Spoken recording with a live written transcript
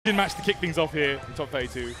match to kick things off here in top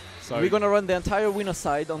 32. So we're gonna run the entire winner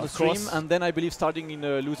side on the stream, and then I believe starting in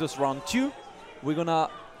losers round 2, we're gonna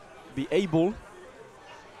be able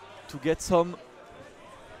to get some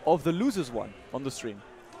of the losers one on the stream.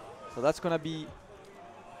 So that's gonna be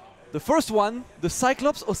the first one, the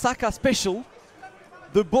Cyclops Osaka special.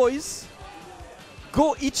 The boys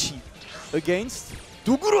Go1 against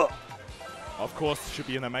Dogura. Of course, should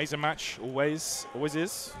be an amazing match. Always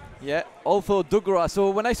is. Yeah, also Dogura.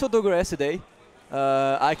 So when I saw Dogura yesterday,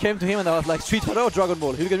 I came to him and I was like, Street Fighter or Dragon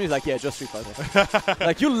Ball? He looked at me like, yeah, just Street Fighter.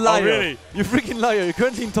 Like, you liar. Oh, really? You freaking liar. You're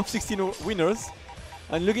currently in top 16 winners.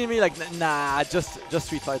 And looking at me like, nah, just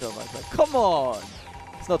Street Fighter. I'm like, come on.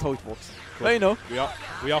 It's not how it works. Cool. But you know.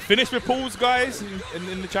 We are finished with pools, guys,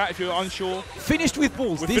 in the chat if you're unsure. Finished with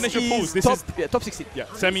pools. We're finished with pools. This is top 16. Yeah,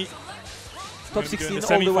 top 16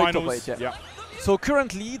 all the way top 8. Yeah. So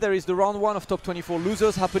currently there is the round 1 of top 24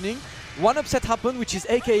 losers happening. One upset happened, which is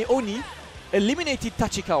aka Oni eliminated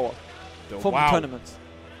Tachikawa from the tournament.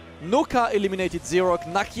 Noka eliminated Xerox.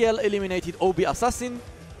 Nakkiel eliminated Obi Assassin.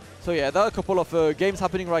 So yeah, there are a couple of games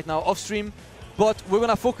happening right now off stream, but we're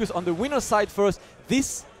gonna focus on the winner side first.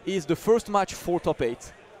 This is the first match for top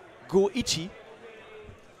 8. Go1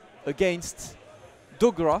 against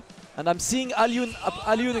Dogura. And I'm seeing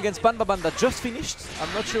Alyun against Banbaban that just finished.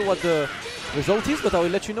 I'm not sure what the result is, but I will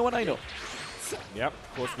let you know when I know. Yep,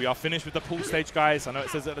 of course, we are finished with the pool stage, guys. I know it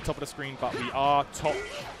says it at the top of the screen, but we are top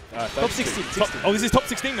 16. Oh, this is top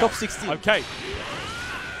 16 now? Top 16. Okay.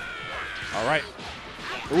 All right.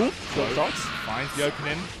 Ooh, good starts. Finds the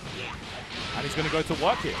opening. And he's going to go to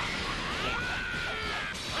work here.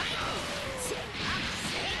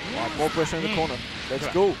 More pressure in the corner. Let's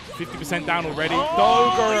go. 50% down already.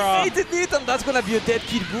 Oh, Dogura hated it, and that's gonna be a dead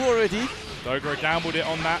Kid Buu already. Dogura gambled it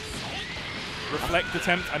on that reflect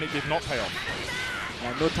attempt, and it did not pay off.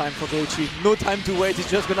 Yeah, no time for Go1. No time to wait. He's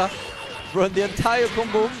just gonna run the entire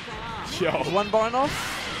combo. Yo. One bar and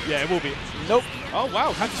off. Yeah, it will be. Nope. Oh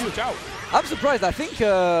wow, how did you switch out? I'm surprised. I think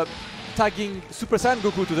tagging Super Saiyan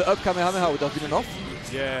Goku to the up Kamehameha would have been enough.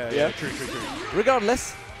 Yeah, true.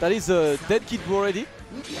 Regardless, that is a dead Kid Buu already.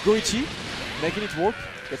 Go1 making it work.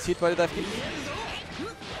 Gets hit by the dive kick.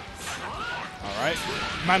 Alright.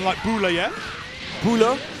 Man like Bula, yeah?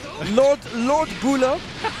 Bula. Lord Bula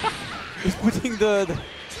is putting the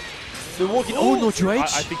walk in. Oh, no, GO1. I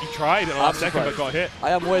think he tried at the last second but got hit. I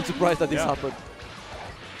am well surprised that this happened.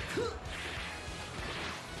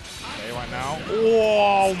 Okay, right now.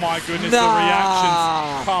 Oh my goodness, the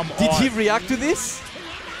reactions. Come on. Did he react to this?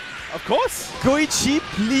 Of course. Go1,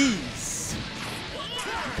 please.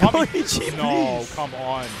 Go1, no, come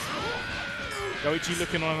on. Go1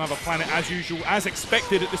 looking on another planet as usual, as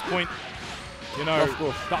expected at this point. You know,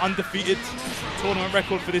 the undefeated tournament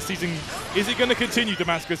record for this season. Is it going to continue,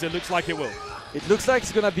 Damascus? It looks like it will. It looks like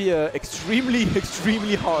it's going to be extremely,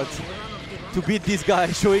 extremely hard to beat this guy,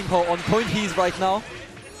 showing how on point he is right now.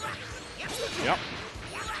 Yep.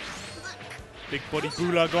 Big body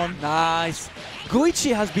Bula gone. Nice.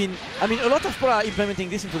 Go1 has been, I mean, a lot of people are implementing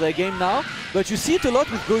this into their game now, but you see it a lot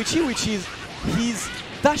with Go1, which is his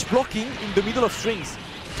dash blocking in the middle of strings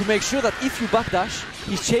to make sure that if you backdash,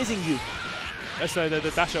 he's chasing you. That's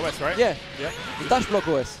the dash OS, right? Yeah, the dash block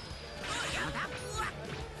OS.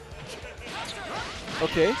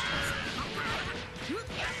 Okay. There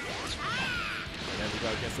we go,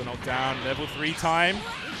 gets the knockdown, level 3 time.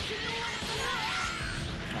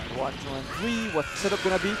 1, 2, and 3. What's the setup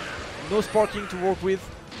gonna be? No sparking to work with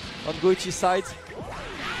on Go1's side.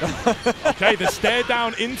 Okay, the stare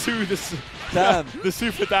down into the the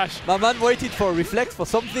super dash. My man waited for a reflect for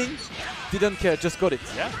something, didn't care, just got it.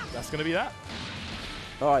 Yeah, that's gonna be that.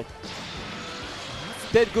 Alright.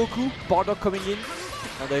 Dead Goku, Bardock coming in,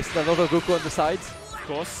 and there's another Goku on the sides. Of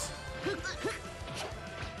course.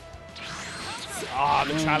 Ah,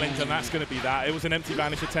 the challenge, and that's going to be that. It was an empty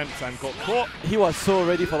vanish attempt and got caught. He was so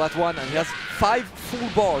ready for that one, and he has 5 full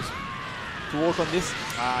bars to work on this.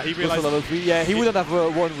 He realized level 3. Yeah, he wouldn't have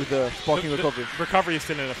won with the sparking recovery. Recovery is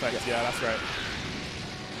still in effect. Yeah, that's right.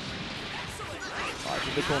 Alright,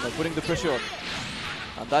 in the corner, putting the pressure on.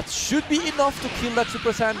 And that should be enough to kill that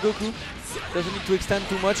Super Saiyan Goku. Doesn't need to extend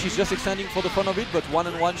too much. He's just extending for the fun of it, but 1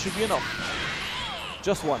 and 1 should be enough.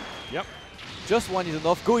 Just 1. Yep. Just 1 is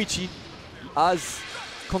enough. Go1 as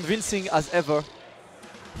convincing as ever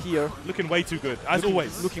here. Looking way too good, as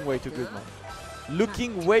always. Looking way too good, man.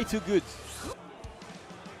 Looking way too good.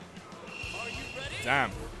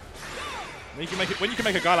 Damn. When you can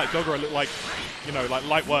make a guy like Dogura look like, you know, like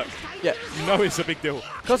light work. Yeah. You know it's a big deal.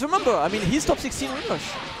 Because remember, I mean, he's top 16 winners.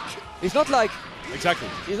 It's not like Exactly.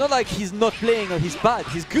 It's not like he's not playing or he's bad.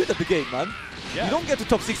 He's good at the game, man. Yeah. You don't get to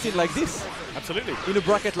top 16 like this. Absolutely. In a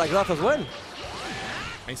bracket like that as well. And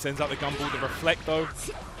he sends out the gumball to reflect though.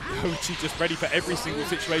 Goichi just ready for every single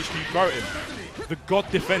situation you throw at him. The God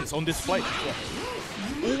defense on display.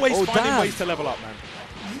 Yeah. Always finding ways to level up, man.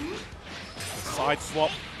 Side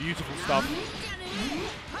swap, beautiful stuff.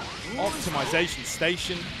 Optimization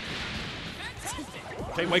station.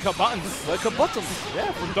 Okay, wake up buttons. Wake up buttons.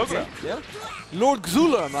 Yeah, from Dogra. Yeah. Lord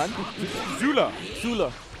Xula, man.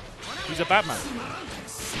 Xula. He's a bad man.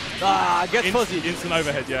 Ah, get fuzzy. Instant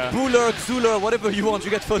overhead, yeah. Buller, Xula, whatever you want,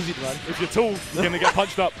 you get fuzzy, man. If you're tall, you're going to get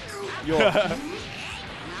punched up.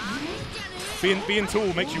 Being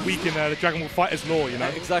tall makes you weak in the Dragon Ball Fighter's law, you know?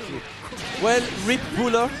 Exactly. Well, rip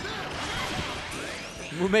Buller.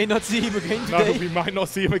 We may not see him again today. No, we might not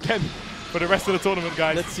see him again for the rest of the tournament,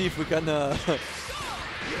 guys. Let's see if we can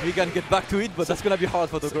get back to it, but that's gonna be hard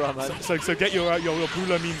for Dogra, man. So get your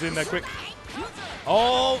Buller memes in there quick.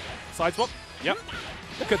 Oh, side swap. Yep.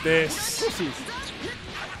 Look at this.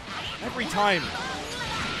 Every time.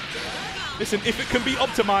 Listen, if it can be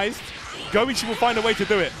optimized, Goichi will find a way to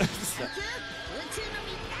do it.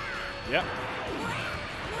 Yep.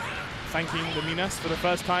 Thanking the Minas for the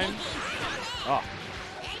first time. Ah.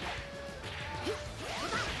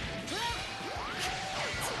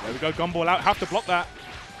 There we go, gumball out. Have to block that.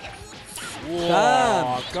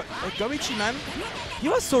 Damn. Goichi, man. He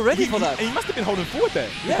was so ready for that. He must have been holding forward there.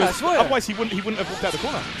 Yeah, I swear. Otherwise, he wouldn't have walked out the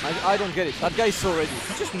corner. I don't get it. That guy is so ready.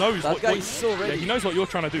 He just knows that guy is so ready. Yeah, he knows what you're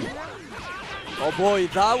trying to do. Oh boy,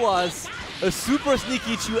 that was a super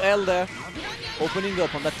sneaky 2L there. Opening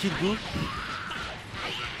up on that Kid Buu.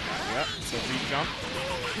 Yeah, so V-jump.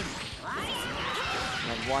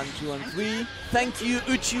 And 1, 2, and 3. Thank you,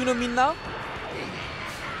 Uchiuno Minna.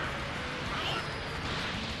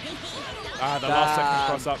 Ah, the last second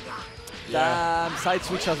cross up. Damn, side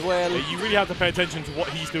switch as well. Yeah, you really have to pay attention to what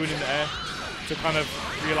he's doing in the air to kind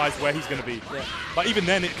of realize where he's going to be. Yeah. But even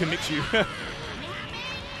then, it can mix you.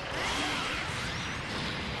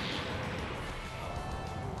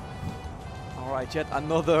 Alright, yet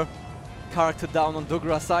another character down on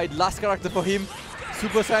Dogra's side. Last character for him.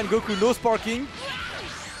 Super Saiyan Goku, no sparking.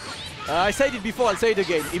 I said it before, I'll say it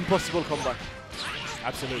again. Impossible comeback.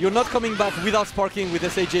 Absolutely. You're not coming back without sparking with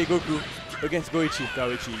SAJ Goku against Goichi.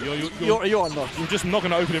 You're not. You're just not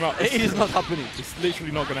going to open him up. It is not happening. It's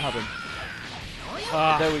literally not going to happen.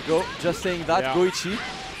 There we go. Just saying that. Yeah. Goichi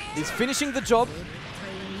is finishing the job.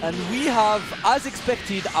 And we have, as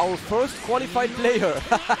expected, our first qualified player.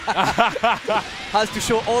 Has to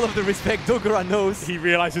show all of the respect Dogra knows. He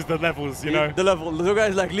realizes the levels, you know. The level. Dogra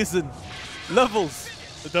is like, listen, levels.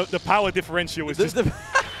 The power differential is just,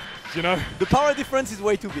 you know. The power difference is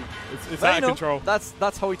way too big. It's out of control.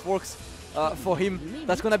 That's how it works for him.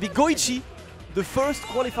 That's going to be Goichi, the first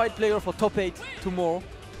qualified player for top 8 tomorrow.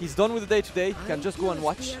 He's done with the day today. He can just go and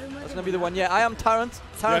watch. That's going to be the one. Yeah, I am Tarrant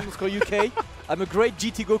UK. I'm a great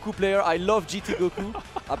GT Goku player. I love GT Goku.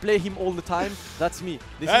 I play him all the time. That's me.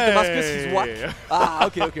 This is Damascus. He's whack. Ah,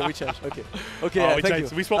 okay, we change. Okay, thank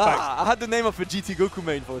you. We swap back. I had the name of a GT Goku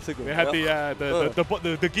main for a second. We had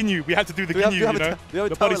the Ginyu. We had to do the Ginyu, you know?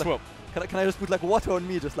 The body swap. Can I just put like water on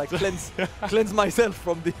me, just like cleanse myself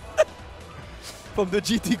from the from the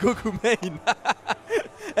GT Goku main?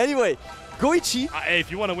 Anyway, Goichi. Hey, if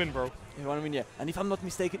you want to win, bro. You want to win, yeah. And if I'm not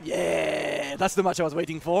mistaken, yeah, that's the match I was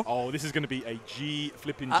waiting for. Oh, this is going to be a G.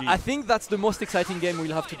 I think that's the most exciting game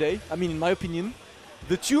we'll have today. I mean, in my opinion.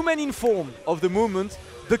 The two men in form of the moment.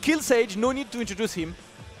 The Kill Sage, no need to introduce him.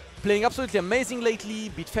 Playing absolutely amazing lately.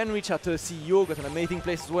 Beat Fenrich at CEO, got an amazing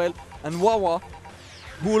place as well. And Wawa,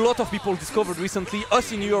 who a lot of people discovered recently.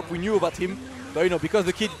 Us in New York, we knew about him. But, you know, because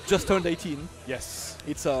the kid just turned 18. Yes.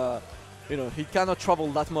 It's, you know, he cannot travel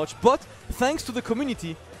that much. But thanks to the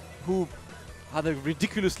community, who had a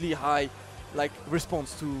ridiculously high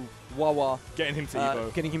response to Wawa getting him to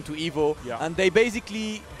Evo. Yeah. And they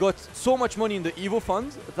basically got so much money in the Evo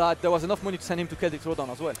fund that there was enough money to send him to Celtic Throwdown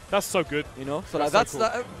as well. That's so good. You know, so that's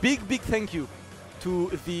a big thank you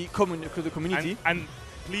to the community. And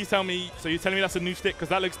please tell me, so you're telling me that's a new stick, because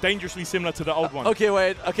that looks dangerously similar to the old one. Okay,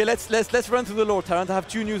 wait. Okay, let's run through the lore, Tarrant. I have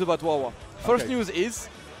 2 news about Wawa. First news is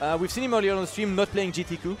we've seen him earlier on the stream not playing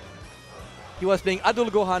GTQ. He was playing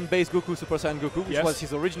Adult Gohan, Base Goku, Super Saiyan Goku, which was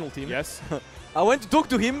his original team. Yes. I went to talk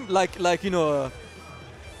to him like you know,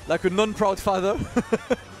 like a non-proud father.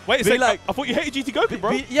 Wait a second, I thought you hated GT Goku,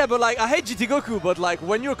 bro. Yeah, but like I hate GT Goku, but like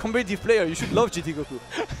when you're a competitive player, you should love GT Goku.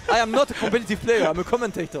 I am not a competitive player. I'm a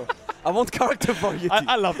commentator. I want character variety.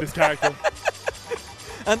 I love this character.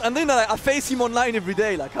 and then I face him online every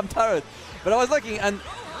day. Like I'm tired. But I was like, and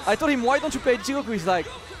I told him, why don't you play GT Goku? He's like,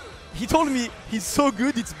 He told me he's so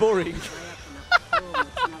good, it's boring.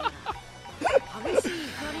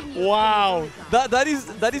 Wow. That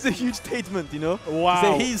is a huge statement, you know? Wow.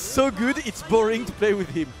 Say he's so good, it's boring to play with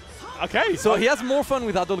him. Okay. So he has more fun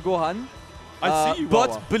with Adult Gohan. I see you, but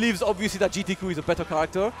Wawa. believes obviously that GTQ is a better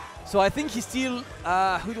character. So I think he's still...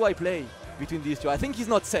 who do I play between these two? I think he's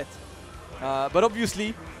not set. But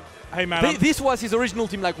obviously... Hey man, this was his original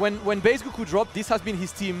team. Like when Base Goku dropped, this has been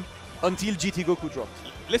his team until GT Goku dropped.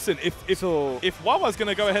 Listen, if Wawa's going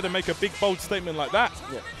to go ahead and make a big bold statement like that,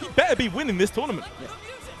 he better be winning this tournament. Yeah.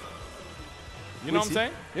 You know what I'm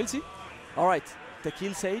saying? We'll see. All right,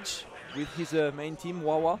 Nakkiel Sage with his main team,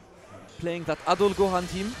 Wawa, playing that Adult Gohan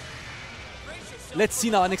team. Let's see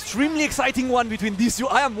now, an extremely exciting one between these two.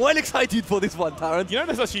 I am well excited for this one, Tarrant. You know,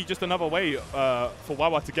 there's actually just another way for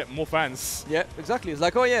Wawa to get more fans. Yeah, exactly. It's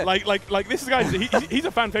like, oh yeah. Like this guy, he's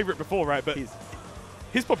a fan favorite before, right? But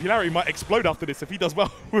his popularity might explode after this if he does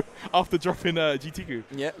well after dropping GTQ.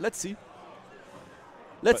 Yeah, let's see.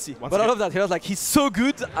 Let's see. But I love that. He was like, he's so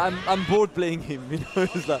good, I'm bored playing him. You know,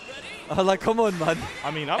 it's like, I was like, come on, man.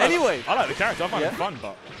 I mean, I like the character. I find it fun,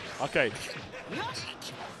 but okay.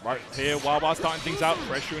 Right here, Wawa starting things out,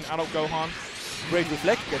 pressuring Adult Gohan. Great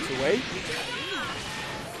reflect, gets away.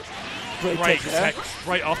 Great tech,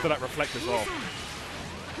 right after that reflect as well.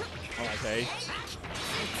 Okay.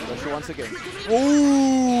 Pressure once again.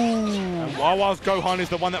 Ooh! And Wawa's Gohan is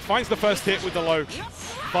the one that finds the first hit with the low.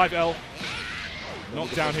 5L.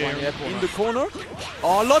 Knocked down here in the corner.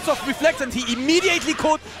 Oh, lots of reflects, and he immediately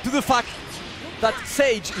caught to the fact that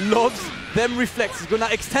Sage loves them reflects. He's gonna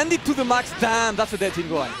extend it to the max. Damn, that's a dead team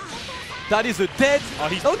Gohan. That is a dead.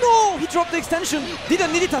 Oh no, he dropped the extension.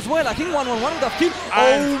 Didn't need it as well. I think 1-1-1 would have killed.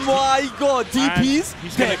 Oh my god, DP's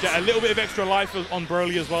he's going to get a little bit of extra life on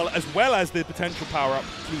Broly as well as the potential power up.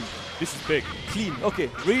 Clean. This is big. Clean. Okay,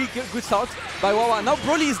 really good start by Wawa. Now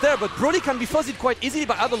Broly is there, but Broly can be fuzzed quite easily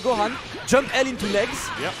by Adult Gohan. Jump L into legs.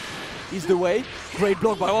 Yep. Is the way. Great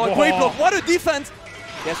block by Wawa. Great block. What a defense.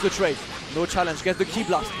 Gets the trade. No challenge. Gets the key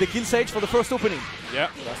blast. The kill Sage for the first opening. Yeah,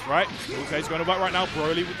 that's right. Sage going to work right now.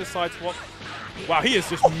 Broly with the side swap. Wow, he is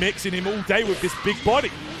just mixing him all day with this big body.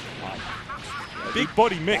 Wow. Big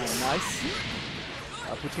body mix. Nice.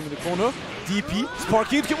 I put him in the corner. DP.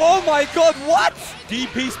 Sparky. Oh my god, what?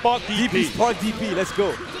 DP, Spark, DP. DP, Spark, DP. Let's go.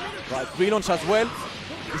 Right, relaunch as well.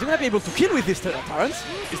 Is he going to be able to kill with this, Terrence?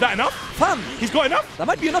 Is that enough? Fam. He's got enough? That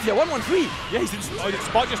might be enough, yeah. 1-1-3. Yeah, he's in,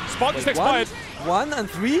 Spark just expired. 1 and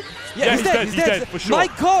 3. Yeah, he's dead. He's dead, for sure. My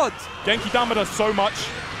god. Genki Dama does so much.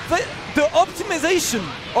 The optimization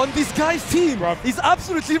on this guy's team is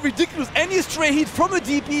absolutely ridiculous. Any stray hit from a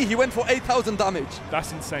DP, he went for 8,000 damage.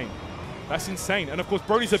 That's insane. That's insane. And of course,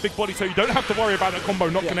 Broly's a big body, so you don't have to worry about that combo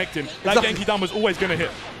not connecting. That Genki Dama's always going to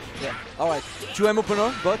hit. Yeah. All right. 2M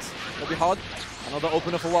opener, but it'll be hard. Another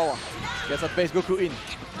opener for Wawa. Gets that base Goku in.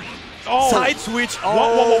 Oh! Side switch.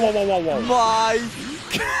 Oh! Whoa. My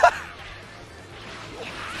god.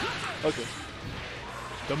 Okay.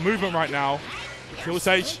 The movement right now. Kill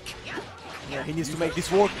Sage. Yeah, he needs to make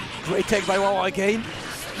this work. Great tech by Wawa again.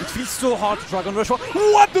 It feels so hard to Dragon Rush.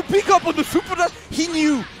 What the pickup on the Super Dash? He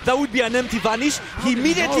knew that would be an empty vanish. He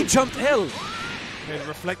immediately jumped L. Okay,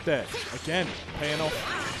 reflect there. Again, paying off.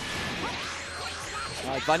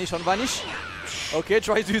 Right, vanish on vanish. Okay,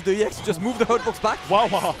 tries to use the EX to just move the hurtbox back.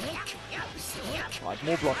 Wow. Right,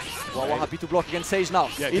 more blocks. Wawa happy to block against Sage now.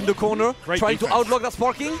 Yeah, in the corner, trying to outblock that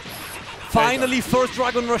sparking. Finally, first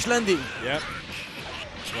Dragon Rush landing. Yep.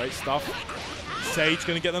 Great stuff. Sage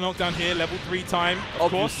going to get the knockdown here. Level 3 time,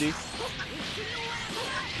 of Obviously. course.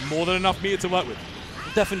 More than enough meter to work with.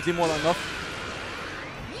 Definitely more than enough.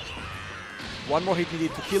 One more hit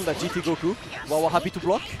needed to kill that GT Goku. Wawa happy to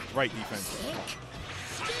block. Great defense.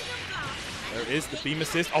 There it is, the beam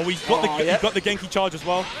assist. Oh, he got the Genki charge as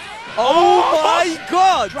well. Oh my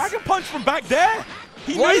god! Dragon Punch from back there?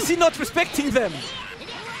 Why is he not respecting them?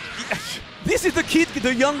 This is the kid,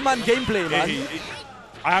 the young man gameplay, man.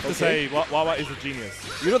 I have to say, Wawa is a genius.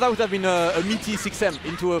 You know that would have been a meaty 6M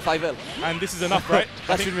into a 5L. And this is enough, right?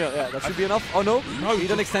 That should be enough. Oh no, he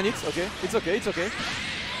didn't extend it. Okay, it's okay.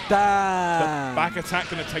 Damn. The back attack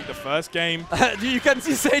gonna take the first game. You can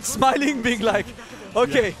see Sage smiling, being like,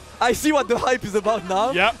 okay, I see what the hype is about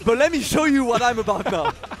now. Yep. But let me show you what I'm about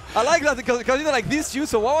now. I like that because you know, like this,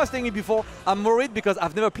 so what I was saying before, I'm worried because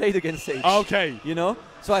I've never played against Sage. Okay. You know?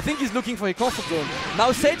 So I think he's looking for a comfort zone.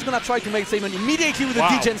 Now Sage gonna try to make Saman immediately with a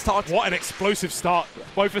D-Gen start. What an explosive start.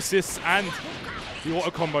 Both assists and the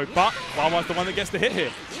auto combo. But Wawa's the one that gets the hit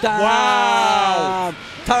here. Damn. Wow.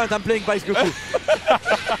 Tarrant, I'm playing Base Goku.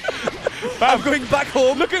 I'm going back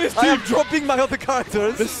home. Look at this team. I am dropping my other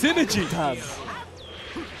characters. The synergy. Damn.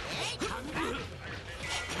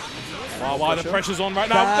 Wow, the pressure's on right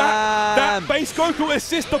now. That base Goku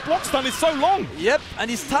assist, the block stun is so long. Yep,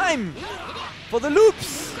 and it's time for the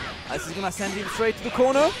loops. As he's gonna send him straight to the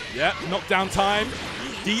corner. Yep, knockdown time.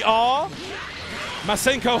 DR.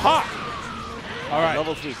 Masenko Ha. All right.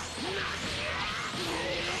 Level 3.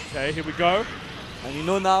 Okay, here we go. And you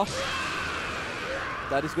know now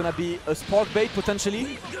that is gonna be a spark bait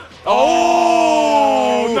potentially.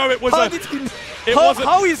 Oh! No, it wasn't.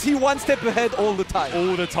 How is he one step ahead all the time?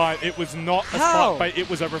 All the time. It was not a spark bait, it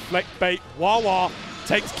was a reflect bait. Wawa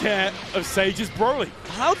takes care of Sage's Broly.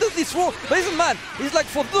 How does this work? Listen, man, it's like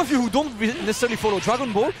for those of you who don't necessarily follow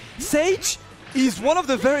Dragon Ball, Sage is one of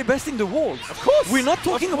the very best in the world. Of course. We're not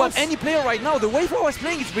talking about any player right now. The way Wawa is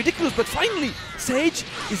playing is ridiculous, but finally, Sage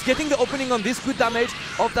is getting the opening on this good damage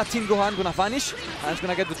of that Team Gohan. Gonna vanish, and it's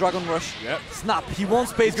gonna get the Dragon Rush. Yep. Snap. He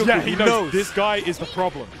wants Space Goku. Yeah, he knows. This guy is the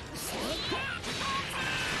problem.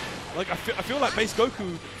 Like, I feel like Base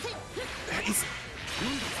Goku,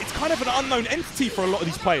 it's kind of an unknown entity for a lot of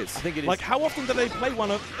these players. I think it is. Like, how often do they play one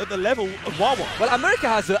at the level of Wawa? Well, America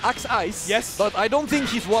has the Axe Ice. Yes. But I don't think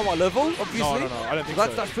he's Wawa level, obviously. No, I don't think so.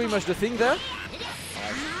 That's pretty much the thing there.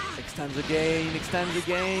 Extends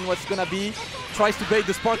again. What's gonna be? Tries to bait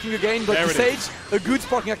the sparking again, but the Sage, a good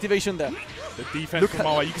sparking activation there. The defense from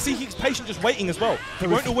Wawa. You can see he's patient, just waiting as well. He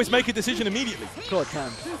won't always make a decision immediately. God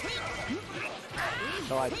damn.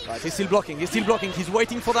 Alright, he's still blocking. He's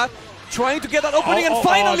waiting for that. Trying to get that opening, and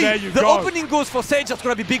finally the opening goes for Sage. That's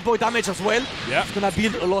going to be big boy damage as well. Yeah. It's going to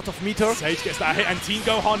build a lot of meter. Sage gets that hit, and Team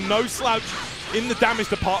Gohan, no slouch in the damage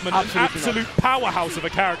department. Absolutely an absolute powerhouse of a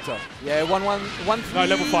character. Yeah, 1-1-1-3. No,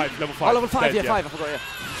 level 5. Oh, level 5, Dead, yeah, 5, I forgot, yeah.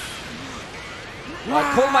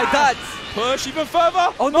 Right, call my dad. Push even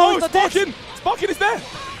further. Oh, no, it's not Sparking! Sparking is there.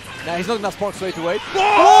 Nah, he's not going to spark straight away.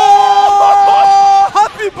 Whoa!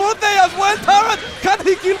 Happy birthday as well, Taran! Can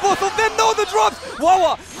he kill both of them? No, the drops!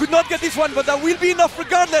 Wawa could not get this one, but that will be enough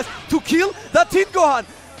regardless to kill that Team Gohan.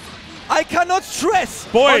 I cannot stress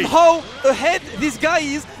on how ahead this guy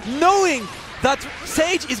is, knowing that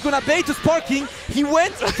Sage is gonna bait to sparking. He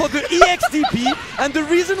went for the EXDP, and the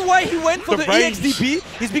reason why he went for the EXDP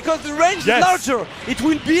is because the range is larger. It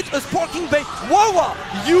will beat a sparking bait. Wawa,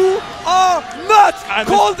 you are nuts!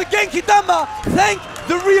 Call the Genki Dama! Thank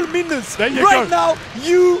the real minions. Right now,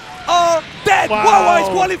 you are dead! Wow. Wawa is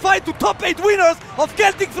qualified to top 8 winners of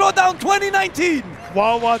Celtic Throwdown 2019!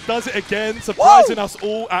 Wawa does it again, surprising us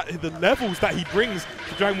all at the levels that he brings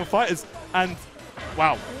to Dragon Ball Fighters, and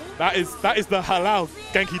wow. That is the halal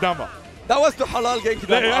Genki Dama. That was the halal Genki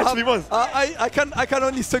Dama. It actually was. I can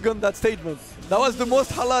only second that statement. That was the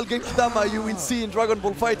most halal Genki Dama you will see in Dragon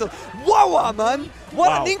Ball FighterZ. Wow, man!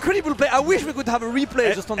 What an incredible play. I wish we could have a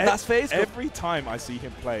replay just on that phase. Every time I see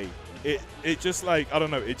him play, it just like, I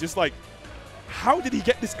don't know, it just like, how did he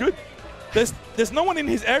get this good? There's no one in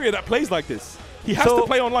his area that plays like this. He has to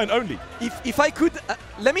play online only. If I could,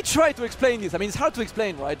 let me try to explain this. I mean, it's hard to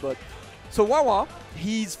explain, right? But so Wawa,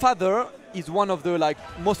 his father is one of the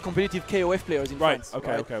most competitive KOF players in France.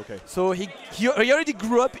 Okay. So he already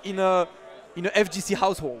grew up in a FGC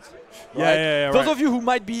household. Yeah, Those of you who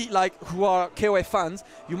might be who are KOF fans,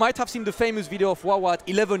 you might have seen the famous video of Wawa at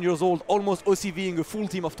 11 years old, almost OCVing a full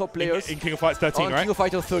team of top players. In King of Fighters 13, right? King of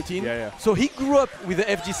Fighters 13. Yeah. So he grew up with the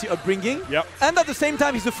FGC upbringing. Yep. And at the same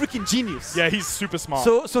time, he's a freaking genius. Yeah, he's super smart.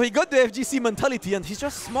 So he got the FGC mentality, and he's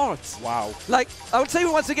just smart. Wow. I would say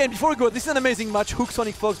once again, before we go, this is an amazing match, Hook,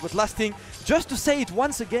 SonicFox, but last thing, just to say it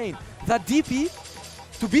once again, that DP,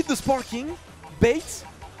 to beat the sparking, bait,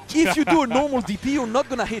 if you do a normal DP, you're not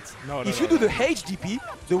gonna hit. If you do the HDP,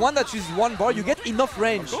 the one that uses 1 bar, you get enough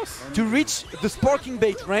range to reach the sparking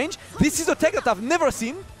bait range. This is a tech that I've never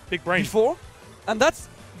seen before, and that's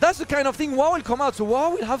the kind of thing Wawa will come out. So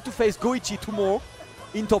Wawa will have to face Goichi tomorrow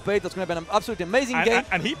in top 8. That's gonna be an absolutely amazing game.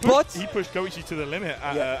 And he pushed Goichi to the limit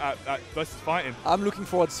at versus fighting. I'm looking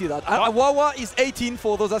forward to see that. Wawa is 18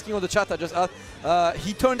 for those asking on the chat. I just asked.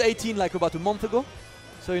 He turned 18 about a month ago,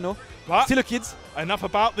 so you know. But still a kid. Enough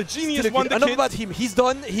about the genius wonder kid. Enough about him. He's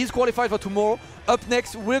done. He's qualified for tomorrow. Up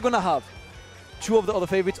next, we're gonna have 2 of the other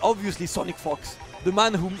favorites. Obviously, SonicFox, the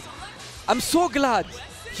man whom I'm so glad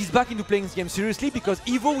he's back into playing this game seriously, because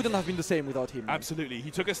Evo wouldn't have been the same without him. Absolutely, he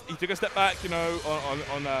took a step back, you know,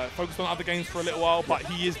 on focused on other games for a little while, but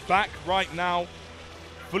he is back right now,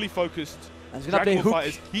 fully focused. And he's gonna play Hook.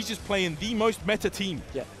 Fighters. He's just playing the most meta team.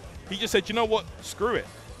 Yeah. He just said, you know what? Screw it.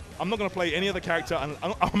 I'm not going to play any other character, and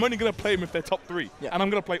I'm only going to play them if they're top 3. Yeah. And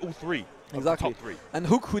I'm going to play all 3. Exactly. Top 3. And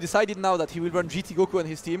Hook, who decided now that he will run GT Goku on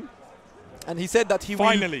his team, and he said that he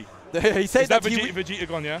finally. He said that Vegeta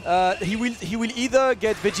gone, yeah? He will either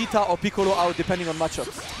get Vegeta or Piccolo out depending on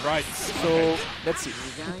matchups. Right. So let's see.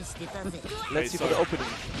 Let's see for the opening.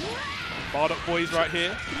 Bardock boys right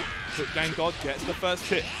here. HookGangGod gets the first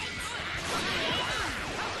hit.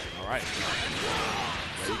 All right.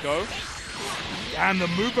 There we go. And the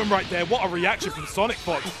movement right there. What a reaction from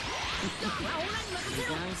SonicFox.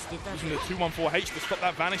 Using the 214H to stop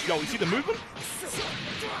that vanish. Yo, you see the movement?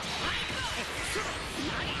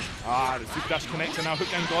 Ah, the super dash connects, and now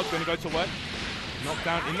HookGangGod going to go to work.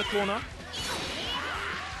 Knockdown in the corner.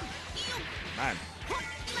 Man.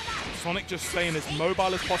 Sonic just staying as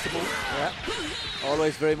mobile as possible. Yeah.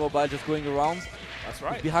 Always very mobile, just going around. That's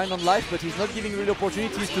right. He's behind on life, but he's not giving really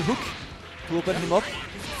opportunities to Hook to open him up.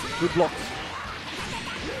 Good block.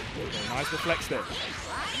 Nice reflex there.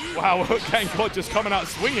 Wow, HookGangGod just coming out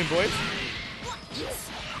swinging, boy.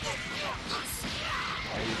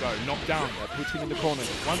 There you go, knocked down. Put him in the corner.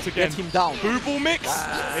 Once again, get him down. Boo-ball mix.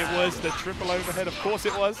 It was the triple overhead, of course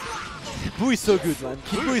it was. Kid Buu is so good, man.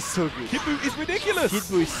 Kid Buu is so good. Kid Buu is ridiculous. Kid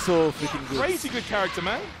Buu is so freaking good. Crazy good character,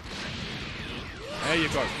 man. There you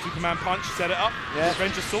go. Superman punch, set it up. Yeah.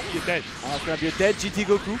 Revenge assault, you're dead. It's going to be a dead GT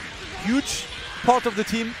Goku. Huge part of the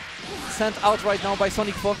team. Sent out right now by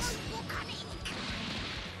SonicFox.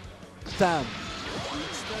 Damn.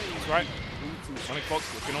 That's right.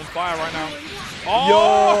 SonicFox looking on fire right now.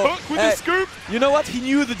 Oh, Hook with the scoop. You know what? He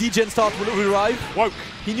knew the D-Gen start will arrive. Woke.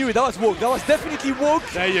 He knew it. That was woke. That was definitely woke.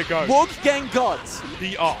 There you go. HookGangGod.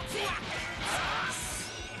 DR.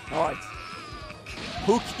 All right.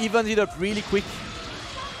 Hook evened it up really quick.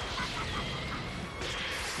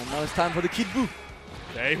 And now it's time for the Kid Buu.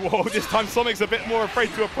 Okay, whoa, this time Sonic's a bit more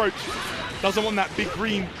afraid to approach. Doesn't want that big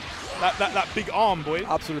green, that big arm, boy.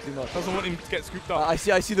 Absolutely not. Doesn't want him to get scooped up. I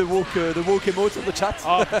see the woke emotes on the chat.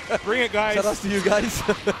 Bring it, guys. Shout out to you guys.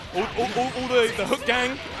 all the Hook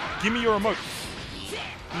gang, give me your emotes.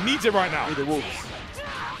 He needs it right now. Need the wolves.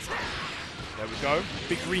 There we go.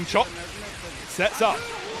 Big green chop. Sets up.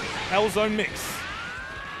 Hellzone mix.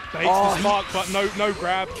 Baits the spark, but no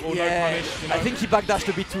grab or no punish. You know? I think he backdashed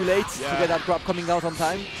a bit too late to get that grab coming out on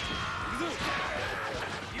time.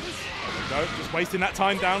 There we go. Just wasting that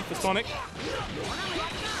time down for Sonic.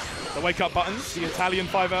 The wake up buttons, the Italian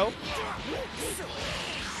 5L.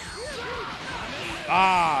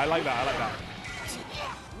 Ah, I like that.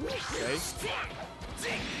 Okay.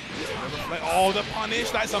 Oh, the punish.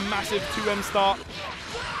 That's a massive 2M start.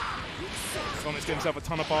 Sonic's getting himself a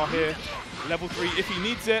ton of bar here. Level 3 if he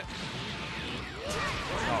needs it.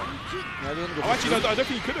 Oh, actually, no, I don't think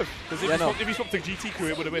he could have. Because if he swapped to GT crew,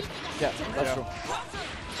 it would have whiffed. Yeah, that's true.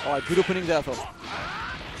 Alright, good opening there, though.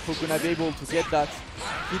 Hook gonna be able to get that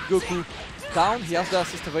Kid Goku down. He has the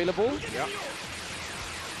assist available. Yeah.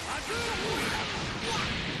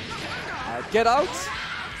 Get out.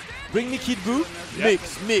 Bring me Kid Buu. Yep.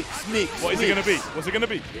 Mix. What is it going to be? What's it going to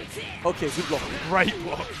be? Okay, good block. Great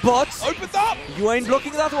block. But opened up. You ain't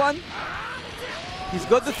blocking that one. He's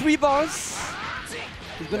got the 3 bars.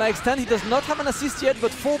 He's going to extend. He does not have an assist yet,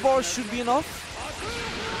 but 4 bars should be enough.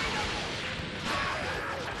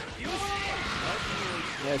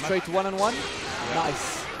 Yeah, straight to 1-on-1.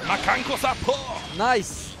 Nice.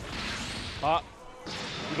 Nice. But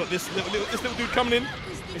we've got this little dude coming in.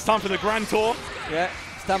 It's time for the Grand Tour. Yeah,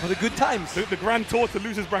 it's time for the good times. The Grand Tour to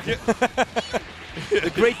losers bracket.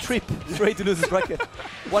 The great trip straight to losers bracket.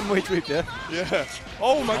 One-way trip, yeah? Yeah.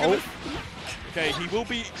 Oh my goodness. Okay, he will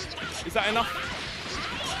be. Is that enough?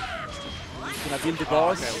 He's gonna build the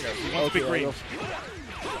bars. Okay. He wants big green.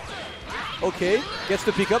 Okay, gets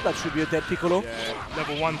the pickup. That should be a dead Piccolo. Yeah,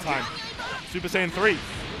 level 1 time. Super Saiyan 3.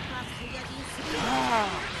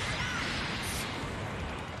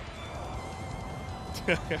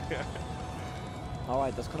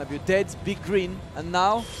 Alright, that's gonna be a dead big green, and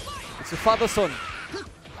now it's a father-son.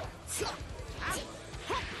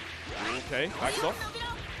 Okay, backs off.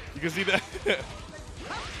 You can see that.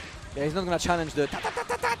 Yeah, he's not gonna challenge the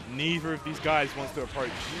Neither of these guys wants to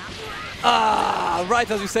approach. Ah, right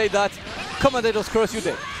as you say that, Commentator's curse, you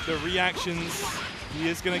dead. The reactions, he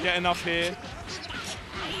is gonna get enough here.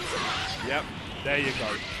 Yep, there you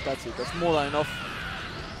go. That's it, that's more than enough.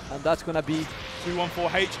 And that's gonna be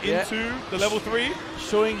 214H into the level 3.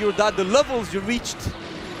 Showing your dad the levels you reached.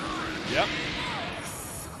 Yep.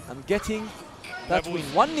 And getting that win.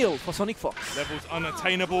 1-0 for SonicFox. Levels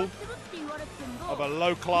unattainable of a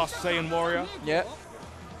low-class Saiyan warrior. Yeah.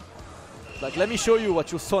 Like, let me show you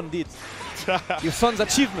what your son did. Your son's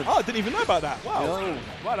achievement. Oh, I didn't even know about that. Wow. No.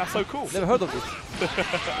 Wow, that's so cool. Never heard of it.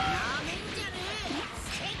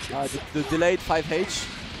 The delayed 5H.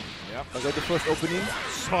 Yep. I got the first opening.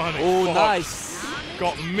 Sonic Fox nice.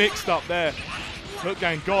 Got mixed up there.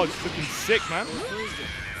 HookGangGod looking sick, man.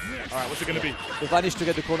 All right, what's it going to be? The vanish to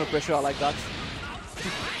get the corner pressure, I like that.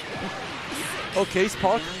 Okay,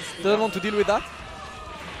 Spark. Doesn't want to deal with that.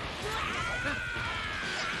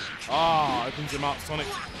 Ah, opens him up. Sonic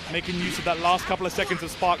making use of that last couple of seconds of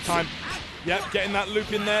spark time. Yep, getting that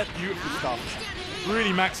loop in there. Beautiful stuff.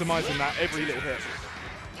 Really maximizing that every little hit.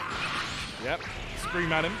 Yep,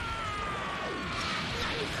 scream at him.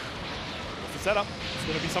 What's the setup? It's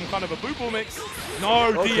going to be some kind of a boo ball mix. No,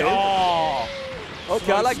 okay. DR. Okay,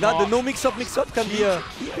 So I like smart. that. The no mix-up can be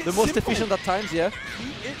the most efficient at times, yeah.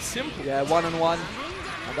 Keep it simple. Yeah, 1-on-1.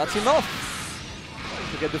 And that's enough.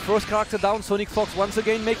 To get the first character down, SonicFox once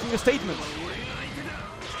again making a statement.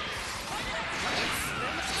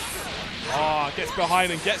 Ah, gets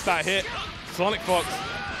behind and gets that hit. SonicFox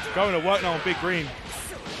going to work now on Big Green.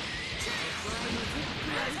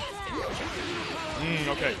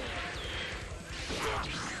 Okay.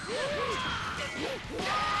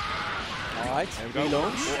 All right, There we go.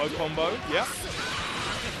 relaunch. Auto combo, yeah.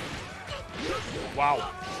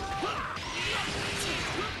 Wow.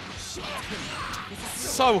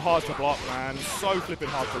 So hard to block, man. So flipping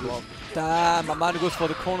hard to block. Damn, my man goes for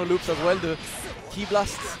the corner loops as well, the key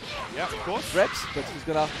blasts. Yeah, of course. Reps, but he's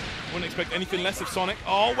gonna... Wouldn't expect anything less of Sonic.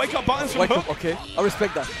 Oh, wake up buttons from Wake Hook. up, okay. I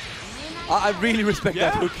respect that. I really respect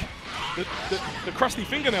that Hook. The crusty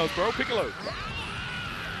fingernails, bro. Piccolo.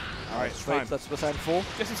 All right, it's time. That's percent 4.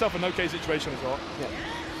 Gets himself a no-K situation as well. Yeah.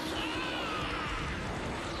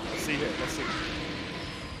 Let's see here. Let's see.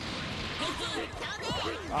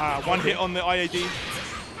 One hit on the IAD.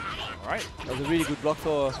 All right. That was a really good block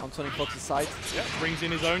for on SonicFox's side. Yeah, brings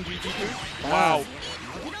in his own GT2. Wow.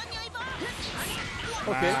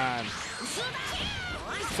 Okay. Man.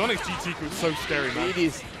 Sonic's GT2 is so scary, man. It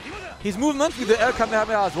is. His movement with the air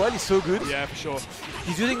Kamehameha as well is so good. Yeah, for sure.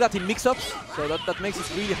 He's using that in mix-ups, so that makes it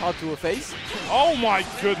really hard to face. Oh my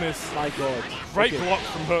goodness. My god. Great block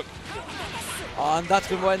from Hook. And that's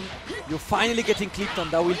the one you're finally getting clipped on.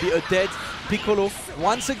 That will be a dead Piccolo.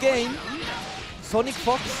 Once again,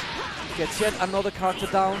 SonicFox gets yet another character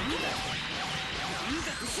down.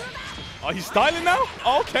 Oh, he's styling now?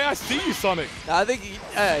 Okay, I see you, Sonic. I think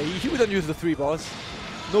he wouldn't use the 3 bars.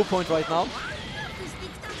 No point right now.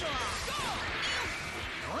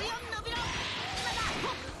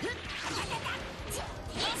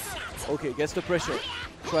 Okay, gets the pressure.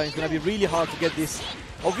 It's gonna be really hard to get this.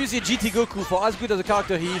 Obviously, GT Goku, for as good as a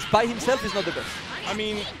character he is, by himself is not the best. I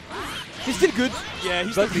mean, he's still good. Yeah,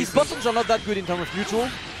 he's but still his buttons are not that good in terms of neutral.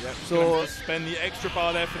 Yep, so spend the extra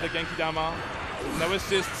bar there for the Genki Dama. No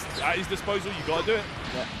assists at his disposal. You gotta do it.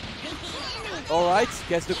 Yeah. All right,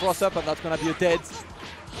 gets the cross up, and that's gonna be a dead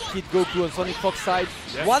Kid Goku on SonicFox side.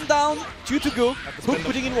 Yeah. 1 down, 2 to go. Hook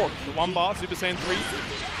putting in work. The 1 bar, Super Saiyan 3.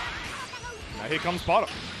 Now here comes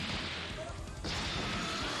Sparta.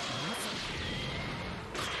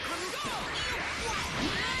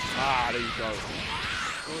 Ah, there you go.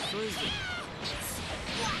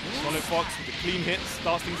 SonicFox with the clean hit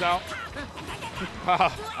starts things out.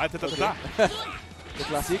 The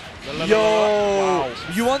classic. Yo! Wow.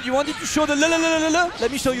 You wanted to show the la la la la la?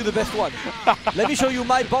 Let me show you the best one. Let me show you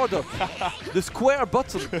my border. The square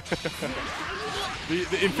button.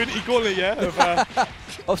 the infinity gauntlet, yeah?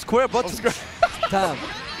 Of square buttons. Damn.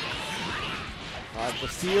 Alright, but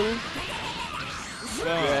still.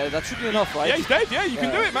 Yeah, that should be enough, right? Yeah, he's dead. Yeah, you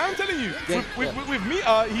can do it, man. I'm telling you. Yeah, with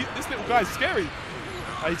meter, this little guy's scary.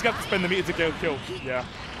 He's got to spend the meter to get a kill. Yeah.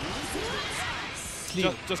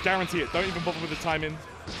 Just guarantee it. Don't even bother with the timing.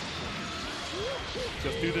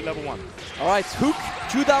 Just do the level 1. All right, Hook.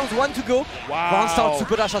 2 downs, 1 to go. Wow. One start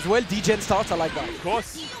super dash as well. D-Gen starts. I like that. Of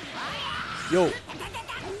course. Yo.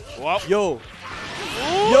 Wow. Yo. Ooh,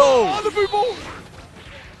 yo. Oh, the boo ball.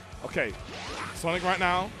 Okay. Sonic right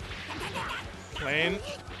now. Playing.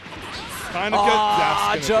 Kind of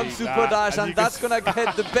good. Jump super dash, and that's gonna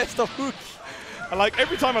get the best of Hook. And like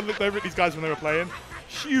every time I looked over at these guys when they were playing,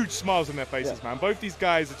 huge smiles on their faces, man. Both these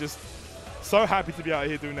guys are just so happy to be out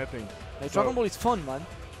here doing their thing. Hey, Dragon Ball is fun, man.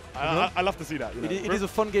 I love to see that. You know? It is a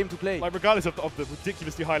fun game to play. Like regardless of the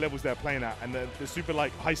ridiculously high levels they're playing at and the super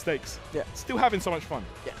like high stakes, still having so much fun.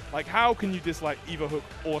 Yeah. Like how can you dislike either Hook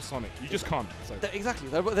or Sonic? You just can't. So. Exactly.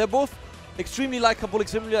 They're both extremely likable,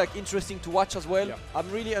 extremely interesting to watch as well. Yeah. I'm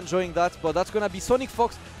really enjoying that. But that's gonna be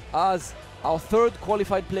SonicFox as our 3rd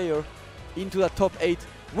qualified player into the top 8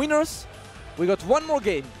 winners. We got 1 more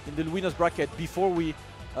game in the winners bracket before we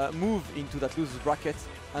move into that losers bracket,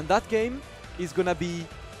 and that game is gonna be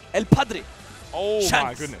El Padre. Oh Shanks.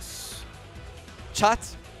 my goodness.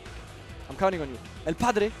 Chat, I'm counting on you. El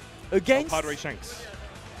Padre against El Padre Shanks.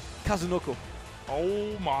 Kazunoko.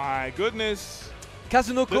 Oh my goodness.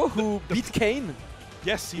 Kazunoko, who beat Kane.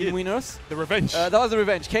 Yes, he in did. winners. The revenge. That was the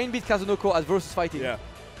revenge. Kane beat Kazunoko at versus fighting. Yeah.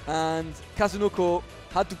 And Kazunoko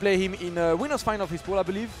had to play him in a winners final of his pool, I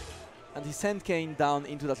believe. and he sent Kane down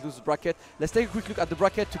into that losers bracket. Let's take a quick look at the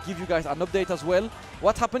bracket to give you guys an update as well.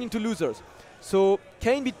 What's happening to losers? So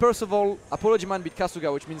Kane beat Percival, Apology Man beat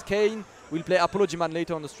Kasuga, which means Kane will play Apology Man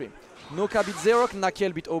later on the stream. Noka beat Zerok,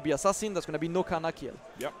 Nakkiel beat Obi Assassin. That's going to be Noka Nakkiel.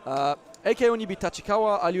 Yep. AK Oni beat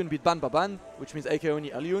Tachikawa, Alyun beat Ban Baban, which means AK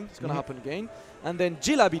Oni Alyun. It's going to happen again. And then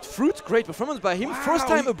Jilla beat Fruit. Great performance by him. Wow, First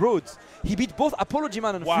time abroad. He beat both Apology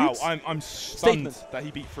Man and Fruit. Wow, I'm stunned that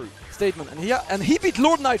he beat Fruit. Statement. And he beat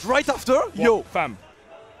Lord Knight right after. What? Yo, fam.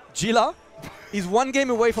 Jilla is 1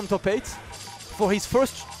 game away from top 8 for his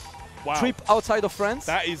first trip outside of France.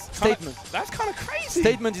 That is statement. That's kind of crazy.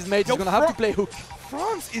 Statement is made. He's going to have to play Hook.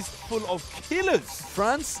 France is full of killers.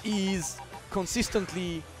 France is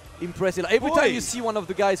consistently impressive. Like, every time you see one of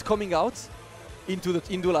the guys coming out into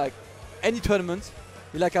like any tournament,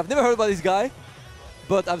 you're like, I've never heard about this guy,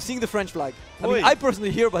 but I'm seeing the French flag. I mean, I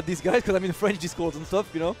personally hear about these guys because I'm in French Discords and stuff.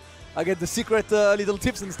 You know, I get the secret little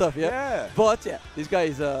tips and stuff. Yeah. But yeah, this guy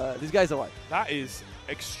is alright. That is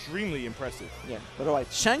extremely impressive. Yeah. But alright,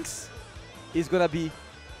 Shanks is gonna be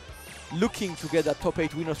looking to get that top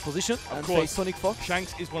 8 winners position and face SonicFox.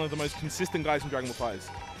 Shanks is one of the most consistent guys in Dragon Ball FighterZ.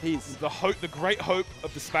 He's the great hope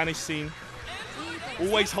of the Spanish scene,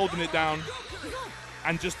 always holding it down,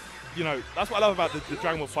 and just, you know, that's what I love about the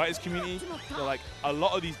Dragon Ball FighterZ community. They're like, a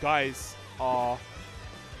lot of these guys are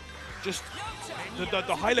just,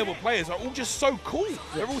 the high-level players are all just so cool.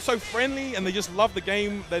 They're all so friendly, and they just love the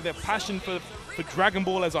game. Their passion for Dragon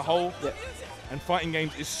Ball as a whole. And fighting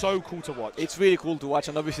games is so cool to watch. It's really cool to watch,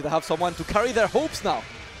 and obviously they have someone to carry their hopes now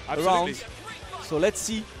around. So let's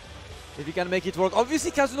see if he can make it work.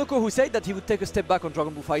 Obviously Kazunoko, who said that he would take a step back on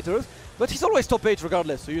Dragon Ball FighterZ, but he's always top 8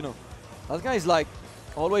 regardless, so you know. That guy is like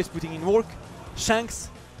always putting in work. Shanks,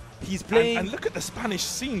 he's playing. And look at the Spanish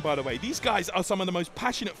scene, by the way. These guys are some of the most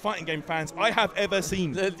passionate fighting game fans I have ever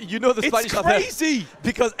seen. You know the Spanish are crazy!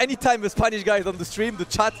 Because anytime a Spanish guy is on the stream, the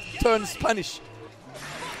chat turns Spanish.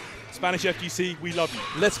 Spanish FGC, we love you.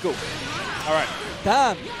 Let's go. All right.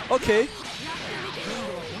 Damn. Okay.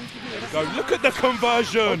 Go. Look at the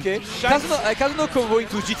conversion. Okay. Kazunoko going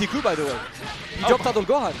to GTQ, by the way. He dropped Adol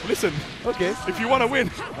Gohan. Listen. Okay. If you want to win,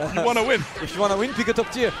 you want to win. If you want to win, pick a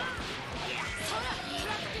top tier.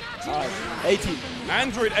 Alright. 18.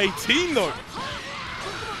 Android 18, though.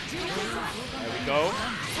 There we go.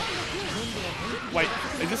 Wait,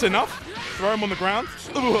 is this enough? Throw him on the ground.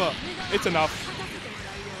 Ugh, it's enough.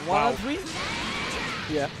 1 and 3?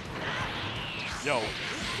 Yeah. Yo,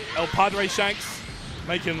 El Padre Shanks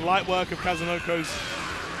making light work of Kazunoko's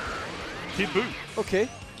Kid Buu. Okay.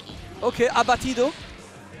 Okay, Abatido.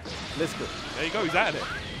 Let's go. There you go, he's out of it.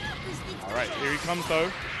 All right, here he comes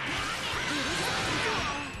though.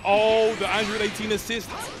 Oh, the Android 18 assist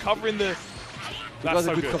covering the... That's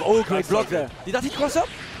so good. Oh, great block there. Did that hit cross up?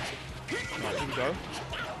 Right, here we go.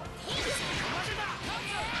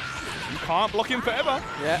 You can't block him forever.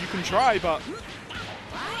 Yeah. You can try, but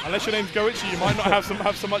unless your name's Goichi, you might not have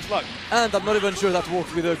so much luck. And I'm not even sure that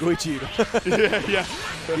works with Goichi. yeah.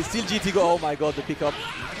 He's still GT Go. Oh my god, the pickup.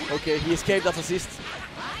 Okay, he escaped that assist.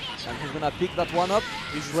 And he's gonna pick that one up.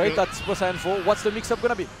 He's great at Super Saiyan 4. What's the mix-up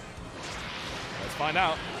gonna be? Let's find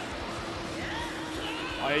out.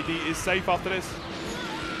 IAD is safe after this.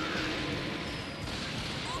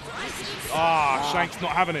 Shanks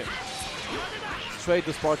not having it. Straight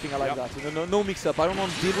the sparking, I like that. You know, no mix-up. I don't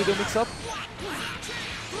want to deal with the mix-up.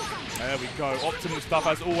 There we go. Optimal stuff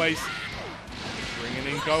as always.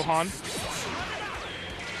 Bringing in Gohan.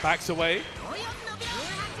 Backs away.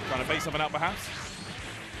 Trying to bait something out perhaps.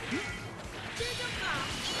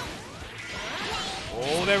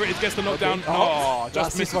 Oh, there it is. Gets the knockdown. Okay. Oh,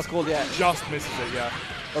 just misses. Was called, yeah. Just misses it, yeah.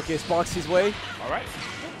 Okay, sparks his way. All right.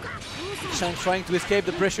 Shanks trying to escape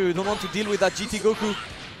the pressure. You don't want to deal with that GT Goku.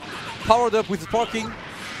 Powered up with sparking.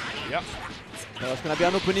 Yep. It's going to be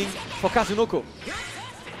an opening for Kazunoko.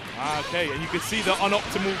 Okay, and you can see the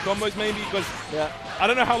unoptimal combos maybe because I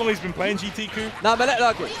don't know how long he's been playing GTQ. Nah, but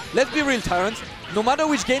let's be real, Tyrant. No matter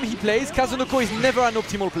which game he plays, Kazunoko is never an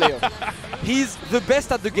optimal player. He's the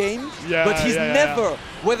best at the game, but he's never,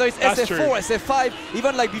 whether it's SF4, SF5,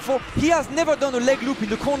 even like before, he has never done a leg loop in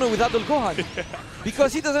the corner with Adol Gohan.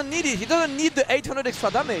 Because he doesn't need it. He doesn't need the 800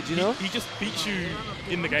 extra damage, you know? He just beats you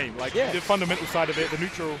in the game. Like the fundamental side of it, the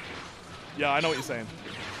neutral. Yeah, I know what you're saying.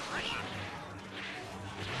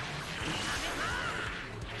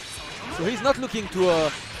 So he's not looking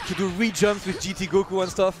to do re-jumps with GT Goku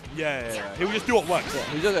and stuff. Yeah. He'll just do what works.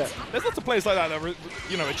 There's lots of players like that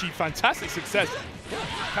that achieve fantastic success.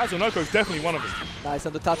 Kazunoko is definitely one of them. Nice,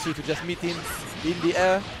 and the Tatsu to just meet him in the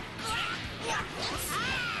air.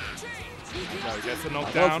 No, he gets a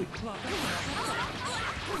knockdown.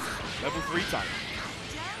 Level 3 time.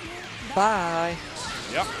 Bye.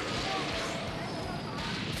 Yep.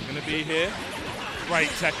 What's going to be here? Great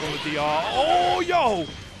tech on the DR. Oh, yo!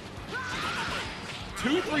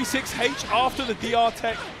 236H after the DR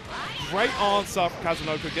tech. Great answer from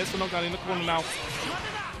Kazunoko. Gets the knockdown in the corner now.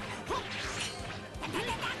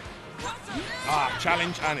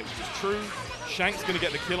 Challenge, and it was just true. Shanks going to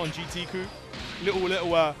get the kill on GT-Ku.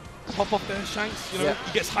 Little pop off there, Shanks. You know,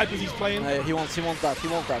 he gets hype as he's playing. He wants that.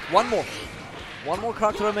 One more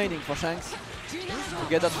character remaining for Shanks to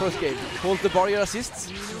get that first game. Holds the barrier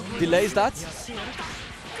assists, delays that.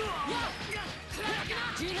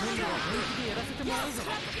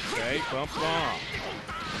 Okay, bump.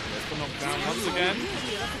 Gets the knockdown once again.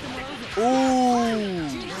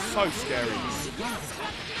 Ooh, so scary.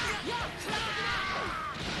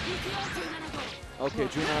 Okay,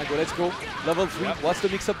 Juna, let's go. Level 3. Yep. What's the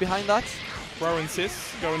mix-up behind that? Throw and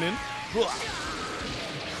sis going in.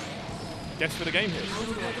 Guess for the game here.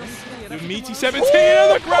 The meaty 17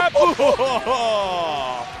 and the grab.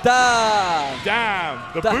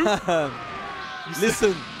 Damn. The boot.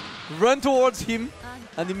 Listen, run towards him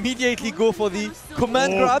and immediately go for the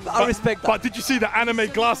command grab. I respect that. But did you see the anime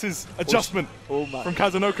glasses adjustment from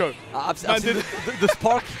Kazunoko? I've seen the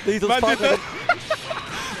spark, the little spark.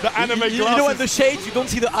 The anime glasses. You know, when the shades, you don't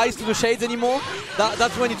see the eyes to the shades anymore.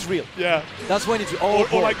 That's when it's real. Yeah. That's when it's or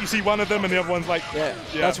like you see one of them and the other one's like. Yeah.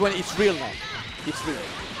 That's when it's real now. It's real.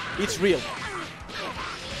 It's real.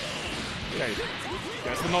 Okay.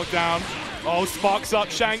 Gets the knockdown. Oh, sparks up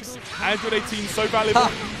Shanks. Android 18 so valuable.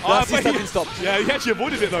 That's been stopped. Yeah, he actually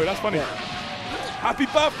avoided it though. That's funny. Yeah. Happy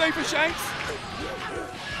birthday for Shanks.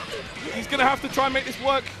 He's gonna have to try and make this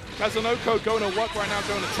work. Kazunoko going to work right now,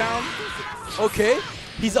 going to town. Okay.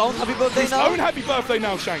 His own happy birthday now? His own happy birthday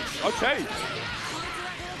now, Shanks. Okay.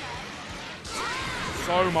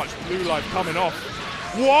 So much blue life coming off.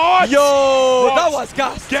 What? Yo, that was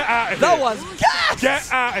gas. Get out of here. That was gas.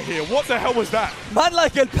 Get out of here. What the hell was that? Man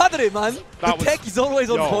like El Padre, man. The tech is always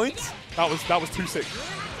on point. That was too sick.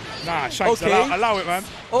 Nah, Shanks, allow it, man.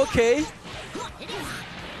 Okay.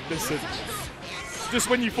 Listen, just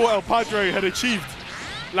when you thought El Padre had achieved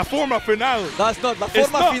La Forma Final. That's not. La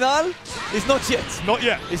Forma Final is not yet. Not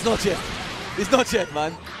yet. It's not yet. It's not yet,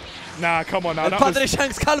 man. Nah, come on now. El Padre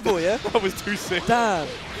Shanks Calvo, yeah? That was too sick. Damn.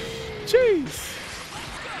 Jeez.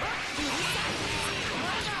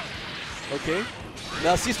 Okay.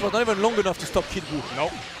 The assist was not even long enough to stop Kid Buu.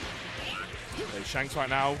 Nope. Okay, Shanks right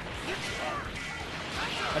now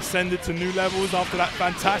ascended to new levels after that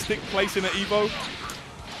fantastic placing at Evo.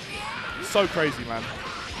 So crazy, man.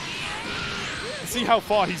 See how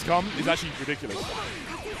far he's come is actually ridiculous.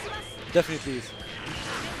 Definitely is.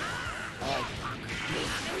 Right.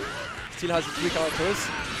 Still has 3 characters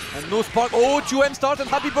and no spark. Oh, 2M start and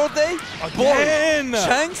happy birthday. Again! Boy,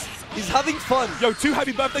 Shanks is having fun. Yo, 2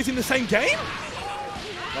 happy birthdays in the same game?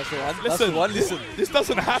 That's the one. Listen, that's the one. Listen. This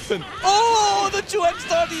doesn't happen. Oh, the 2M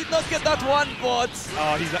start did not get that one, but.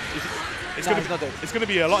 It's going to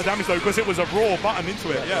be a lot of damage though because it was a raw button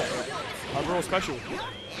into it. Yeah. A raw special.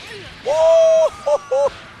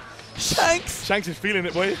 Oh! Shanks! Shanks is feeling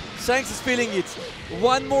it, boy. Shanks is feeling it.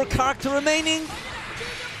 One more character remaining.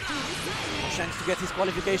 Shanks to get his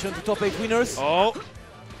qualification to top 8 winners. Oh.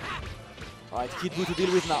 Alright, Kid Buu to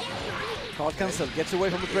deal with now. Card cancel, gets away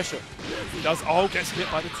from the pressure. He does. Gets hit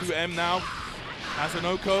by the 2M now.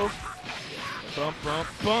 Kazunoko. Bum, bum,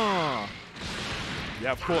 bum.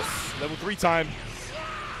 Yeah, of course. Level 3 time.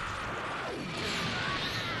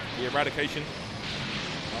 The eradication.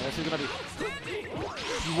 What's it gonna be?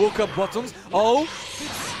 He woke up buttons. Oh!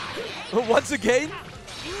 Once again?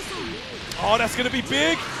 Oh, that's gonna be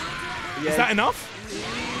big! Yeah. Is that enough?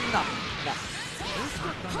 No.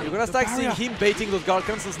 You're gonna start seeing him baiting those guard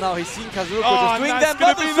cancels now. He's seeing Kazunoko just doing them.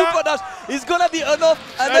 Not the super dash. It's gonna be enough.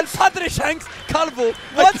 And then Padre Shanks Calvo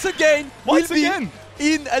once again will be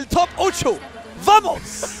in El Top 8.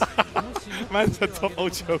 Vamos! Man said top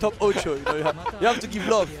 8. Top 8, you know, you have to give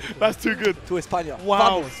love. That's too good. To España.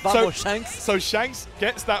 Wow. Vamos, Shanks. So Shanks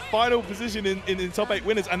gets that final position in top 8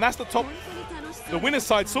 winners, and that's the winner's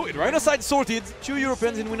side sorted, right? Winner's side sorted. 2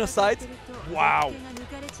 Europeans in winner's side. Wow.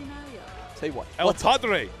 Say what? El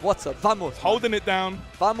Padre. What's up? Vamos. Holding it down.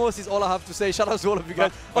 Vamos is all I have to say. Shout out to all of you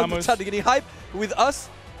guys on the chat getting hype with us.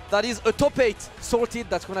 That is a top 8 sorted.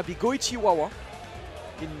 That's going to be Goichi Wawa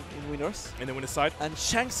in winners. In the winner's side. And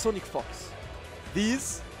Shanks SonicFox.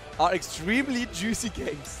 These are extremely juicy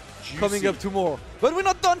games coming up tomorrow. But we're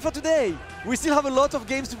not done for today. We still have a lot of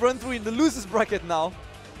games to run through in the losers bracket now.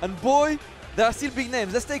 And boy, there are still big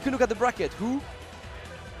names. Let's take a look at the bracket. Who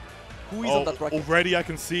is on that bracket? Already I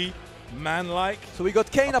can see man-like. So we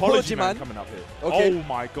got Kane, Apology Man coming up here. Okay. Oh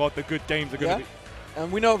my god, the good games are going to be.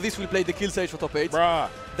 And we know this will play the kill stage for top 8. Bruh.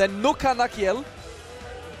 Then Noka Nakkiel.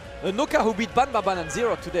 Noka who beat Banbaban and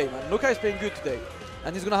Zero today, man. Noka is playing good today.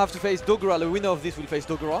 And he's going to have to face Dogura. The winner of this will face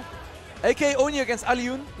Dogura. AK Oni against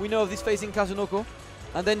Aliun. Winner of this facing Kazunoko.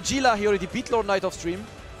 And then Gila, he already beat Lord Knight off stream.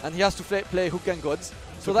 And he has to play HookGangGod.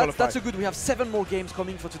 So that's a good. We have 7 more games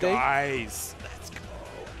coming for today. Guys, let's go.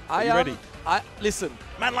 Are you ready? Listen.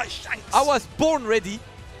 Man like Shanks. I was born ready.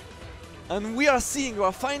 And we are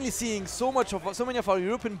finally seeing so many of our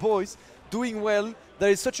European boys doing well. There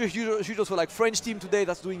is such a huge also like French team today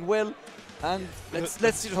that's doing well. And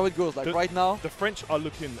let's see how it goes. Like right now, the French are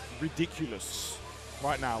looking ridiculous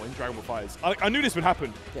right now in Dragon Ball Fighters. I knew this would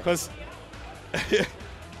happen because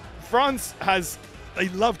France they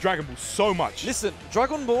love Dragon Ball so much. Listen,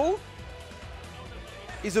 Dragon Ball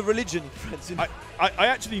is a religion in France. You know? I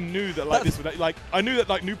actually knew that this would I knew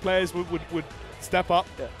that new players would step up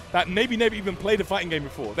that maybe never even played a fighting game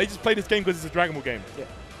before. They just play this game because it's a Dragon Ball game. Yeah.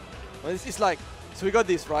 Well, it's like, so we got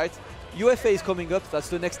this, right? UFA is coming up. That's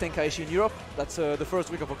the next Tenkaichi in Europe. That's the first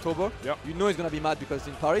week of October. Yep. You know it's going to be mad because it's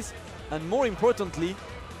in Paris. And more importantly,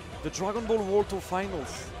 the Dragon Ball World Tour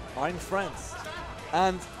finals are in France.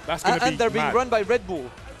 And they're being run by Red Bull.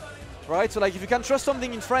 Right? So like if you can trust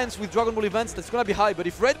something in France with Dragon Ball events, that's going to be high. But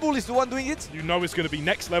if Red Bull is the one doing it, you know it's going to be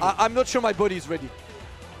next level. I'm not sure my body is ready.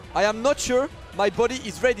 I am not sure my body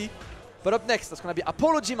is ready. But up next, that's going to be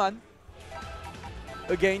Apollo G-Man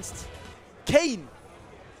against Kane.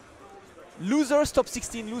 Losers, top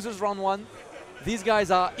 16, losers round 1. These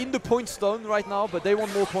guys are in the points zone right now, but they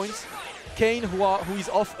want more points. Kane, who is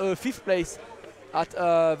off 5th place at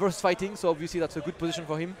versus fighting, so obviously that's a good position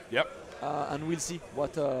for him. Yep. And we'll see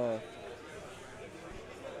what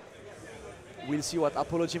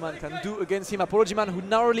Apollo G-Man can do against him. Apollo G-Man, who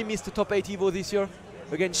narrowly missed the top 8 Evo this year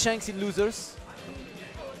against Shanks in losers.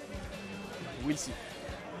 We'll see.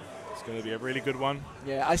 It's going to be a really good one.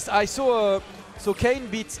 Yeah, I saw. So Kane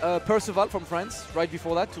beat Percival from France right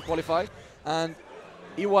before that to qualify, and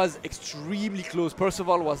it was extremely close.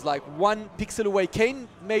 Percival was like 1 pixel away. Kane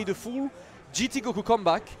made a full GT Goku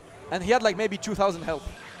comeback, and he had like maybe 2,000 health.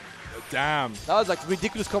 Damn. That was like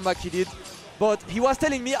ridiculous comeback he did. But he was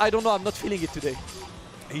telling me, I don't know, I'm not feeling it today.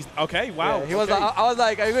 He's okay. Wow. Yeah, he was. Like, I was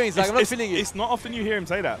like, are you going? He's like, I'm not feeling it. It's not often you hear him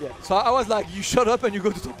say that. Yeah. So I was like, you shut up and you go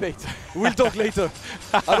to top 8. We'll talk later.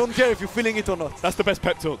 I don't care if you're feeling it or not. That's the best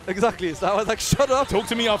pep talk. Exactly. So I was like, shut up. Talk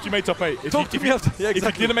to me after you made top 8. Talk to me after. Yeah, exactly.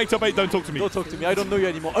 If you didn't make top 8, don't talk to me. Don't talk to me. I don't know you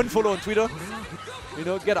anymore. Unfollow on Twitter. You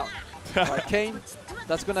know, get out. Right, Kane.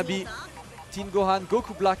 That's gonna be Teen Gohan,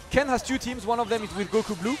 Goku Black. Ken has 2 teams. One of them is with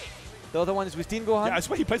Goku Blue. The other one is with Teen Gohan. Yeah, I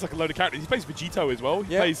swear he plays like a load of characters. He plays Vegito as well.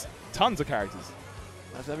 He plays tons of characters.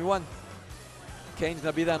 That's gonna be 1. Kane's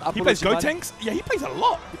gonna be there. He plays Gotenks? Yeah, he plays a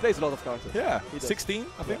lot. He plays a lot of characters. Yeah, 16,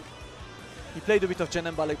 I think. He played a bit of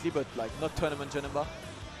Genemba lately, but like not tournament Genemba.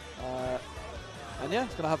 And yeah,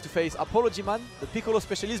 he's gonna have to face Apollo G-Man, the Piccolo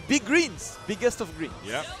specialist, Big Greens, biggest of green.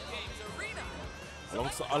 Yeah.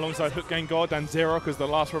 Alongside HookGangGod and Zerok as the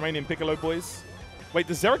last remaining Piccolo boys. Wait,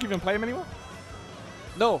 does Zerok even play him anymore?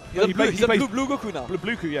 No, he's a blue Goku now. Blue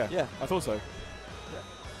Goku, yeah. Yeah. I thought so.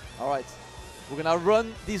 Yeah. All right. We're going to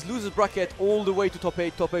run this losers bracket all the way to top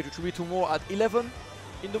 8. Top 8, which will be tomorrow at 11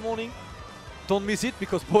 in the morning. Don't miss it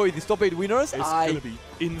because, boy, these top 8 winners. It's going to be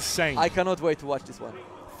insane. I cannot wait to watch this one.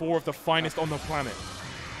 4 of the finest on the planet.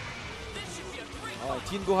 All right,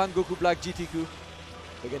 Teen Gohan, Goku Black, GTQ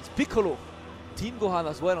against Piccolo. Teen Gohan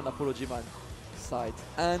as well on Apollo G-Man side.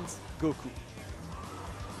 And Goku.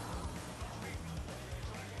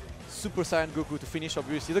 Super Saiyan Goku to finish,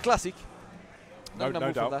 obviously. The classic. No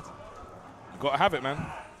doubt. That. Gotta have it, man.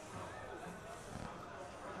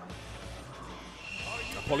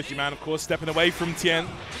 Apology Man, of course, stepping away from Tien.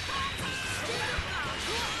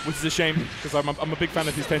 Which is a shame, because I'm a big fan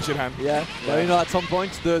of his tension hand. Yeah, well, you know, at some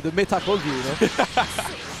point, the meta calls you, you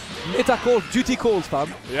know. Meta calls, duty calls,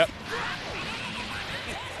 fam. Yep.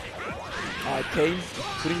 Alright, Kane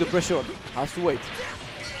putting the pressure on. Has to wait.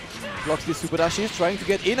 Blocks these super dashes, trying to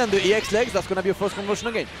get in, and the EX legs, that's gonna be a first conversion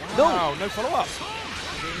again. Wow, no follow-up.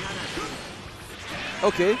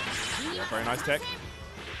 Okay. Yeah, very nice tech.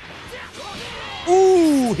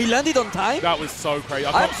 Ooh, he landed on time? That was so crazy.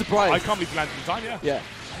 I'm surprised. I can't believe he landed on time, yeah. Yeah.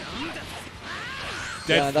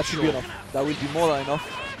 Yeah, that should be enough. That will be more than enough.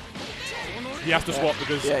 He has to swap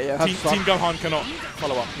because Team Gohan cannot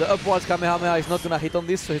follow up. The upwards Kamehameha is not going to hit on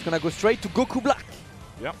this, so he's going to go straight to Goku Black.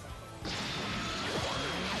 Yep.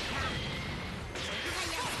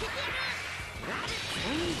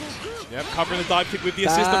 Yep, covering the dive kick with the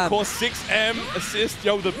assist, of course. 6M assist.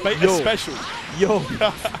 Yo, the beta special. Yo.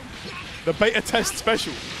 The beta test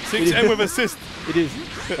special. 6M with assist. It is.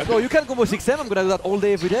 Bro, you can combo 6M. I'm going to do that all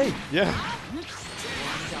day, every day. Yeah.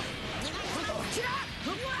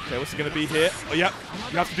 Okay, what's it going to be here? Oh, yeah,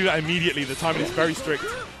 you have to do that immediately. The timing is very strict.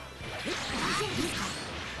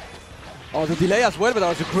 Oh, the delay as well, but that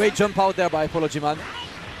was a great jump out there by Apology Man.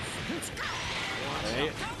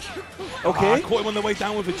 Okay. I caught him on the way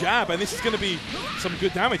down with a jab, and this is going to be some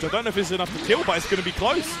good damage. I don't know if it's enough to kill, but it's going to be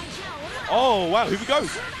close. Oh, wow, here we go.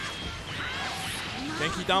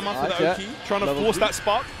 Genki Dama for the Oki, trying to force that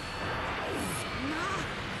spark.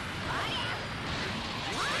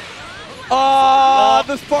 Oh,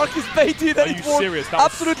 the spark is baited, and it worked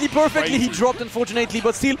absolutely perfectly. Crazy. He dropped, unfortunately,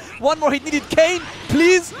 but still, one more hit needed. Kane,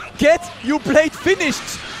 please get your blade finished.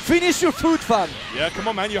 Finish your food, fam. Yeah, come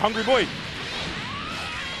on, man, you're a hungry boy.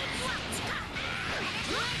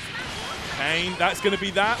 Kane, that's going to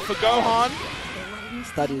be that for Gohan.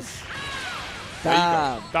 That is.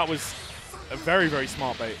 Damn. That was a very, very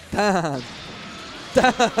smart bait. Damn.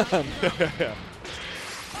 Damn.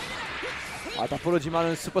 At Apology Man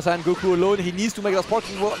and Super Saiyan Goku alone, he needs to make that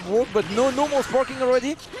sparking work, but no more sparking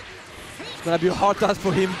already. It's gonna be a hard task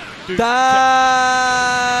for him. Dude,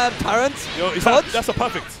 damn, Tarrant. Yo, that's a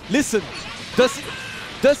perfect. Listen,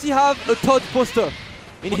 does he have a Todd poster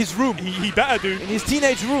in his room? He better do. In his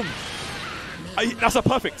teenage room. That's a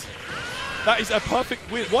perfect. That is a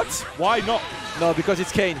perfect win. What? Why not? No, because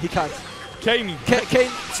it's Kane. He can't. Kane.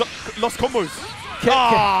 Lost combos.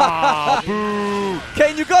 Boo.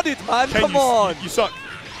 Kane, you got it, man. Kane, come on. You suck.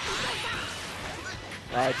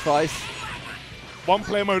 Alright, twice. One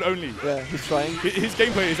player mode only. Yeah, he's trying. His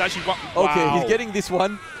gameplay is actually... Wow. Okay, he's getting this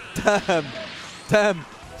one. Damn. Damn.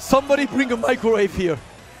 Somebody bring a microwave here.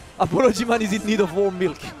 Apology Man is in need of warm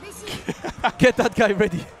milk. Get that guy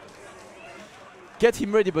ready. Get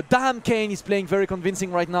him ready. But damn, Kane is playing very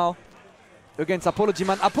convincing right now against Apology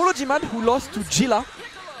Man. Apology Man who lost to Gila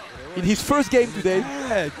in his first game today.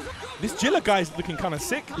 Yeah. This Gila guy is looking kind of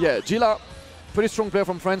sick. Yeah, Gila, pretty strong player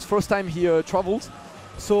from France. First time he traveled.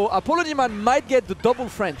 So Apology Man might get the double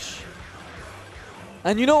French.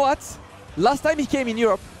 And you know what? Last time he came in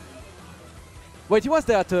Europe... Wait, he was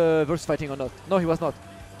there at Versus Fighting or not? No, he was not.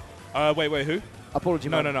 Wait, who? Apology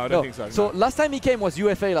Man. No, I don't think so. So last time he came was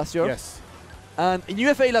UFA last year. Yes. And in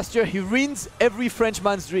UFA last year, he ruins every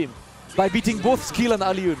Frenchman's dream by beating both Skill and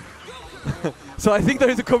Alioun. So I think there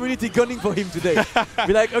is a community gunning for him today.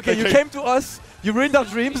 Be like, okay, you came to us, you ruined our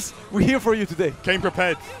dreams, we're here for you today. Came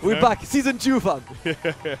prepared. We're back, season 2, fam.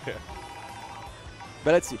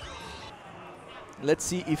 But let's see. Let's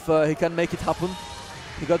see if he can make it happen.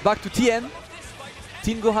 He got back to TN.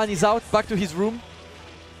 Teen Gohan is out, back to his room.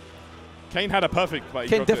 Kane had a perfect. But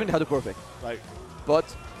Kane definitely had a perfect.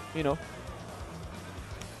 But, you know,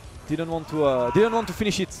 didn't want to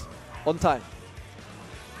finish it on time.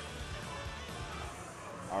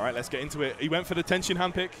 All right, let's get into it. He went for the tension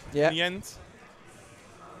hand pick in the end.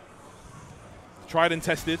 Tried and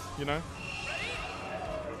tested, you know.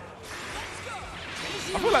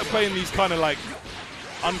 I feel like playing these kind of like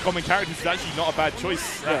uncommon characters is actually not a bad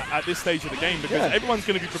choice at this stage of the game, because everyone's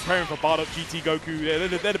going to be preparing for Bardock, GT, Goku.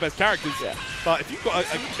 They're the best characters. But if you've got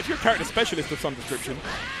if you're a character specialist of some description,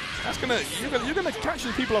 that's you're gonna catch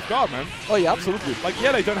these people off guard, man. Oh yeah, absolutely. Like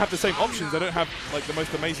they don't have the same options. They don't have like the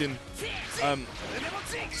most amazing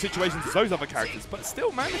situations as those other characters. But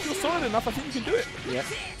still, man, if you're solid enough, I think you can do it. Yeah.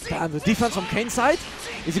 Damn, the defense from Kane's side.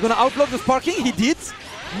 Is he gonna outblock the sparking? He did.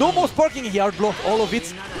 No more sparking. He outblocked all of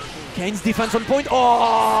it. Kane's defense on point.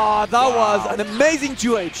 Oh, that was an amazing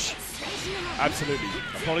 2H. Absolutely.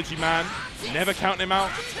 Apology Man. Never counting him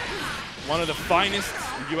out. One of the finest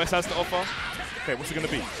the US has to offer. Okay, what's it going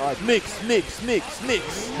to be? All right, mix.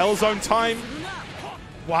 Hellzone time.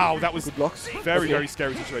 Wow, that was good blocks. Very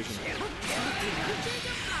scary situation.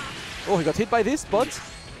 Oh, he got hit by this, but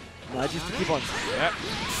manages to keep on. Yep.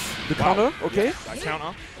 The counter, okay. Yeah, that counter,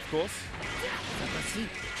 of course.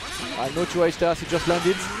 No 2H there, he just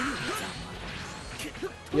landed.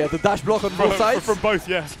 Yeah, the dash block on both sides. From both,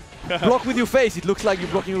 yeah. Block with your face, it looks like you're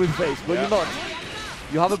blocking with your face, but you're not.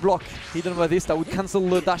 You have a block hidden by this that would cancel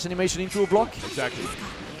the dash animation into a block. Exactly.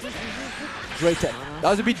 Great tech. That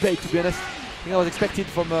was a bit bait, to be honest. I think I was expected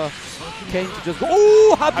from Kane to just go.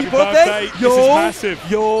 Oh, happy birthday! Yo, this is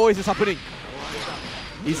massive. Yo, is this happening?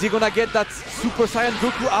 Is he gonna get that Super Saiyan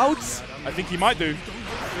Goku out? I think he might do.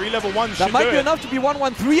 3 level 1s. That might be enough to be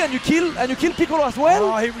 1-1-3, and you kill Piccolo as well.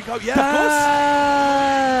 Oh, here we go.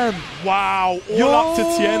 Yeah, of course. Wow, all up to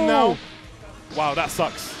Tien now. Wow, that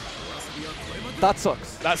sucks. That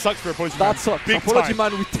sucks. That sucks for Apology Man. That sucks. Big Apology time.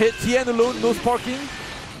 Man with Tien alone, no sparking.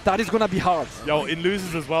 That is gonna be hard. Yo, in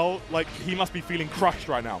losers as well, like he must be feeling crushed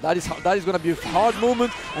right now. That is gonna be a hard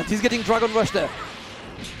moment, and he's getting Dragon Rush there.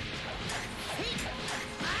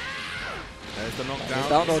 There's the knockdown.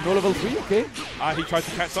 Down, no level 3, okay. He tried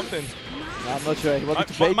to catch something. I'm not sure. He wanted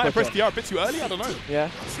to bait. Might have pressed the R a bit too early. I don't know. Yeah.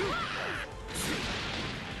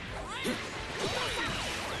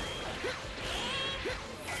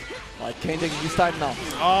 Alright, Kane taking his time now.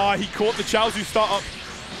 Ah, he caught the Chaozu startup.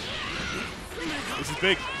 This is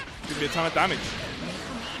big. It's going to be a ton of damage.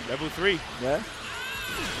 Level 3. Yeah.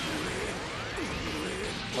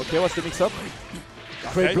 Okay, what's the mix-up?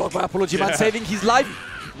 Great block by Apology Man, saving his life.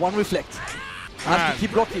 One reflect. Has to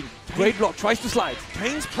keep blocking. Great block, tries to slide.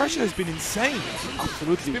 Kane's pressure has been insane.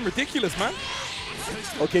 Absolutely. It's been ridiculous, man.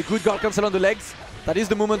 Okay, good guard cancel on the legs. That is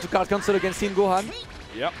the moment to guard cancel against Team Gohan.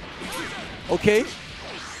 Yep. Okay.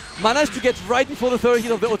 Managed to get right before the third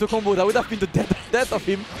hit of the auto combo. That would have been the death of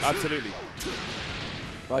him. Absolutely.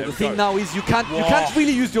 Right, the thing now is you can't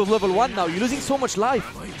really use your level 1 now. You're losing so much life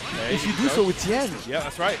if you do so with Tien. Yeah,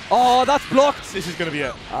 that's right. Oh, that's blocked. This is going to be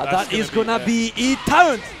it. That is going to be it.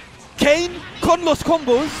 Talent. Kane, Conlos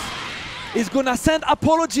combos, is going to send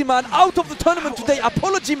Apology Man out of the tournament today.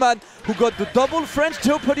 Apology Man, who got the double French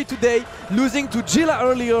Jeopardy today, losing to Gila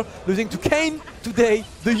earlier, losing to Kane today.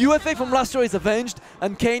 The UFA from last year is avenged,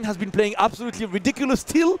 and Kane has been playing absolutely ridiculous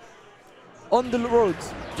still on the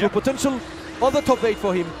roads. So potential other top 8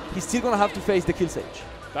 for him. He's still going to have to face the Kill Sage.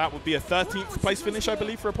 That would be a 13th place finish, I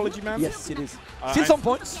believe, for Apology Man. Yes, it is. Still some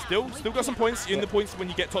points. Still got some points in the points when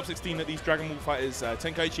you get top 16 at these Dragon Ball Fighters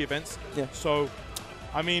Tenkaichi events. Yeah. So,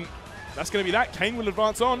 I mean, that's going to be that. Kane will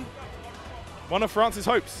advance on. One of France's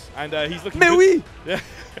hopes. And he's looking good. Oui! Yeah.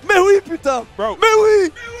 Mais oui, putain! Bro. Mais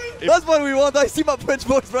oui! That's what we want. I see my French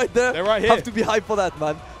boys right there. They're right here. Have to be hyped for that,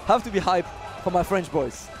 man. Have to be hyped for my French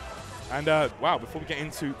boys. And wow, before we get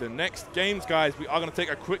into the next games, guys, we are going to take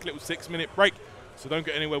a quick little 6-minute break. So don't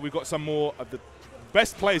get anywhere. We've got some more of the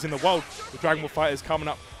best players in the world, the Dragon Ball Fighters, coming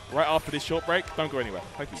up right after this short break. Don't go anywhere.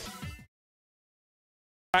 Thank you.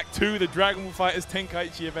 Back to the Dragon Ball Fighters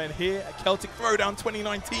Tenkaichi event here at Celtic Throwdown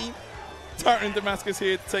 2019. Turtle in Damascus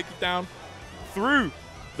here to take you down through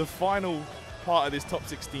the final part of this top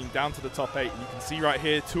 16 down to the top 8. And you can see right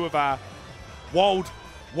here, 2 of our wild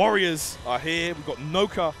warriors are here. We've got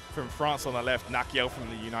Noka from France on the left, Nakkiel from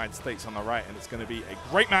the United States on the right, and it's going to be a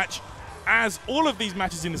great match, as all of these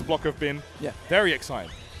matches in this block have been. Very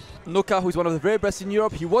exciting. Noka, who is one of the very best in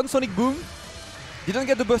Europe, he won Sonic Boom, didn't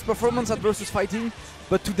get the best performance at Versus Fighting,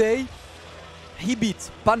 but today he beat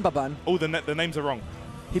Banbaban. Oh, the names are wrong.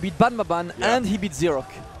 He beat Banbaban and he beat Xerox.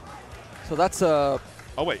 So that's a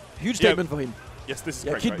huge statement for him. Yes, this is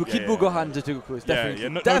correct. Kid right? Buu Gohan Jitugoku is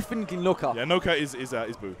definitely Noka. Yeah, Noka is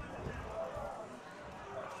Buu.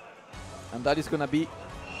 And that is going to be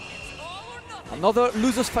another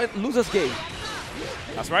losers game.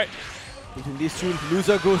 That's right. Between these two,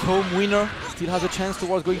 loser goes home, winner still has a chance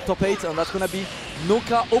towards going top 8, and that's going to be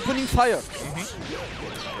Noka opening fire.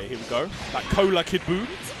 Okay, here we go. That Cola Kid Buu.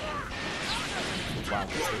 Wow,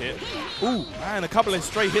 that's the hit. Ooh, man, a couple of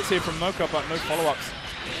stray hits here from Noka, but no follow-ups.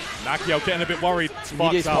 Nakkiel getting a bit worried.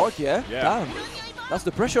 Sparks out. Yeah. Damn. That's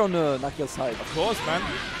the pressure on Nakkiel's side. Of course, man.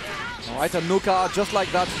 Alright, and Noka, just like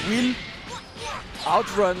that, will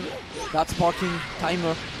outrun that sparking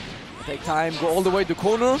timer. Take time, go all the way to the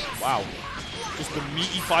corner. Wow. Just the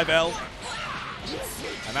meaty 5L.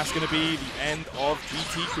 And that's going to be the end of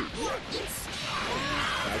GT Crew.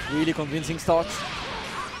 That's really convincing start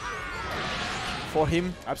for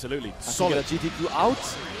him. Absolutely. Solid. GT Crew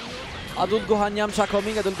out. Adult Gohan Yamcha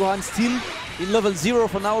coming. Adult Gohan still in level 0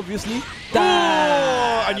 for now, obviously.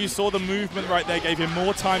 Oh, and you saw the movement right there, gave him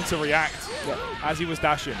more time to react as he was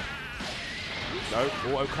dashing. No,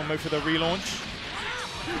 auto combo for the relaunch.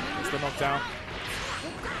 It's the knockdown.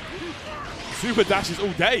 Super dashes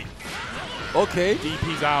all day. Okay.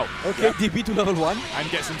 DP's out. Okay, DP to level 1.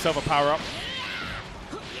 And gets himself a power up.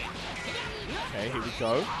 Okay, here we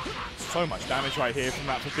go. So much damage right here from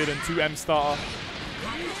that forbidden 2M starter.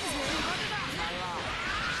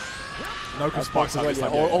 Noka sparks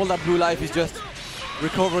up. All that blue life is just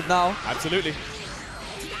recovered now. Absolutely.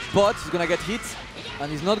 But he's gonna get hit,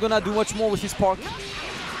 and he's not gonna do much more with his spark,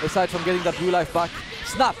 aside from getting that blue life back.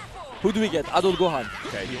 Snap! Who do we get? Adult Gohan.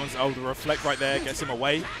 Okay, he wants to reflect right there, gets him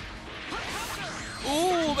away.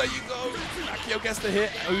 Oh, there you go. Nakkiel gets the hit.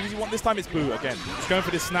 Who does he want this time? It's Buu again. He's going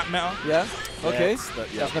for this snap meta. Yeah, okay.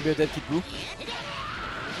 That's gonna be a dead Kid Buu.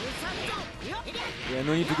 Yeah,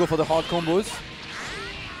 no need to go for the hard combos.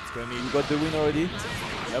 You got the win already.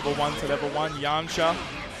 Level 1 to level 1, Yamcha.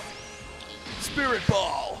 Spirit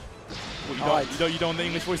Ball! Well, you don't want the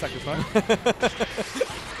English voice actors, no?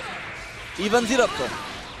 Evens it up though.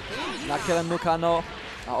 Nakkiel and Noka now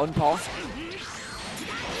are on par.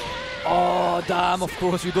 Oh damn, of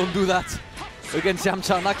course you don't do that against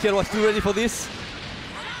Yamcha. Nakkiel was too ready for this.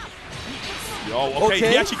 Yo, okay,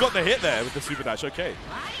 he actually got the hit there with the super dash, okay.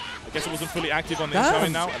 I guess it wasn't fully active on the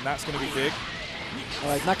incoming now, and that's going to be big.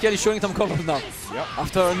 Alright, Nakkiel is showing some colors now. Yep.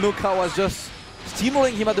 After Nuka was just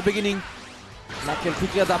steamrolling him at the beginning, Nakkiel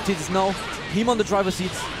quickly adapted. It's now him on the driver's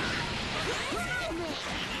seat.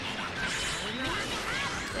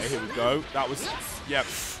 Okay, here we go. That was, yeah,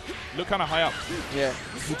 look kind of high up. Yeah,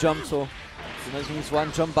 he jumped, so imagine this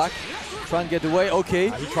one, jump back, try and get away. Okay.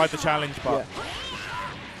 He tried the challenge, but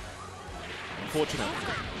unfortunate.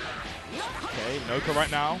 Okay, Noka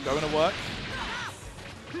right now, going to work.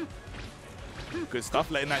 Good stuff,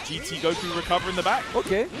 letting that GT Goku recover in the back.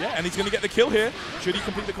 Okay. Yeah, and he's going to get the kill here. Should he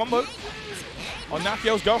complete the combo on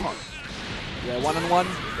Nakkiel's Gohan? Yeah, 1-on-1.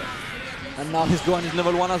 And now his Gohan is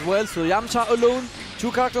level 1 as well. So Yamcha alone,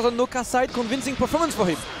 2 characters on Noka's side, convincing performance for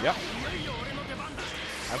him. Yep.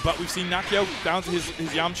 But we've seen Nakkiel down to his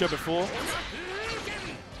Yamcha before.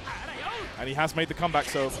 And he has made the comeback,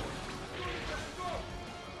 so.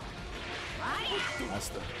 That's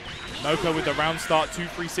the Noka with the round start,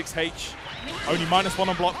 236H. Only -1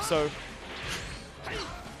 on block, so.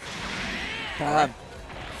 Damn.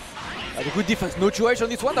 A good defense. No choice on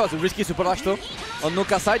this one. That was a risky super rush though. On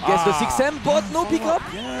Noka's side, gets the 6M, but no pickup.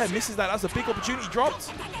 Yeah, misses that. That's a big opportunity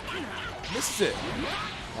dropped. Misses it.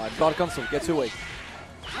 Alright, guard cancel, gets away.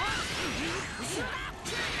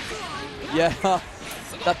 Yeah,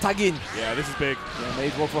 that tag in. Yeah, this is big. Yeah,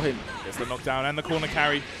 made work for him. Gets the knockdown and the corner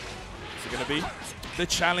carry. Is it going to be the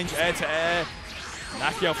challenge air to air?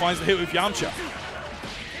 Nakkiel finds the hit with Yamcha.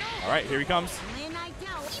 All right, here he comes.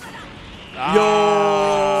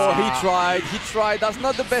 Yo, he tried. That's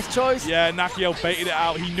not the best choice. Yeah, Nakkiel baited it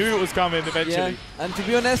out. He knew it was coming eventually. Yeah. And to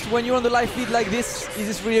be honest, when you're on the live feed like this, is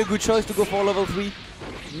this really a good choice to go for level 3?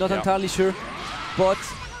 Not entirely sure. But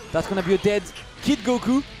that's going to be a dead Kid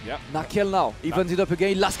Goku. Yep. Nakkiel now evens it up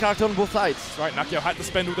again. Last character on both sides. That's right, Nakkiel had to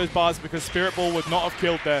spend all those bars because Spirit Ball would not have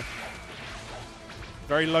killed there.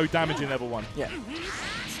 Very low damage in level 1. Yeah.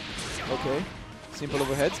 Okay. Simple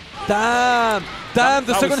overhead. Damn! Damn!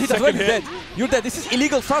 The second hit as well. You're dead. You're dead. This is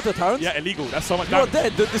illegal starter, Terrence. Yeah, illegal. That's so much damage. You're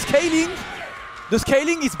dead. The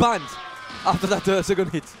scaling is banned after that second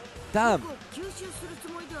hit. Damn.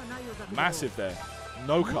 Massive there.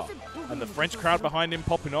 Noka. And the French crowd behind him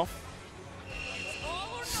popping off.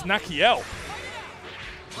 Nakkiel.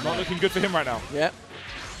 Not looking good for him right now. Yeah.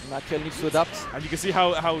 Nakkiel needs to adapt. And you can see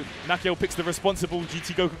how Nakkiel picks the responsible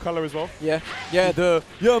GT Goku color as well. Yeah. Yeah,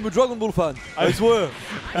 I'm a Dragon Ball fan. I swear.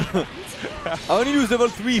 I only use level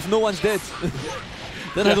 3 if no one's dead.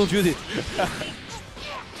 Then I don't use it.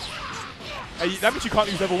 Hey, that means you can't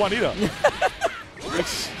use level 1 either.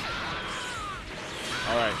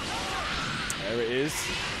 Alright. There it is.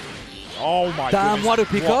 Oh my Damn, goodness. what a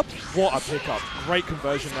pickup. What a pickup. Great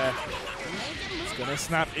conversion there. It's going to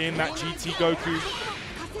snap in that GT Goku.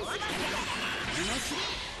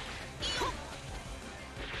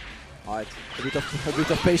 Alright, a bit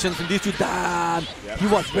of patience in these two. Damn! Yep. He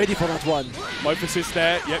was ready for that one. Both assists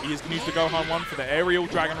there. Yep, he's going to use the Gohan one for the aerial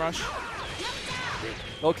Dragon Rush.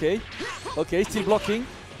 Okay. Okay, still blocking.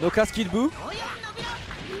 No cast Kid Buu.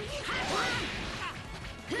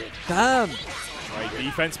 Damn! Great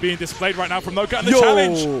defense being displayed right now from Noka and the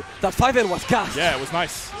challenge. That 5L was cast. Yeah, it was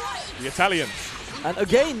nice. The Italian. And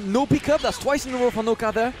again, no pickup. That's twice in a row for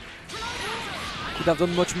Noka there. Could have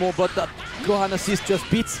done much more, but that Gohan assist just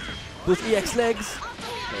beats those EX legs.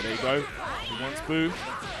 Okay, there you go. He wants Buu.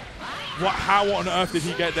 How on earth did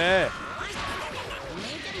he get there?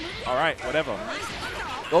 All right, whatever.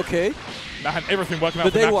 Okay. Man, everything working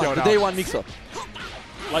out for Nakkiel now. The day one mix-up.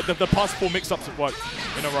 Like the past 4 mix-ups have worked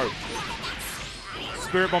in a row.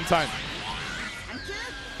 Spirit Bomb time.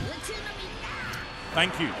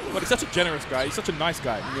 Thank you. But he's such a generous guy. He's such a nice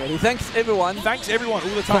guy. Yeah, he thanks everyone. Thanks everyone all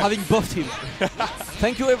the time. For having buffed him.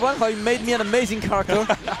 Thank you everyone for having made me an amazing character.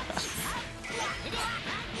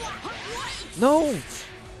 No!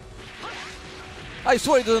 I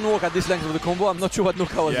swear it doesn't work at this length of the combo. I'm not sure what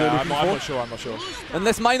Noka was looking for. I'm not sure.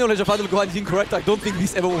 Unless my knowledge of Adult Gohan is incorrect, I don't think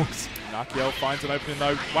this ever works. Nakkiel finds an opening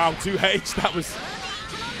though. Wow, 2H. That was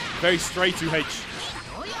very straight 2H.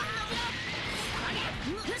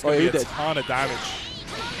 It's going to be a ton of damage.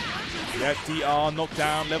 Yeah, DR,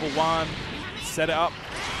 knockdown, level 1. Set it up.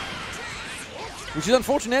 Which is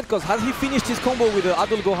unfortunate, because had he finished his combo with the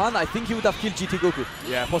Adult Gohan, I think he would have killed GT Goku.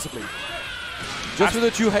 Yeah, possibly. Just with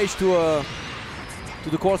the 2H to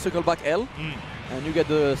the core circle back L, and you get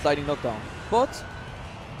the sliding knockdown. But...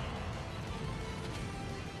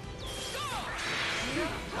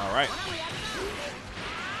 Alright.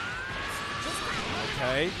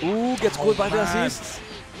 Okay. Ooh, gets caught by the assist.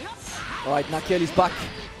 Alright, Nakkiel is back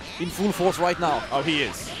in full force right now. Oh, he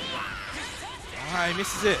is. Ah, he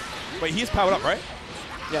misses it. Wait, he is powered up, right?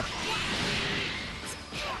 Yeah.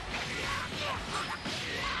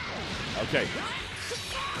 Okay.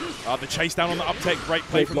 The chase down on the uptake. Great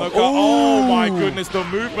play from Noka. Oh my goodness, the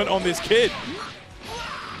movement on this kid.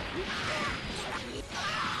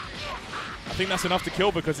 I think that's enough to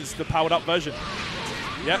kill because it's the powered up version.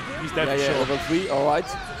 Yep, he's dead for sure. Level 3, all right.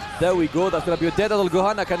 There we go. That's going to be a dead Adult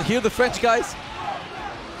Gohan. I can hear the French guys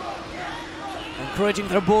encouraging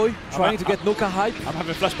their boy, trying to get Noka hype. I'm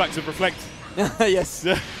having flashbacks of Reflect. Yes,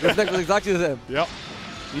 Reflect was exactly the same. Yep.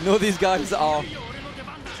 You know these guys are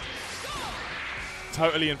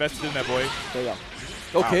totally invested in their boy. There you are.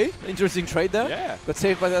 Okay, interesting trade there. Yeah. Got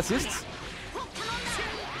saved by the assists.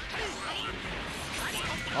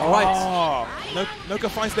 All right. Noka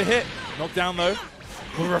finds the hit. Knocked down though.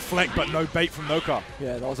 Will reflect, but no bait from Noka.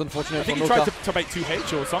 Yeah, that was unfortunate. I think he tried to bait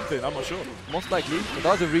 2H or something. I'm not sure. Most likely. But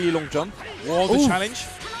that was a really long jump. Wall the challenge.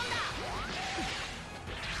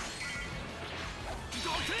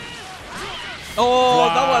 Oh,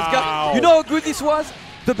 wow. That was good. You know how good this was?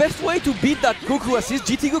 The best way to beat that Goku assist,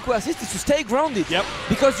 GT Goku assist, is to stay grounded. Yep.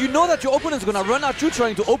 Because you know that your opponent's gonna run at you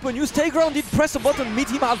trying to open you. Stay grounded, press a button, meet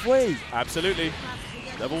him halfway. Absolutely.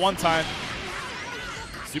 Level 1 time.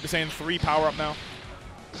 Super Saiyan 3 power up now.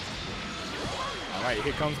 Alright,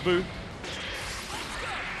 here comes Boo.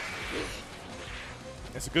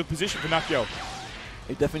 It's a good position for Nakkiel.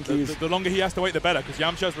 It definitely is. The longer he has to wait, the better, because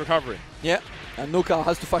Yamcha's recovering. Yeah, and Noka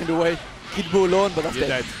has to find a way. Kid Boo alone, but that's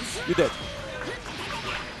dead. You're dead.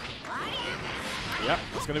 Yeah,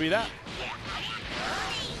 it's going to be that.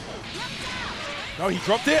 No, he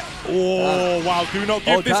dropped it. Oh, wow. Do not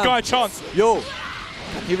give this guy a chance. Yo,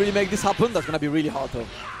 can he really make this happen? That's going to be really hard, though.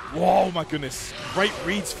 Whoa, my goodness. Great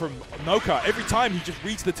reads from Noka. Every time he just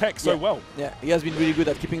reads the tech so well. Yeah, he has been really good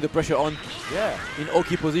at keeping the pressure on. Yeah. In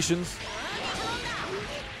Oki positions.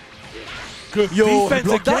 Good defense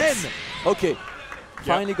again. That. Okay.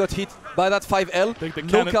 Finally got hit by that 5L. The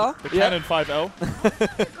Noka. Cannon 5L.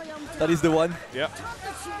 That is the one. Yeah.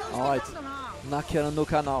 All right. Nakkiel and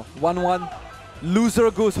Noka now. 1-1.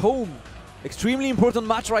 Loser goes home. Extremely important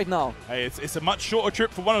match right now. Hey, it's a much shorter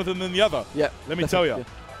trip for one of them than the other. Yeah. Let me tell you. Yeah.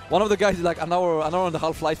 One of the guys is like an hour and a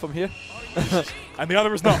half flight from here. And the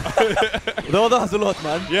other is not. The other has a lot,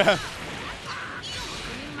 man. Yeah.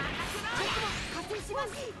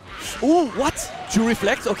 Ooh, what? To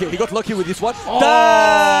reflect? Okay, he got lucky with this one. Oh,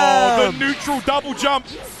 damn! The neutral double jump.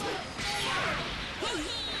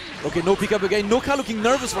 Okay, no pickup again. Noka looking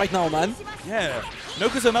nervous right now, man. Yeah.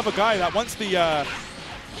 Noka's another guy that once the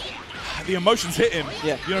emotions hit him,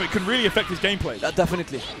 you know, it can really affect his gameplay.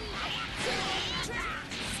 Definitely.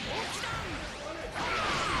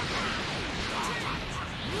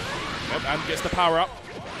 Yep, and gets the power up.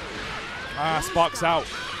 Sparks out.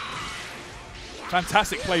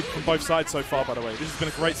 Fantastic play from both sides so far, by the way. This has been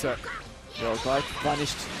a great set. Well, right,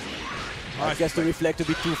 vanished. Nice. I guess to reflect a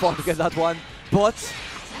bit too far to get that one. But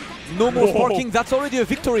no more sparking. That's already a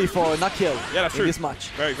victory for Nakkiel in this match.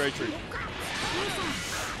 Very, very true.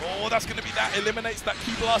 Oh, that's going to be that. Eliminates that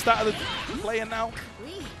key blast out of the player now.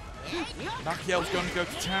 Nakkiel's going to go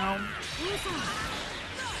to town.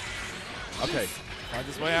 Okay, finds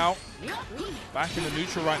his way out. Back in the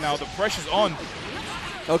neutral right now. The pressure's on.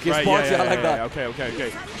 Okay, right, Sparks, I like that.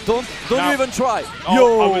 Okay. Don't now, even try.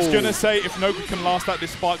 Yo! I was going to say, if Noka can last out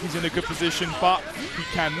this spark, he's in a good position, but he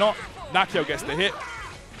cannot. Nakkiel gets the hit,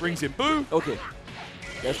 brings in Boo. Okay.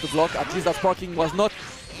 Gets the block. At least that sparking was not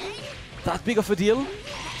that big of a deal.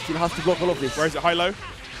 Still has to block all of this. Where is it? High-low?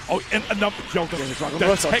 Oh, and another. Yo,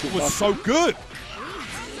 the tech was so good.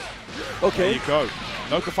 Okay. There you go.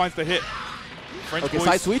 Noka finds the hit. French okay, boys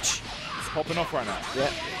side switch. Popping off right now.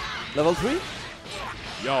 Yeah. Level 3.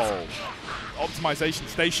 Yo. Optimization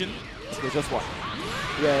station. Okay, just one.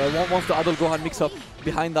 Yeah, wants the Adult Gohan mix up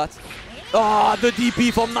behind that. Ah, the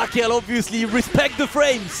DP from Nakkiel, obviously. Respect the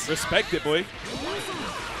frames. Respect it, boy.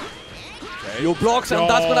 Okay. Your blocks, and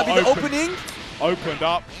that's gonna be the opening. Opened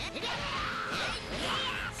up.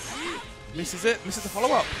 Misses it. Misses the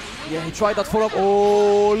follow-up. Yeah, he tried that follow-up.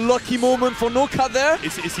 Oh, lucky moment for Noka there.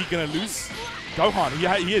 Is he gonna lose? Gohan,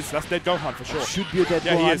 he is. That's dead Gohan for sure. Should be a dead Gohan.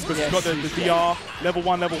 Yeah, he is, because he's got the VR, level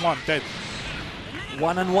 1, dead.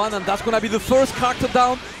 1-1, and that's gonna be the first character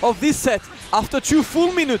down of this set after 2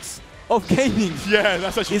 full minutes of gaming. Yeah,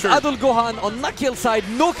 that's actually true. Adult Gohan on Nakkiel's side.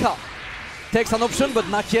 Noka takes an option, but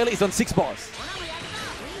Nakkiel is on 6 bars.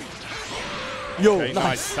 Yo, okay,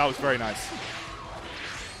 nice. That was very nice.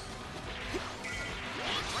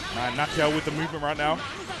 Man, Nakkiel with the movement right now.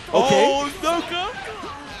 Okay. Oh, Noka!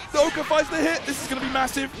 Noka finds the hit. This is going to be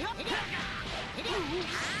massive.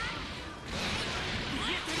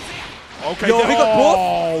 Okay. Yo, he got both.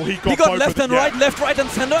 Oh, he got left and right, left, right, and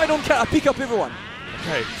center. I don't care. I pick up everyone.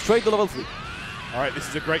 Okay. Straight to level 3. All right, this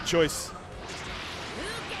is a great choice.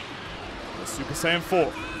 The Super Saiyan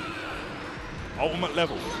 4. Ultimate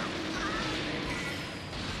level.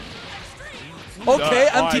 Okay,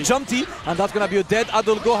 anti-jump T, and that's gonna be a dead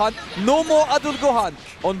adult Gohan. No more adult Gohan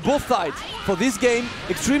on both sides for this game.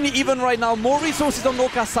 Extremely even right now. More resources on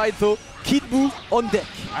Noka's side though. Kid Buu on deck.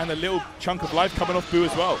 And a little chunk of life coming off Buu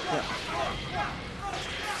as well. Yeah.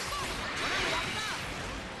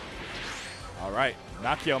 All right,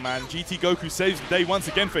 Nakkiel, man. GT Goku saves the day once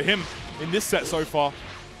again for him in this set so far.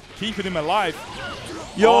 Keeping him alive.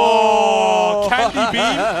 Yo! Oh, candy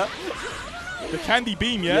beam. The candy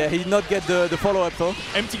beam, yeah? Yeah, he did not get the follow-up though.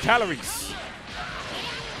 Empty calories.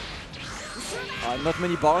 Not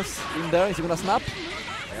many bars in there. Is he gonna snap?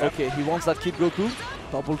 Yep. Okay, he wants that Kid Goku.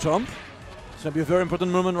 Double jump. It's gonna be a very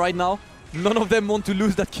important moment right now. None of them want to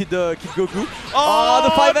lose that Kid Goku. Oh,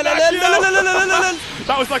 the 5 LLL!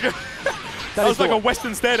 That was like a that was like a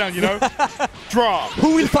Western stare down, you know? Draw.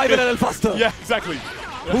 Who will 5 LLL faster? Yeah, exactly.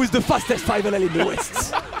 Who is the fastest 5 LL in the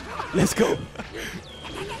West? Let's go. Okay.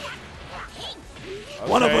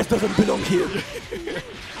 One of us doesn't belong here.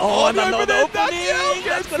 Oh, and another opening.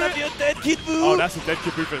 That's going to be a dead Kid Buu. Oh, that's a dead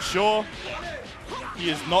Kid Buu for sure. He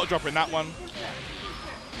is not dropping that one.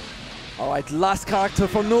 All right, last character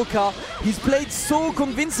for Noka. He's played so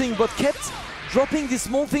convincing, but kept dropping these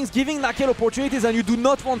small things, giving Nakkiel opportunities, and you do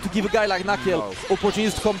not want to give a guy like Nakkiel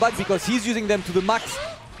opportunities to come back because he's using them to the max.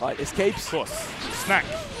 All right, escapes. Of course. Snack.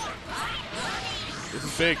 This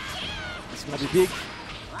is big. It's going to be big.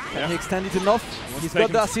 Can he extend it enough? He's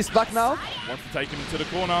got the assist back now. Wants to take him to the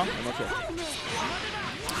corner. Okay.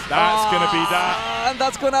 That's going to be that. And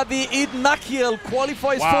that's going to be it. Nakkiel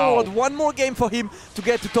qualifies forward. One more game for him to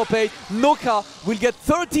get to top 8. Noka will get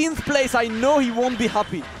 13th place. I know he won't be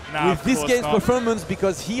happy with this game's performance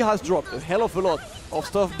because he has dropped a hell of a lot of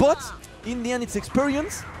stuff. But in the end, it's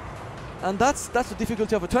experience. And that's the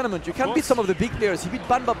difficulty of a tournament. You can beat some of the big players. He beat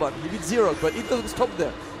Banbaban, he beat Zero, but it doesn't stop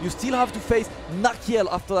there. You still have to face Nakkiel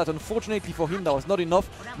after that. Unfortunately for him, that was not enough.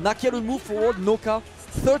 Nakkiel will move forward. Noka,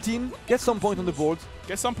 13, gets some points on the board.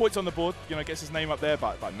 Gets some points on the board, you know, gets his name up there,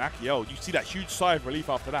 but Nakkiel, you see that huge sigh of relief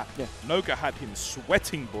after that. Yeah. Noka had him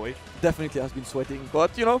sweating, boy. Definitely has been sweating,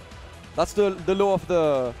 but you know, that's the law of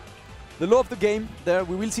the game there.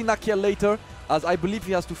 We will see Nakkiel later, as I believe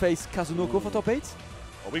he has to face Kazunoko for top 8.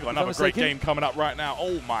 Oh, we got another great game coming up right now.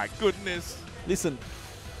 Oh my goodness. Listen.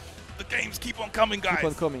 The games keep on coming, guys. Keep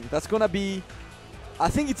on coming. That's going to be... I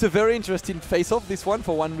think it's a very interesting face-off, this one,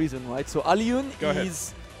 for one reason, right? So Alioun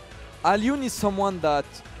is someone that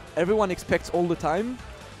everyone expects all the time,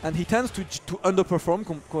 and he tends to underperform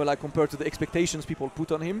compared to the expectations people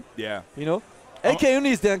put on him. Yeah. You know? AK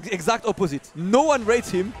is the exact opposite. No one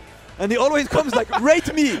rates him. And he always comes like,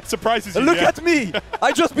 rate me! Surprises you, Look at me!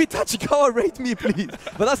 I just beat Tachikawa, rate me, please!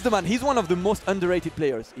 But that's the man. He's one of the most underrated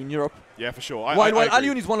players in Europe. Yeah, for sure. While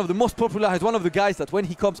Alioun is one of the most popular, he's one of the guys that when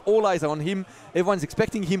he comes, all eyes are on him. Everyone's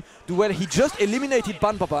expecting him to where he just eliminated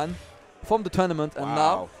Banbaban from the tournament. And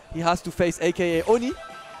now he has to face AKA Oni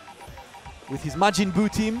with his Majin Buu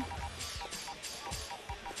team.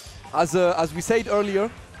 As we said earlier,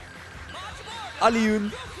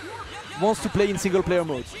 Alioun wants to play in single-player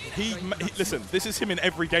mode. Listen, this is him in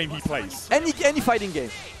every game he plays. Any fighting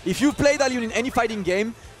game. If you've played Alioun in any fighting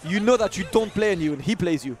game, you know that you don't play Alioun. He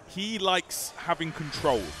plays you. He likes having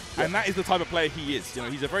control, and that is the type of player he is. You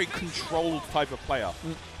know, he's a very controlled type of player.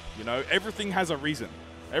 You know, everything has a reason.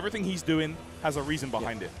 Everything he's doing has a reason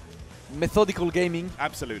behind it. Methodical gaming.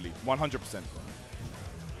 Absolutely, 100%.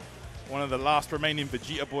 One of the last remaining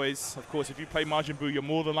Vegeta boys. Of course, if you play Majin Buu, you're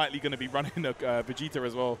more than likely going to be running a Vegeta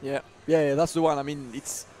as well. Yeah, that's the one. I mean,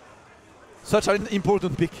 it's such an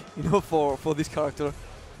important pick, you know, for this character.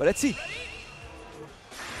 But let's see.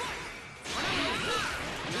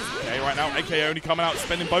 Okay, right now, AKA only coming out,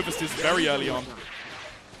 spending both assists very early on.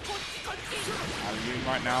 Alioun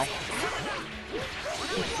right now.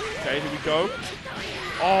 Okay, here we go.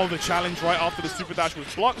 Oh, the challenge right after the super dash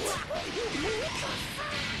was blocked.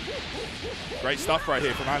 Great stuff right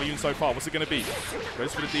here from Alioun so far. What's it going to be?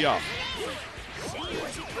 Goes for the DR.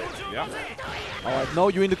 Yeah. All right, no,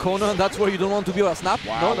 you're in the corner, and that's where you don't want to be on a snap.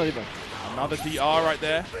 Wow. No, not even. Another DR right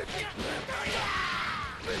there.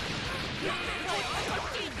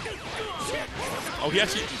 Oh, he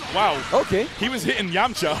actually, wow. Okay. He was hitting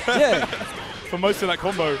Yamcha for most of that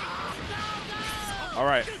combo. All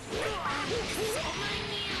right.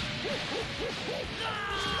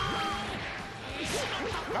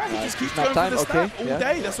 He just keeps going for the snap all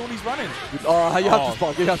day. That's all he's running. Oh, you have to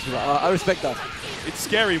spark. You have to. I respect that. It's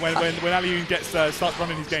scary when Alioun starts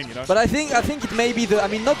running his game, you know. But I think it may be the, I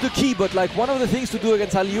mean, not the key, but like one of the things to do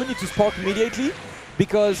against Alioun is to spark immediately,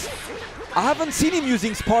 because I haven't seen him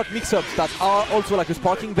using spark mix-ups that are also like a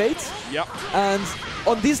sparking bait. Yep. And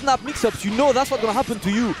on these snap mix-ups, you know that's what's gonna happen to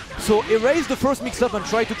you. So erase the first mix-up and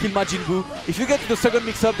try to kill Majin Buu. If you get to the second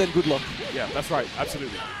mix-up, then good luck. Yeah, that's right.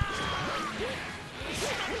 Absolutely.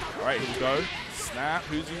 All right, here we go. Snap.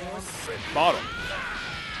 Who's he on? Bottom.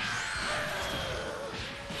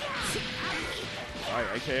 All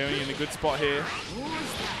right, AKO in a good spot here.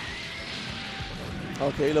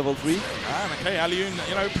 Okay, level 3. And okay, Alioun,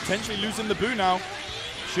 you know, potentially losing the Buu now.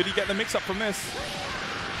 Should he get the mix-up from this?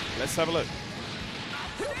 Let's have a look.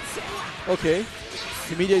 Okay.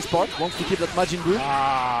 Immediate spot. Wants to keep that Majin Buu.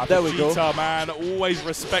 Ah, there we go. Vegeta, man. Always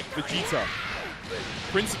respect Vegeta.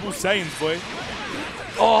 Principal Saiyans, boy.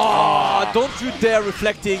 Oh, don't you dare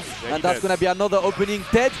reflecting. Yeah, and that's going to be another opening.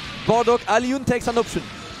 Dead. Bardock. Alioun takes an option.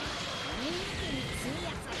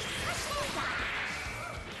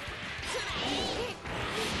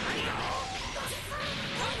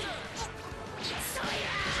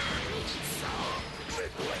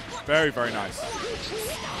 Very, very nice.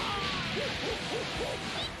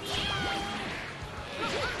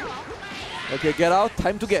 Okay, get out.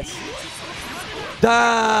 Time to guess.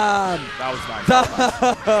 Damn! That was nice.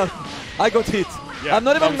 I got hit. Yeah, I'm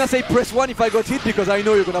not even going to say press 1 if I got hit because I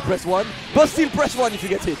know you're going to press 1. But still press 1 if you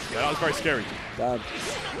get hit. Yeah, that was very scary. Damn.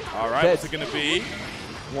 All right, Dead. what's it going to be?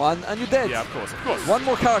 1 and you're dead. Yeah, of course, of course. One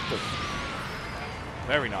more character.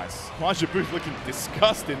 Very nice. Majin Buu looking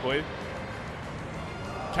disgusting, boy.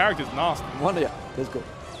 Character's nasty. One, yeah. Let's go.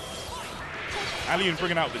 Alioun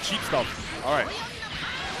bringing out the cheap stuff. All right.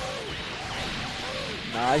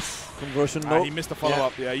 Nice. Conversion, no. He missed the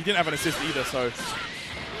follow-up. Yeah, he didn't have an assist either, so...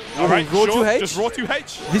 All right, sure. 2H? Just raw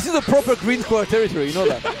 2H. This is a proper green square territory, you know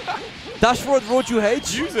that. Dash forward, raw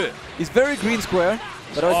 2H. Use it. It's very green square.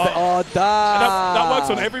 But damn. That works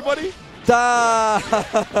on everybody? Damn.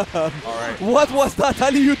 All right. What was that?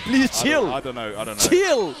 Alioun, please chill. I don't know.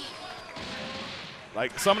 Chill.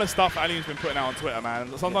 Like, some of the stuff Alioun's been putting out on Twitter,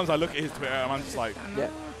 man. Sometimes I look at his Twitter and I'm just like... Yeah.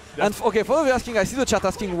 And okay, for those asking, I see the chat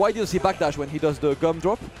asking why does he backdash when he does the gum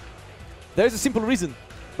drop? There is a simple reason.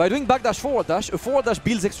 By doing backdash forward dash, a forward dash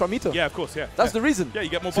builds extra meter. Yeah, of course, yeah. That's the reason. Yeah, you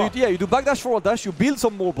get more bar. So you do backdash forward dash, you build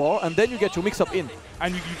some more bar, and then you get your mix-up in.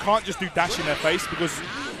 And you can't just do dash in their face because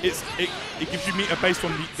it gives you meter based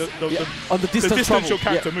on on the distance your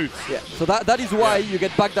character moves. Yeah. So that is why you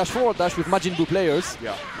get backdash forward dash with Majin Buu players.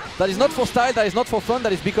 Yeah. That is not for style, that is not for fun,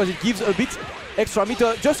 that is because it gives a bit extra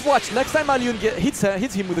meter. Just watch, next time Alioun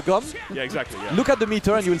hits him with a gum, yeah, exactly. Yeah. Look at the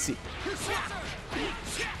meter and you will see.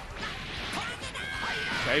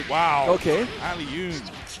 Okay, wow. Okay. Alioun,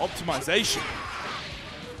 optimization.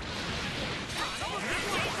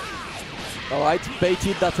 Alright,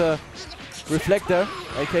 baited that reflector,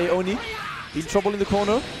 aka Oni. In trouble in the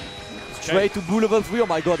corner. Straight to Buu level 3, oh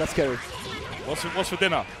my god, that's scary. What's for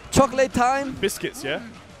dinner? Chocolate time. Biscuits, yeah?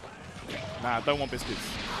 Nah, I don't want biscuits.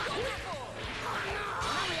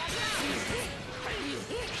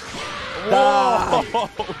 Whoa!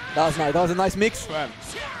 That was nice. That was a nice mix. Man.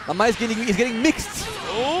 Amma is getting mixed.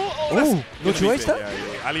 Oh, no choice there?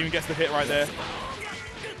 Yeah. Ali even gets the hit right there.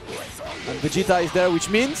 And Vegeta is there, which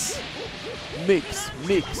means mix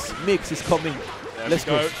is coming. There Let's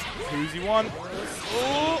go. Who's he won?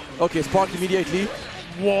 Oh. Okay, spark immediately.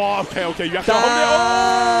 Whoa, okay, you have to hold it.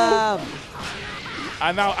 Oh.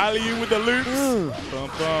 And now Alioun with the loops.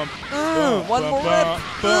 One more rep.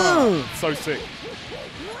 So sick.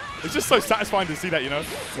 It's just so satisfying to see that, you know?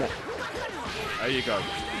 Yeah. There you go.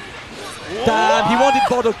 Damn, he wanted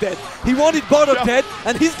Bardock dead. He wanted Bardock dead,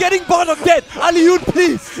 and he's getting Bardock dead. Alioun,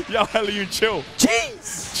 please. Yo, Alioun, chill.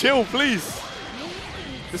 Jeez. Chill, please.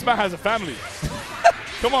 This man has a family.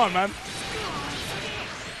 Come on, man.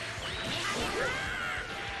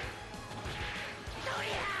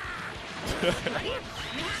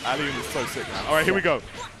 Alioun is so sick, man. All right, here we go.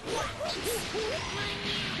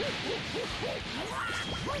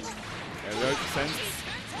 There we go. Sends.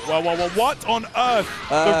 Well, what on earth?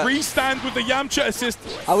 The restand with the Yamcha assist.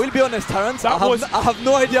 I will be honest, Terrence. I have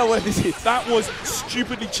no idea where this is. That was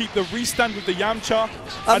stupidly cheap. The restand with the Yamcha.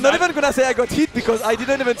 I'm not even gonna say I got hit because I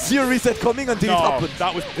didn't even see a reset coming until it happened.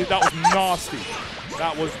 That was nasty.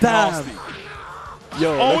 That was nasty.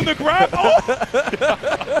 Yo, on the grab. Oh.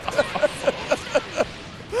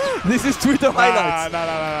 This is Twitter highlights.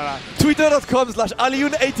 Nah.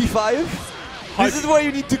 Twitter.com/Alioun85. This is where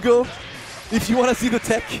you need to go if you want to see the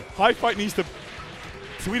tech. High Fight needs to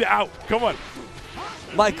tweet it out. Come on.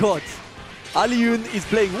 My god. Alioun is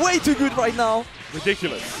playing way too good right now.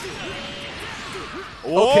 Ridiculous.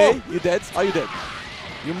 Okay, you dead? Are you dead?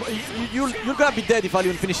 You're gonna be dead if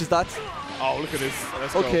Alioun finishes that. Oh, look at this.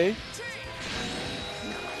 Let's go. Okay.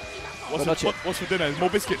 What's for dinner? More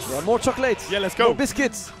biscuits. Yeah, more chocolates. Yeah, let's go. More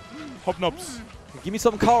biscuits. Hobnobs. Give me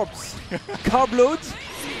some carbs. Carb loads.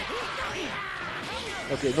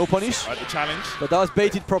 Okay, no punish. Right, the challenge. But that was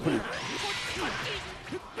baited properly.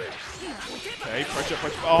 Okay, pressure.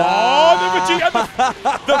 Oh, the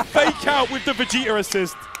Vegeta. The fake out with the Vegeta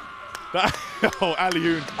assist. Oh,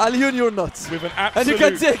 Alioun. Alioun, you're nuts. With an absolute... And you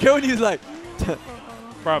can see Keone is like...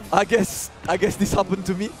 Bruv. I guess this happened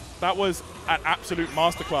to me. That was an absolute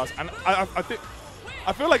masterclass. And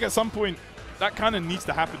I feel like at some point, that kind of needs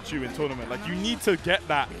to happen to you in tournament. Like, you need to get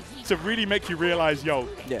that to really make you realize, yo,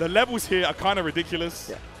 the levels here are kind of ridiculous.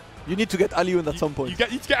 Yeah. You need to get Alioun at some point. You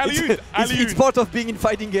need to get Alioun. It's part of being in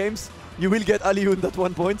fighting games. You will get Alioun at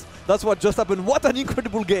one point. That's what just happened. What an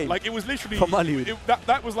incredible game. Like, it was literally... From Alioun.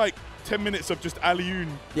 That was like 10 minutes of just Alioun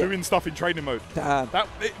doing stuff in training mode. Damn.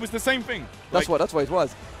 It was the same thing. That's what it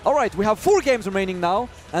was. All right, we have 4 games remaining now.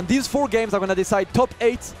 And these 4 games are going to decide top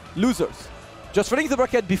 8 losers. Just running the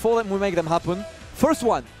bracket before we make them happen. First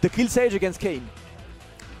one, the Kill Sage against Kane.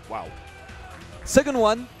 Wow. Second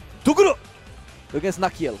one, Toguro against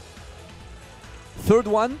Nakkiel. Third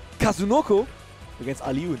one, Kazunoko against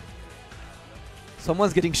Alioun.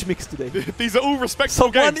 Someone's getting schmicks today. These are all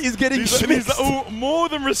respectable games. Someone is getting schmicks. These are all more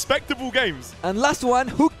than respectable games. And last one,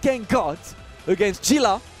 HookGangGod against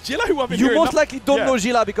Gila. Gila, who I've been You most likely don't know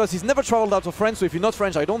Gila because he's never traveled out of France. So if you're not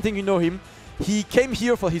French, I don't think you know him. He came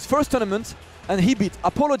here for his first tournament and he beat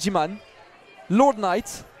Apollo G-Man, Lord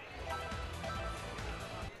Knight.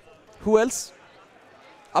 Who else?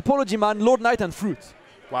 Apollo G-Man, Lord Knight, and Fruit.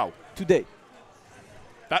 Wow. Today.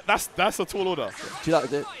 That's a tall order.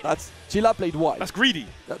 Gila played wide. That's greedy.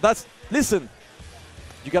 Listen,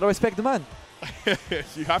 you gotta respect the man.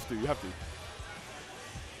 You have to.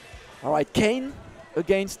 All right, Kane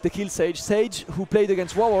against the Kill Sage. Sage, who played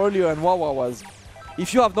against Wawa earlier, and Wawa was.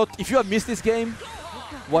 If you have missed this game,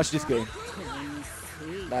 watch this game.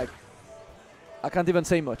 Like, I can't even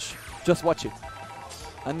say much. Just watch it.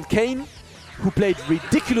 And Kane, who played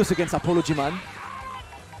ridiculous against Apollo G-Man,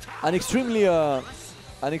 an extremely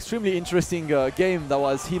interesting game that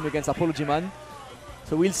was him against Apollo G-Man.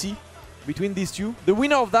 So we'll see between these two. The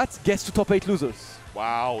winner of that gets to top 8 losers.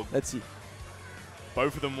 Wow. Let's see.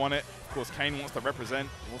 Both of them won it. Of course, Kane wants to represent,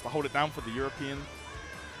 wants to hold it down for the European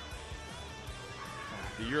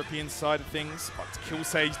side of things. But Kill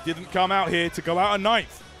Sage didn't come out here to go out on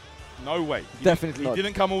 9th. No way. Definitely not. He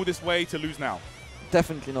didn't come all this way to lose now.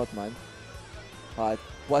 Definitely not, man. Alright,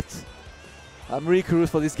 what? I'm really curious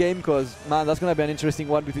for this game because, man, that's going to be an interesting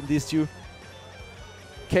one between these two.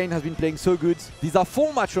 Kane has been playing so good. These are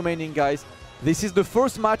 4 matches remaining, guys. This is the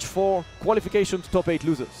first match for qualification to top 8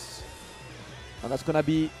 losers. And that's going to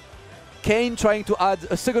be Kane trying to add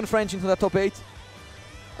a second French into that top 8.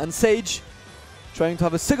 And Sage trying to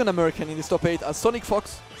have a second American in this top 8 as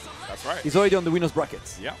SonicFox. That's right. He's already on the winner's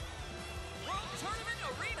bracket. Yeah.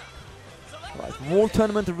 Right, World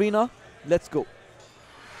Tournament Arena. Let's go.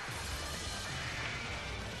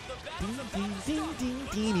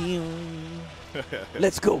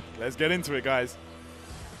 Let's go. Let's get into it, guys.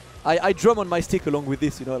 I drum on my stick along with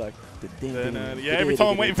this, you know, like. Yeah, every time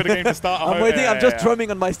I'm waiting for the game to start, I'm just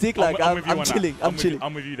drumming on my stick, like I'm chilling.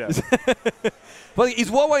 I'm with you there. But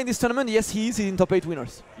is Wawa in this tournament? Yes, he is. He's in top 8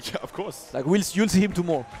 winners. Yeah, of course. Like you'll see him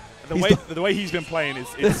tomorrow. The way he's been playing is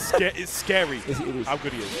scary. Yes, it is. How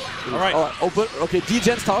good he is. All right. Open. Okay,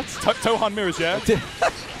 D-Gen starts. Tohan mirrors, yeah.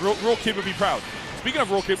 Raw Kid would be proud. Speaking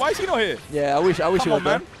of Raw Kid, why is he not here? Yeah, I wish he was man.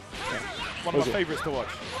 there. Yeah. One of my favorites to watch.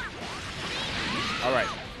 All right.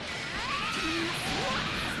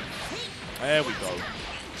 There we go.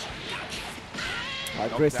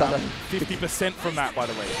 Great start. 50% from that, by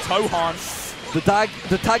the way. Tohan.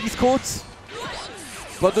 The tag is caught.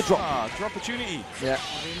 But the drop. Drop opportunity. Yeah.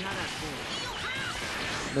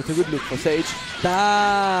 Not a good look for Sage.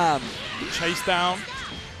 Damn. Chase down.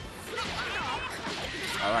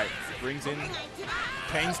 All right. Brings in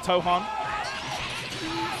Kane's Tohan.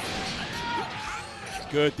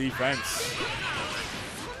 Good defense.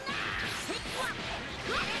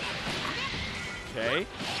 Okay.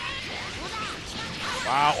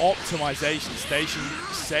 Wow, optimization station.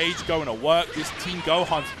 Sage going to work. This Team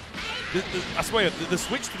Gohan. I swear, the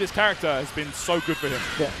switch to this character has been so good for him.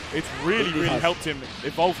 Yeah. It's really helped him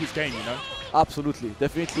evolve his game, you know? Absolutely.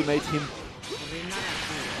 Definitely made him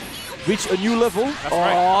reach a new level. That's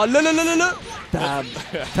right. Damn.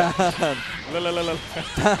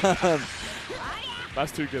 Damn.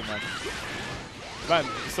 That's too good, man. Man,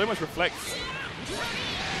 so much reflex.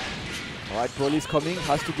 Alright, Broly's coming.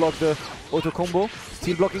 Has to block the auto combo.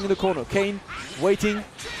 Still blocking in the corner. Kane waiting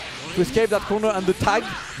to escape that corner, and the tag,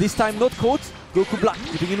 this time not caught. Goku Black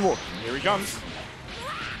putting in work. Here he comes.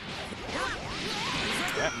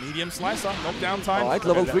 Yeah, medium slicer, knockdown time. All right,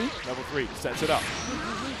 level 3. Level 3, sets it up.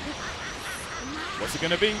 What's it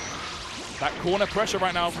going to be? That corner pressure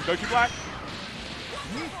right now from Goku Black.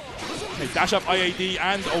 Okay, dash up IAD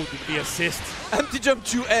and, oh, the assist. Anti-jump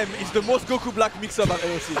 2M is the most Goku Black mix-up I've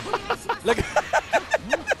ever seen. Like,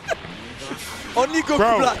 only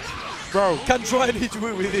Goku Black can try and hit you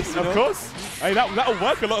with this, you know? Of course. Hey, that'll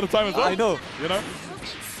work a lot of the time as well. I know. You know?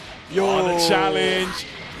 Yo. Oh, the challenge.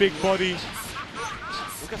 Big body.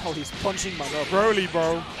 Look at how he's punching man up. Broly,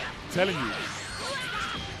 bro. I'm telling you.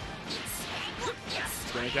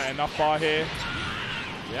 He's going to get enough bar here.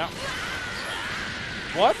 Yeah.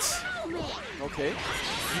 What? Okay.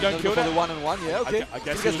 You don't kill that? For the 1-on-1, yeah, okay. I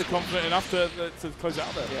guess he was confident enough to close it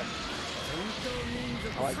out there. Yeah.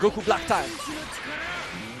 All right, Goku Black time.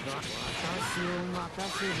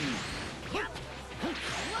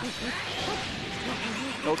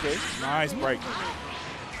 Okay. Nice break.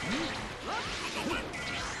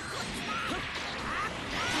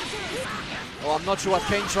 Oh, I'm not sure what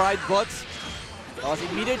Kane tried, but I was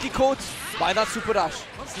immediately caught by that super dash.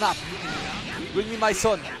 Snap. Bring me my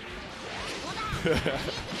son.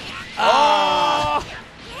 Ah!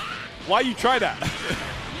 Why you try that?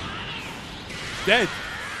 Dead.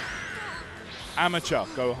 Amateur,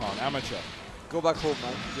 Gohan, amateur. Go back home,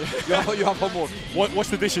 man. you have homework. Wash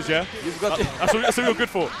the dishes, yeah? You've got that's what you're good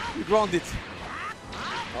for. You ground it.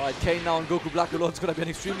 All right, Kane now on Goku Black alone is going to be an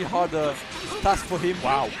extremely hard task for him.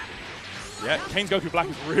 Wow. Yeah, Kane's Goku Black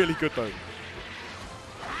is really good, though. Okay,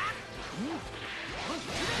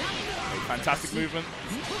 fantastic movement.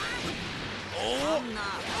 Oh.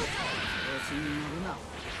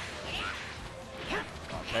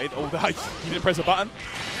 Okay, oh, he didn't press a button.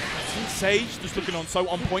 Sage just looking so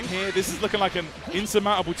on point here. This is looking like an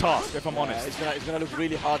insurmountable task, if I'm honest. It's gonna look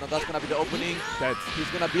really hard, and that's gonna be the opening. Dead. He's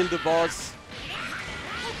gonna build the bars.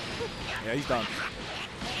 Yeah, he's done.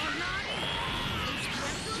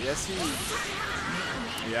 Yes, he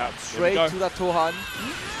is. Yeah. Straight to that Tohan.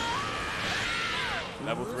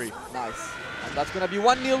 Level 3. Nice. And that's gonna be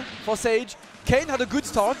 1-0 for Sage. Kane had a good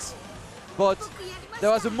start, but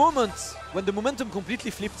there was a moment when the momentum completely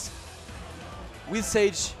flipped with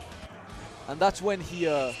Sage. And that's when he...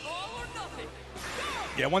 Yeah,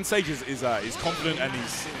 once Sage is confident and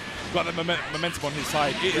he's got the momentum on his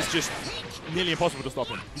side, it is just nearly impossible to stop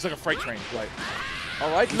him. He's like a freight train. Like,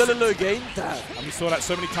 all right, Lululu again. Damn. And we saw that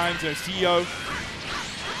so many times. CEO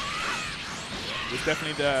was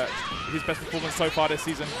definitely his best performance so far this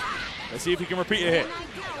season. Let's see if he can repeat it here.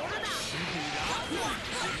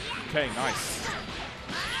 Okay, nice.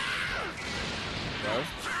 Go.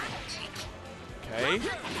 Okay.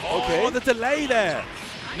 Okay. Oh, the delay there.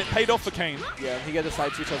 And it paid off for Kane. Yeah, and he gets a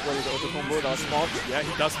side switch as well with the auto combo. That was smart. Yeah,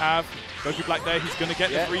 he does have Goku Black there. He's going to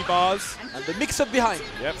get the 3 bars. And the mix-up behind.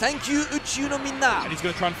 Yep. Thank you, Uchi no Minna. And he's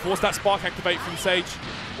going to try and force that spark activate from Sage.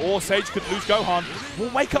 Or Sage could lose Gohan.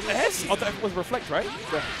 We'll wake up the S. Oh, that was Reflect, right?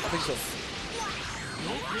 Yeah, I think so.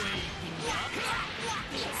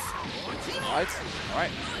 All right. All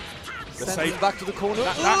right. The save back to the corner.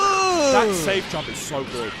 That save jump is so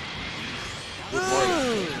good.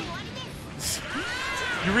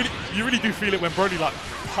 You really do feel it when Broly like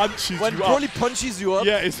punches you up. When Broly punches you up.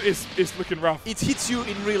 Yeah, it's looking rough. It hits you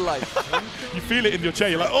in real life. You feel it in your chair.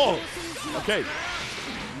 You're like, oh, okay.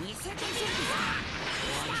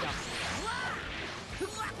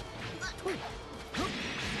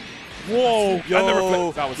 Whoa! Yo. And the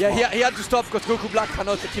reflect. That was smart. He had to stop because Goku Black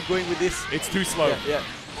cannot keep going with this. It's too slow. Yeah.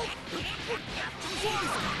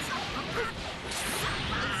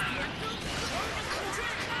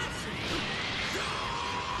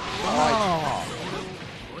 Oh.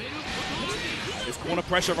 There's corner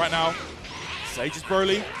pressure right now. Sage is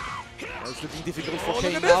Broly. It's looking difficult for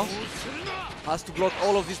Kane now. Has to block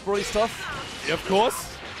all of this Broly stuff. Yeah, of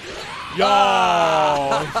course. Yo!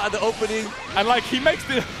 The opening. And like he makes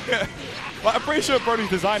the... like, I'm pretty sure Broly's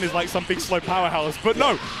design is like some big slow powerhouse, but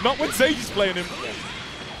no, not when Sage is playing him.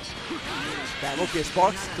 Damn, okay,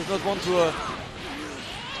 Sparks does not want to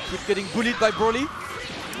keep getting bullied by Broly.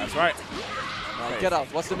 That's right. Okay. Get out.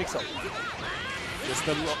 What's the mix-up? Just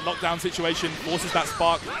the lockdown situation forces that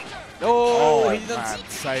spark. Oh, he didn't. Man,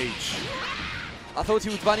 Sage. I thought he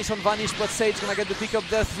would vanish on vanish, but Sage gonna get the pickup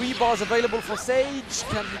there. 3 bars available for Sage.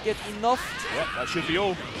 Can he get enough? Yep, that should be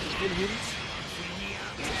all. Kill him.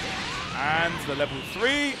 And the level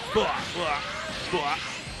 3.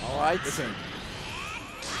 All right. Listen.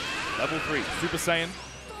 Level 3, Super Saiyan.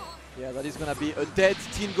 Yeah, that is gonna be a dead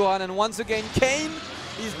Teen Gohan, and once again, Kane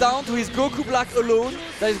is down to his Goku Black alone.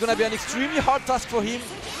 That is gonna be an extremely hard task for him.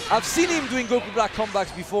 I've seen him doing Goku Black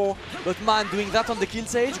comebacks before, but man, doing that on the kill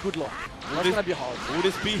Sage, good luck. That's gonna be hard. Will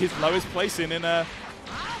this be his lowest placing in a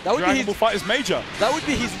That would Dragon Ball Fighters Major. That would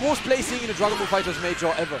be his worst placing in a Dragon Ball Fighters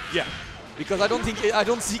Major ever. Yeah. Because I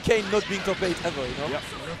don't see Kane not being top 8 ever, you know? Yep.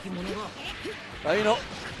 But you know,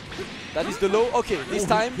 that is the low. Okay, this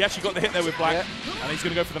time. He actually got the hit there with Black. Yeah. And he's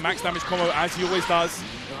going to go for the max damage combo as he always does.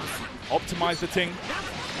 Optimize the ting.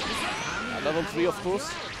 Level 3, of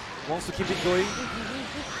course. Wants to keep it going.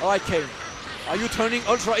 Alright, Kane. Are you turning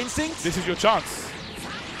Ultra Instinct? This is your chance.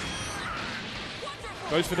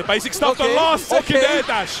 Goes for the basic stuff. Okay. The last second air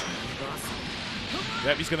dash.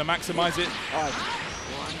 Yep, he's going to maximize it. Alright.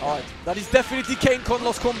 Alright. That is definitely Kane con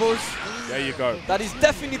lost combos. There you go. That is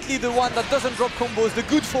definitely the one that doesn't drop combos. The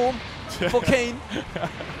good form for Kane.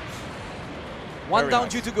 One Very down,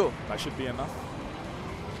 nice. 2 to go. That should be enough.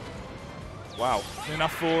 Wow,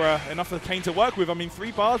 enough for Kane to work with. I mean,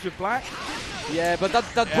 3 bars with Black. Yeah, but that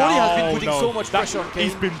Broly has been putting so much pressure on Kane.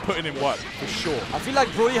 He's been putting in work, for sure. I feel like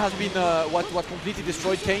Broly has been what completely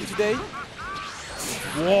destroyed Kane today.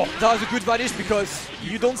 Whoa. That was a good vanish because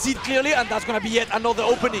you don't see it clearly, and that's going to be yet another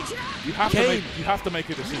opening. You have to make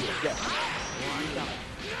a decision. Yeah.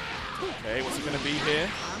 Okay, what's it going to be here?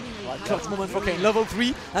 Right, clutch moment for Kane, level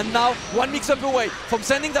 3, and now one mix-up away from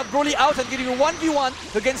sending that Broly out and getting a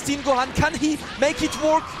 1v1 against Team Gohan. Can he make it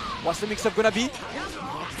work? What's the mix-up gonna be?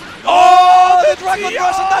 Oh, the Dragon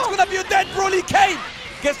Rush, and that's gonna be a dead Broly. Kane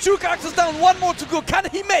gets 2 characters down, 1 more to go. Can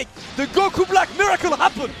he make the Goku Black miracle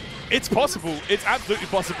happen? It's possible, it's absolutely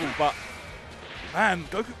possible, but man,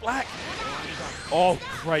 Goku Black. Oh,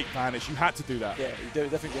 great vanish, you had to do that. Yeah, you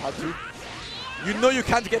definitely had to. You know you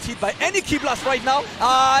can't get hit by any Ki Blast right now.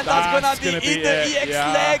 And that's gonna be in the EX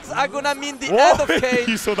legs. Are gonna mean the end of Kane.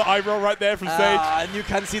 You saw the eye roll right there from stage. And you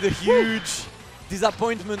can see the huge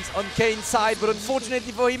disappointment on Kane's side. But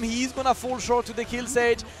unfortunately for him, he's gonna fall short to the kill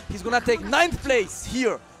Sage. He's gonna take 9th place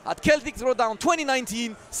here at Celtic Throwdown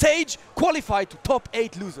 2019. Sage qualified to top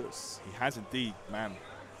 8 losers. He has indeed, man.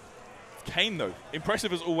 Kane though,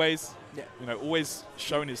 impressive as always. Yeah. You know, always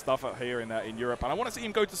showing his stuff out here in Europe, and I want to see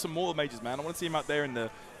him go to some more majors, man. I want to see him out there in the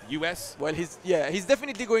US. Well, he's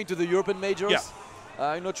definitely going to the European majors.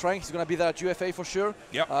 Yeah. You know, trying. He's gonna be there at UFA for sure.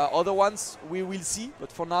 Yep. Other ones we will see,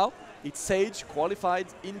 but for now, it's Sage qualified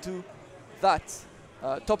into that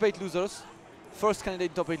top 8 losers. First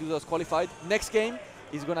candidate top 8 losers qualified. Next game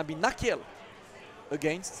is gonna be Nakkiel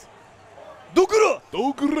against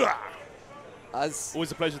Dogura. As always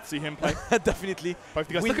a pleasure to see him play. Definitely. Both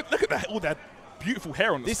you guys. Look at that, all that beautiful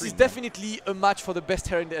hair on the screen. This is definitely a match for the best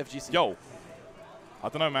hair in the FGC. Yo, I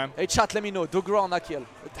don't know, man. Hey chat, let me know. Dogura or Nakkiel?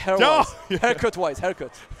 Hair-wise, haircut-wise,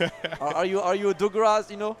 haircut. are you a Dogura,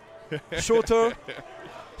 you know,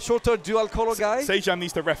 shorter dual color guy? Sejam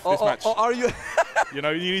needs to ref this match. Or are you? You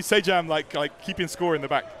know, you need Sejam like keeping score in the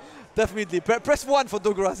back. Definitely. Press 1 for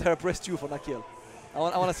Dogura's hair. Press 2 for Nakkiel. I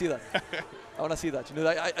want to see that. I want to see that. You know,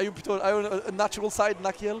 are you a natural side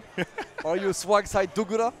Nakkiel, or are you a swag side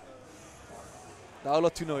Dogura? Now a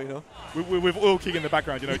lot to know, you know. With Oil King in the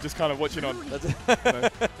background, you know, just kind of watching on.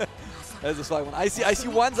 That's the swag one. I see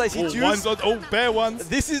ones, I see twos. Ones, bare ones.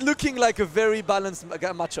 This is looking like a very balanced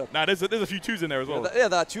matchup. Nah, there's a few twos in there as well. Yeah,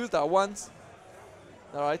 there are twos, there are ones.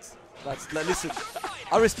 All right, listen.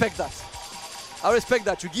 I respect that. I respect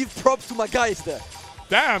that. You give props to my guys there.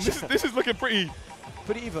 Damn, this is looking pretty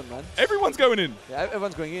even, man. Everyone's going in. Yeah,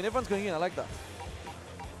 everyone's going in. Everyone's going in. I like that.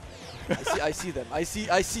 I see them. I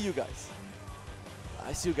see you guys.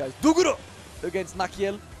 I see you guys. Dogura against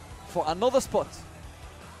Nakkiel for another spot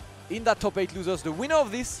in that top 8 losers. The winner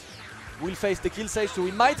of this will face the Kill Sage. So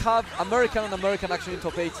we might have American and American action in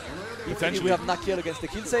top 8. If we have Nakkiel against the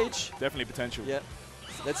Kill Sage. Definitely potential. Yeah.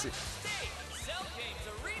 Let's see.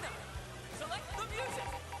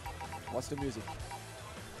 What's the music?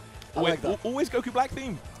 I like that. Always Goku Black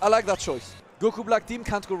theme. I like that choice. Goku Black team,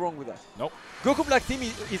 can't go wrong with that. Nope. Goku Black team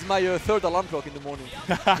is my 3rd alarm clock in the morning.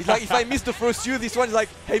 It's like if I miss the first few, this one is like,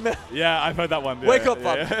 hey man. Yeah, I've heard that one. Wake up,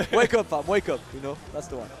 fam. Wake up, fam. Wake up. You know, that's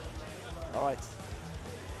the one. All right.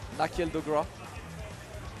 Nakkiel Dogura.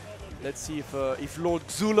 Let's see if Lord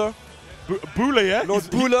Xuler. Buller, yeah? Lord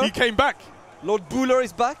Buller. He came back. Lord Buller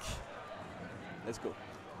is back. Let's go.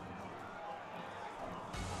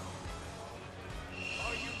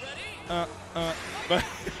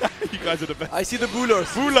 You guys are the best. I see the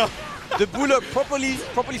Bullers. Buller. The Buller properly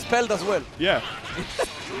spelled as well. Yeah.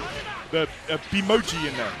 The Bimoji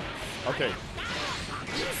in there. Okay.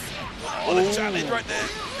 Oh, the challenge right there.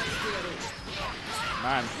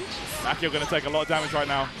 Man, Nakkiel going to take a lot of damage right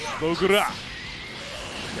now. Dogura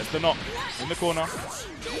gets the knock in the corner.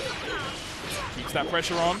 Keeps that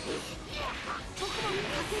pressure on.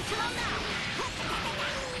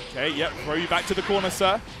 Okay, yep, throw you back to the corner,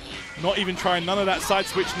 sir. Not even trying none of that side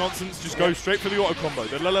switch nonsense. Just go straight for the auto combo.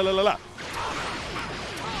 The la la la la la.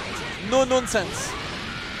 no nonsense.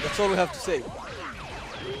 That's all we have to say.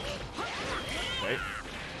 Okay.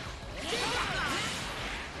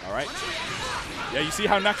 All right. Yeah, you see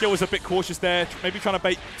how Nakkiel was a bit cautious there, maybe trying to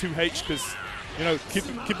bait 2H because, you know, Kid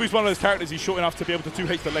Buu's one of those characters, he's short enough to be able to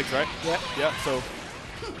 2H the legs, right? Yeah. Yeah, so.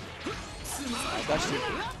 Dashed him.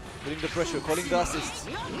 Putting the pressure, calling the assist.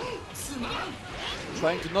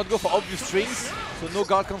 Trying to not go for obvious strings, so no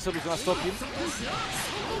guard cancel is going to stop him.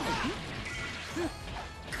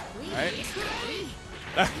 Right.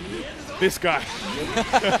 This guy.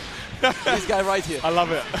 This guy right here. I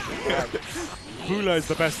love it. Bula is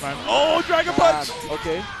the best, man. Oh, Dragon Punch!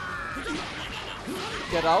 Okay.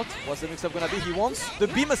 Get out. What's the mix-up going to be? He wants the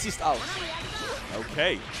beam assist out.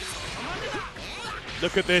 Okay.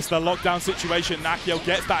 Look at this, the lockdown situation. Nakkiel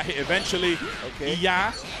gets that hit eventually. Okay.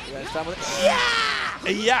 Yeah.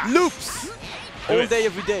 Yeah. Loops. All day,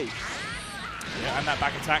 every day. Yeah, and that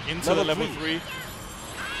back attack into the level 3.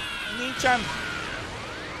 Nichan.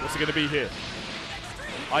 What's it going to be here?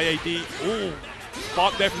 IAD. Ooh.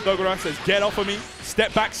 Spark there from Dogura. Says, get off of me.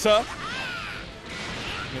 Step back, sir.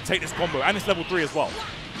 I'm going to take this combo. And it's level 3 as well.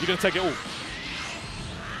 You're going to take it all.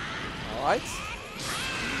 All right.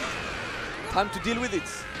 Time to deal with it.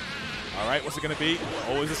 All right, what's it going to be?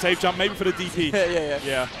 Oh, it's a safe jump, maybe for the DP.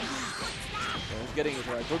 Yeah. He's getting it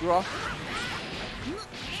right. Dogura.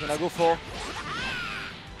 He's going to go for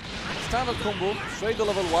standard combo, straight to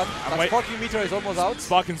level 1. That sparking meter is almost out.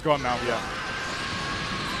 Sparking's gone now, yeah.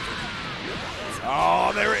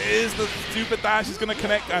 Oh, there it is. The stupid dash is going to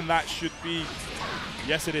connect, and that should be...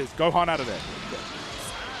 Yes, it is. Gohan out of there.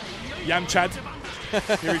 Yamchad.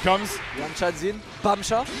 Here he comes. Yamchad's in.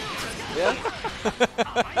 Bamcha. Yeah.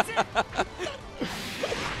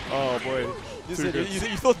 Oh, boy.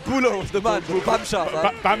 You thought Bula was the man, but Bamcha.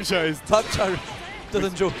 Bamcha is... Bamcha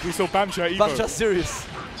doesn't joke. We saw Bamcha Evo. Bamcha's serious.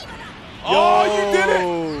 Oh, you did it!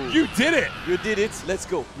 You did it! You did it. Let's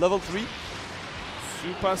go. Level 3.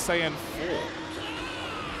 Super Saiyan 4.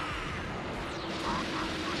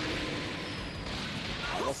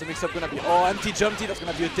 What's the mix-up gonna be? Oh, empty jumpy. That's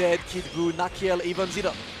gonna be a dead Kid Buu. Nakkiel evens it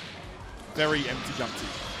up. Very empty jumpy.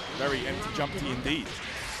 Very empty jumpy indeed.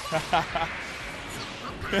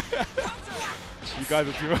 You guys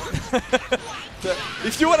are too.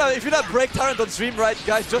 If you not break Tyrant on stream, right,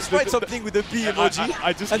 guys, just write something with the B emoji.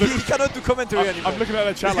 And he cannot do commentary anymore. I'm looking at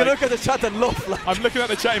the chat. He's gonna look at the chat and laugh. Like I'm looking at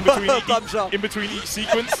the chat in between each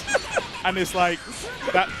sequence, and it's like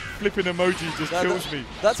that flipping emoji just kills me.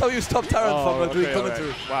 That's how you stop Tyrant from doing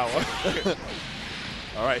commentary. Right. Wow.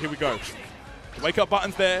 All right, here we go. The wake up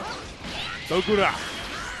button's there. Dogura.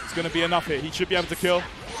 It's going to be enough here. He should be able to kill.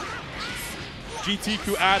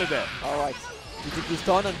 GTQ out of there. All right. GTQ's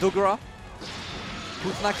done, and Dogura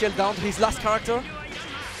puts Nakkiel down to his last character.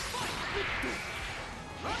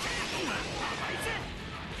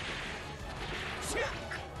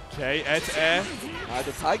 Okay, air to air.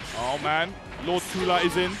 The tag. Oh, man. Lord Tula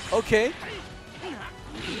is in. Okay.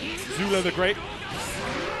 Zula the Great.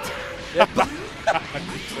 Yeah,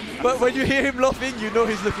 but when you hear him laughing, you know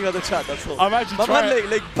he's looking at the chat, that's all. I'm actually trying.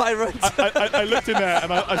 Like Byron. I looked in there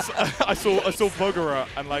and I saw Bogura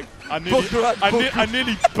and like I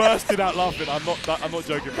nearly bursted out laughing. I'm not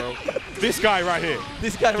joking, bro. This guy right here.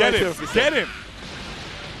 This guy right here. Get him.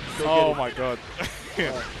 Oh my god.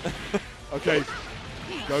 Okay.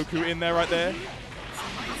 Goku in there right there.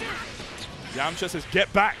 Yamcha says,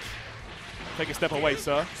 get back. Take a step away,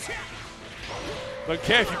 sir. Don't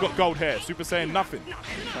care if you've got gold hair. Super Saiyan, nothing.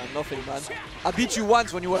 Nothing, man. I beat you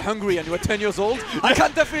once when you were hungry and you were 10 years old. I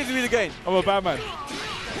can't definitely do it again. I'm a bad man.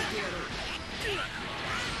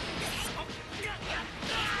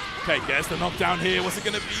 Okay, gets the knockdown here. What's it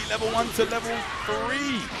going to be? Level 1 to level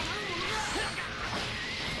 3.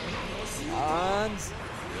 And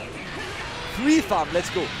 3, fam. Let's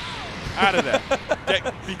go. Out of there.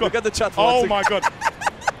 Look at the chat. Oh my god.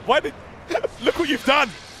 Why did... Look what you've done.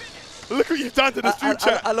 Look what you've done to the stream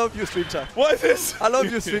chat. I love you, stream chat. What is this? I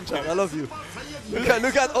love you, stream chat. I love you.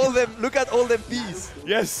 Look at all them. Look at all them P's.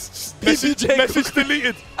 Yes. PBJ message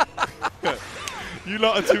deleted. You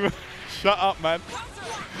lot are too. Shut up, man.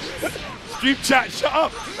 Stream chat. Shut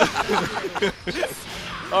up.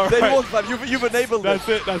 All right. They won't, fam. You've enabled them.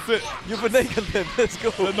 That's it. You've enabled them. Let's go.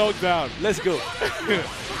 The knockdown. Let's go.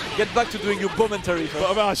 Get back to doing your commentary.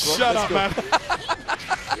 Shut up, man.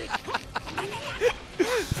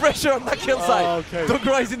 Pressure on Nakkiel's side. Okay.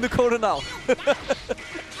 Dogura is in the corner now.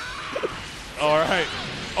 All right.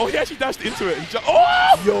 Oh, he actually dashed into it.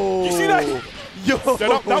 Oh! Yo! You see that? Yo!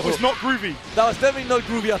 That was not groovy. That was definitely not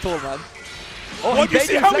groovy at all, man. Oh, well, you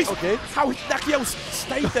see how Nakkiel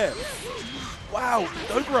stayed there. Wow,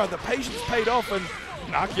 Dogura, the patience paid off, and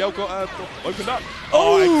Nakkiel got opened up.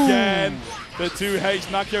 Oh, again. The 2H.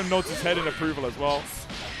 Nakkiel nods his head in approval as well.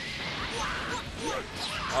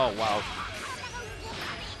 Oh, wow.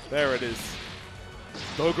 There it is.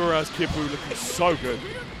 Dogura's Kippu looking so good.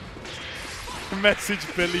 Message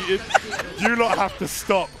deleted. You lot have to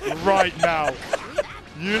stop right now.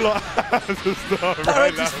 You lot have to stop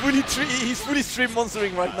right now. He's fully stream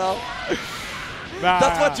monstering right now. Nah.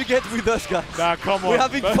 That's what you get with us, guys. Nah, come on. We're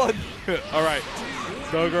having fun. All right.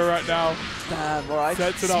 Dogura right now. Damn, all right.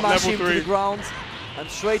 Sets it up, Smash level him 3. to the ground and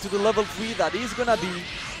straight to the level 3. That is going to be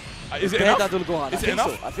is it enough? Is it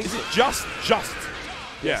enough? So. I think is so. It just?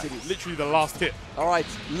 Yes, yeah, it is. Literally the last hit. All right,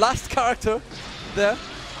 last character there.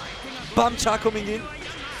 Bamcha coming in.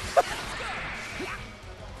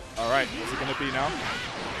 All right, what's it going to be now?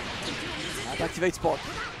 And activate spot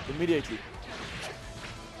immediately.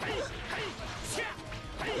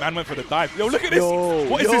 Man went for the dive. Yo, look at this.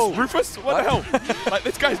 What is this, Rufus? What the hell? Like,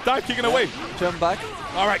 this guy's dive kicking away. Jump back.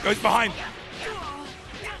 All right, goes behind.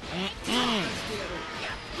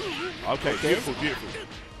 Okay, beautiful.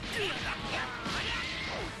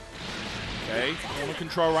 Okay, corner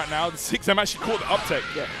control right now. The 6M actually caught the uptake.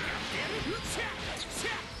 Yeah.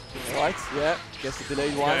 All right, yeah. Gets the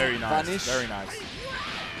delayed one. Very nice. Vanish. Very nice.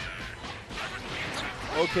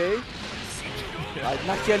 Okay.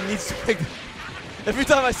 Nakkiel needs to make. Every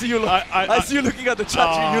time I see you, I see you looking at the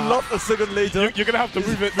chat, you laugh a second later. You're gonna have to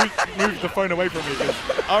move the phone away from me.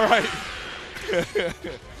 All right.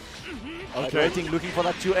 Okay. Waiting, looking for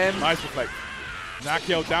that 2M. Nice reflect.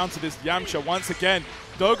 Nakkiel down to this Yamcha once again.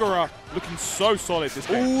 Dogura looking so solid this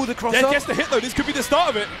game. Ooh, the crosser. Yeah, gets the hit though. This could be the start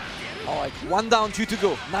of it. All right, 1 down, 2 to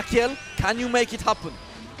go. Nakkiel, can you make it happen?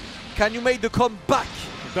 Can you make the comeback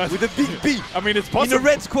with a big B? I mean, it's possible. In a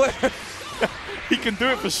red square. He can do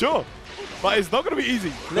it for sure. But it's not going to be easy.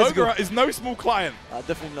 Dogura is no small client.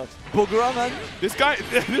 Definitely not. Bogura, man. This guy,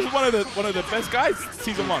 this is one of the best guys.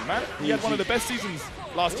 Season 1, man. He had one of the best seasons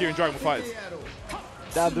last year in Dragon Ball FighterZ.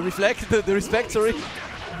 Damn, the respect, sorry.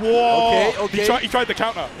 Whoa. Okay. He tried the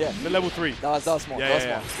counter. Yeah. The level 3. That was smart. Yeah,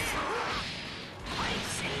 that was smart.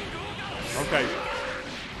 Okay.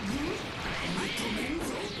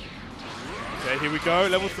 Okay, here we go.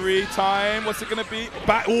 Level 3 time. What's it going to be?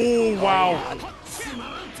 Back. Oh, wow.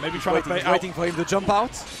 Maybe trying to bait out. Waiting for him to jump out.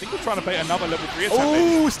 I think we're trying to bait another level 3 attack.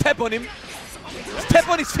 Oh, step on him. Step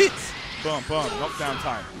on his feet. Boom, boom. Knockdown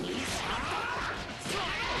time.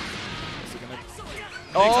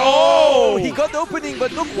 Oh, he got the opening,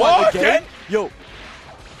 but look what again. Yo.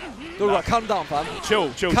 Dogura, calm down, fam. Chill.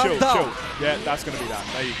 down. Yeah, that's going to be that.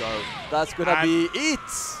 There you go. That's going to be it.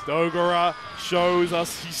 Dogura shows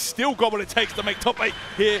us he's still got what it takes to make top 8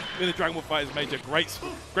 here in the Dragon Ball FighterZ Major.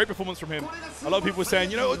 Great performance from him. A lot of people were saying,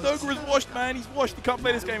 you know, Dogura's washed, man. He's washed. He can't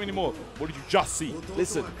play this game anymore. What did you just see?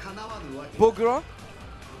 Listen, Bogura,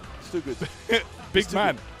 he's too good. Big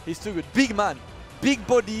man. He's too good. Big man. Big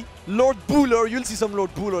body. Lord Buller. You'll see some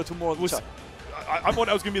Lord Buller tomorrow. I thought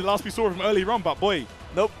that was going to be the last we saw of him earlier on, but boy.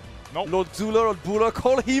 Nope. Lord Zuller or Buller,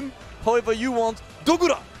 call him however you want.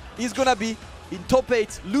 Dogura is going to be in top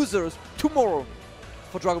 8 losers tomorrow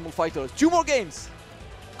for Dragon Ball FighterZ. 2 more games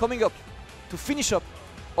coming up to finish up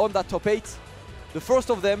on that top 8. The first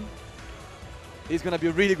of them is going to be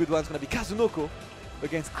a really good one. It's going to be Kazunoko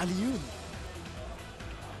against Aliyun.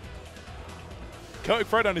 Celtic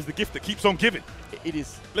Throwdown is the gift that keeps on giving. It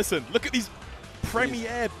is. Listen, look at these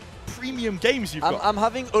premium games you've got. I'm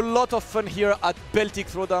having a lot of fun here at Celtic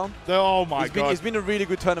Throwdown. Oh my god. It's been a really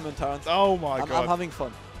good tournament, Terrence. Oh my god. I'm having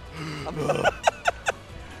fun.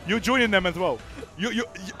 You're joining them as well.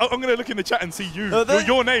 I'm going to look in the chat and see you.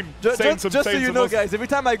 Your name. Just so you know, guys, every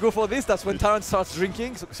time I go for this, that's when Terrence starts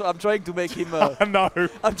drinking. So I'm trying to make him. No.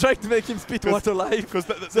 I'm trying to make him spit water live. Because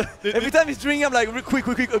every time he's drinking, I'm like, quick,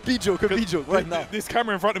 a B joke right now. This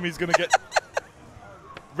camera in front of me is going to get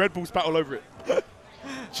Red Bull spat all over it.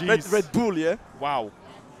 Jeez. Red Bull, yeah? Wow.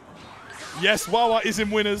 Yes, Wawa is in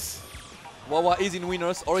winners. Wawa is in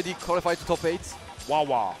winners, already qualified to top 8.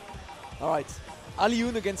 Wawa. All right.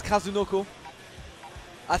 Aliyun against Kazunoko.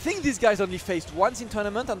 I think these guys only faced once in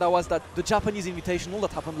tournament, and that was the Japanese Invitational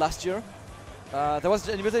that happened last year. There was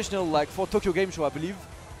an Invitational like for Tokyo Game Show, I believe.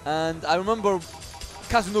 And I remember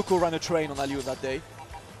Kazunoko ran a train on Aliyun that day.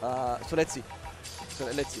 So let's see.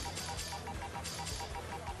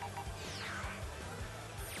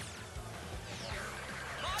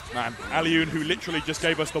 Man, Aliyun, who literally just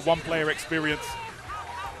gave us the one-player experience.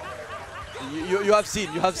 You have seen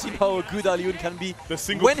how good Aliyun can be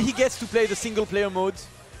when he gets to play the single-player mode.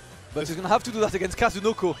 But he's going to have to do that against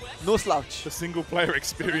Kazunoko. No slouch. The single-player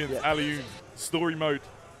experience, Aliyun. Story mode.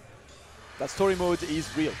 That story mode is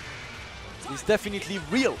real. It's definitely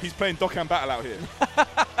real. He's playing Dokkan Battle out here.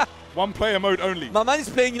 One player mode only. My man is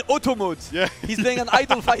playing in auto mode. Yeah. He's playing an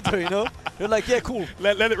idol fighter, you know? You're like, yeah, cool.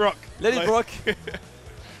 Let it rock. Let it rock.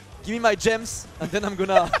 Give me my gems, and then I'm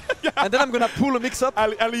gonna pull a mix-up.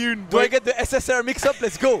 Alioun. Do I get the SSR mix-up?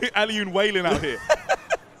 Let's go. Alioun wailing out here.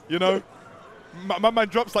 You know? My man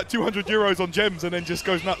drops like 200 euros on gems and then just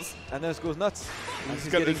goes nuts. And then it goes nuts. And he's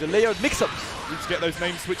getting the layered mix-ups. Let's get those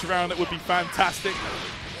names switched around. That would be fantastic.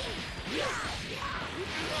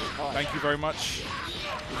 Right. Thank you very much.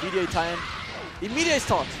 Immediate time. Immediate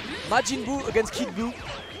start. Majin Buu against Kid Buu.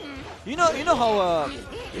 You know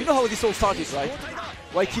how this all started, right?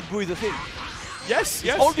 Why Kid Buu is a thing. Yes,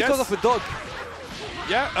 it's all because of a dog.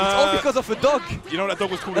 Yeah. It's all because of a dog. You know what that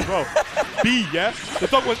dog was called as well? B, yeah? The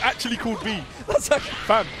dog was actually called B.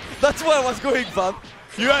 Fam. That's where I was going, fam.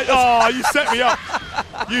 You set me up.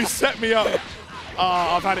 You set me up.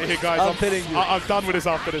 I've had it here, guys. I'm telling you. I'm done with this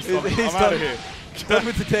after this. I'm out of here. Done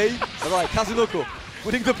with the day. Alright, Kazunoko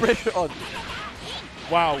putting the pressure on.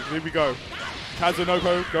 Wow, here we go.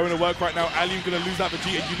 Kazunoko going to work right now. Alioun going to lose that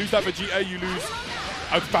Vegeta. You lose that Vegeta, you lose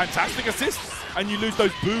a fantastic assist, and you lose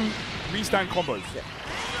those Buu restand combos. Yeah.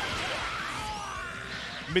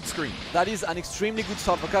 Mid-screen. That is an extremely good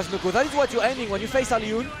start for Kazunoko. That is what you're aiming when you face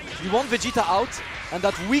Alioun. You want Vegeta out, and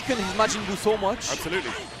that weakens his Majin Buu so much.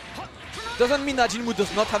 Absolutely. Doesn't mean Majin Buu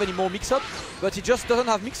does not have any more mix-ups, but he just doesn't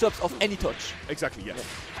have mix-ups of any touch. Exactly, yes.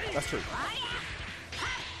 Yeah. That's true.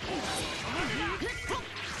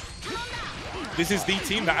 This is the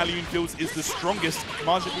team that Alioun feels is the strongest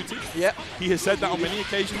Majin Buu team. Yeah. He has said that on many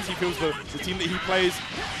occasions. He feels the team that he plays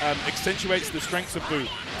accentuates the strengths of Buu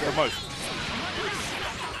the most.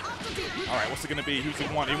 All right, what's it going to be? Who's he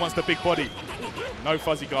want? He wants the big body. No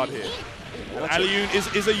fuzzy guard here. And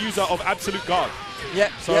Alioun is a user of absolute guard. Yeah.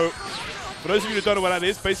 So, for those of you that don't know what that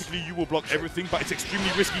is, basically you will block everything, but it's extremely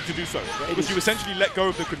risky to do so. Yeah, because you essentially let go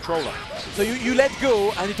of the controller. So you let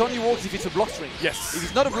go, and it only works if it's a block string. Yes. If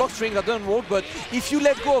it's not a block string, that doesn't work, but if you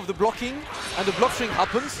let go of the blocking, and the block string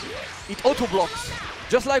happens, it auto-blocks.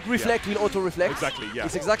 Just like Reflect will auto-reflect. Exactly, yeah.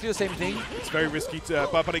 It's exactly the same thing. It's very risky,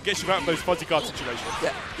 but it gets you out of those fuzzy guard situations.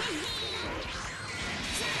 Yeah.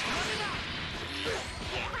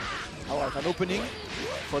 Alright, an opening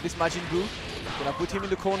for this Majin Buu. Gonna put him in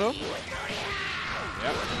the corner.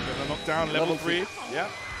 Yeah, gonna knock down level 3. Yeah.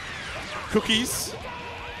 Cookies.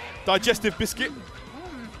 Digestive biscuit.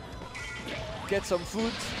 Get some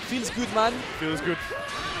food. Feels good, man. Feels good.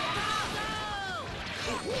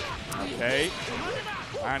 Okay.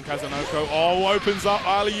 And Kazunoko. Oh, opens up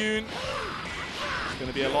Alioun. There's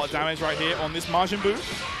gonna be a lot of damage right here on this Majin Buu.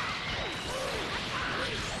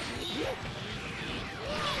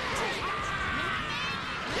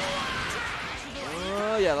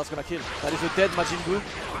 Yeah, that's gonna kill. That is a dead Majin Buu.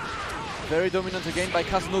 Very dominant again by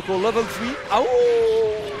Kazunoko, level 3. Ow!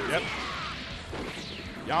 Yep.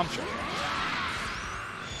 Yamcha.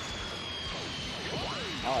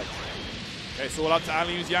 Alright. Okay, it's all up to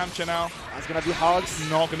Alioun's Yamcha now. That's gonna be hard. It's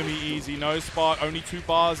not gonna be easy. No spark, only 2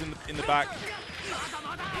 bars in the back.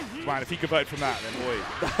 Man, if he converted from that, then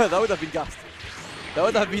boy. That would have been gassed. That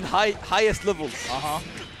would have been highest levels. Uh-huh.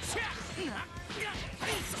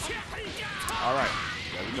 Alright.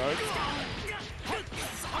 There we go.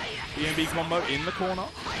 BNB combo in the corner.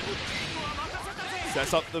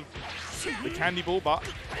 Sets up the candy ball, but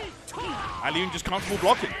Alioun just comfortable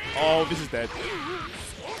blocking. Oh, this is dead.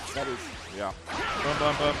 That is. Yeah. He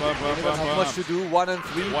doesn't have much to do. 1 and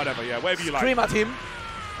 3. Whatever, yeah. Whatever you like. Scream at him.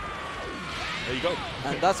 There you go.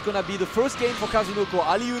 And that's going to be the first game for Kazunoko.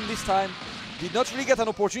 Alioun this time did not really get an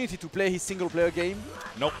opportunity to play his single-player game.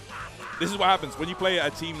 Nope. This is what happens when you play a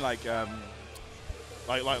team like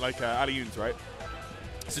Alioun's, right?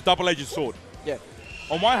 It's a double-edged sword. Yeah.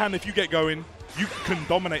 On one hand, if you get going, you can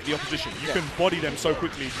dominate the opposition. You can body them so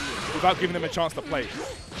quickly without giving them a chance to play.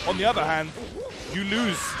 On the other hand, you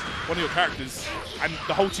lose one of your characters and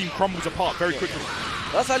the whole team crumbles apart very quickly.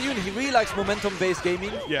 That's Alioun. He really likes momentum-based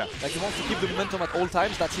gaming. Yeah. Like he wants to keep the momentum at all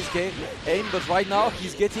times. That's his aim. But right now,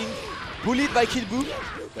 he's getting bullied by Kid Buu.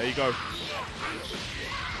 There you go.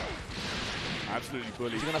 Absolutely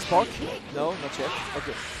bullied. Is he gonna spark? No, not yet.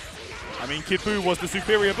 Okay. I mean, Kid Buu was the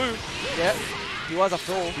superior Buu. Yeah, he was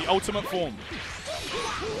after all. The ultimate form.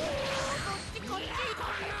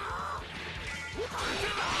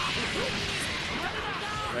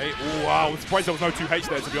 Okay. Oh, wow. I'm surprised there was no 2H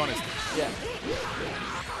there, to be honest. Yeah.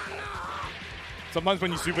 Sometimes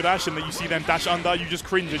when you super dash and then you see them dash under, you just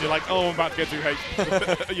cringe and you're like, oh, I'm about to get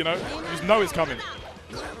 2H. You know? You just know it's coming.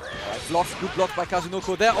 Blocks, good block by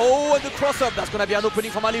Kazunoko there. Oh, and the cross-up. That's going to be an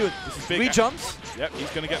opening from Alioun. This is big. 3 jumps. Yep, he's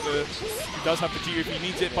going to get the... He does have the G if he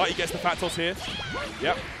needs it, but he gets the fat toss here.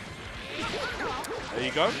 Yep. There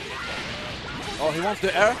you go. Oh, he wants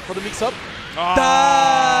the air for the mix-up. Ah,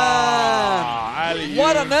 damn!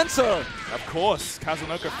 What an answer! Of course,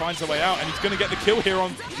 Kazunoko finds a way out, and he's going to get the kill here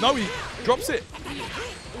on... No, he drops it.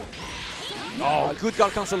 Oh, good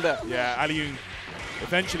guard cancel there. Yeah, Aliyun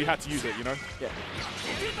eventually had to use it, you know? Yeah.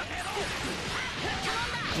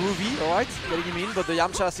 Groovy, alright, getting him in, but the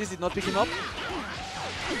Yamcha assist did not pick him up.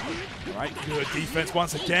 Right, good defense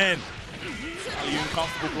once again. Aliyun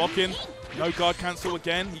comfortable blocking. No guard cancel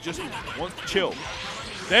again. He just wants to chill.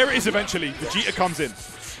 There it is eventually. Vegeta comes in.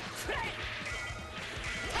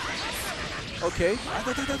 Okay.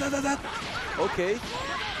 Okay.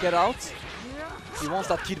 Get out. He wants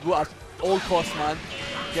that Kid Buu at all costs, man.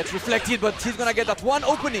 Gets reflected, but he's gonna get that one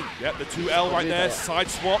opening. Yep, the 2L right there. Side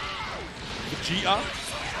swap. Vegeta.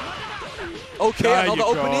 Okay, there another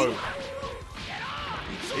opening.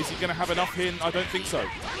 Is he gonna have enough here? I don't think so.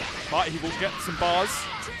 But he will get some bars.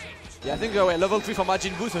 Yeah, I think we're level 3 for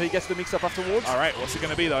Majin Buu, so he gets the mix-up afterwards. All right, what's it going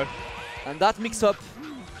to be, though? And that mix-up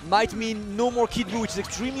might mean no more Kid Buu, which is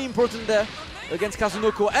extremely important there against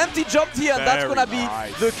Kazunoko. Empty jump here, and that's going to be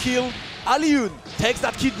the kill. Aliyun takes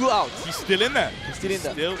that Kid Buu out. He's still in there. He's still in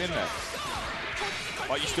there. Still in there.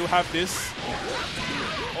 But you still have this.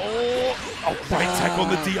 Oh, great tech on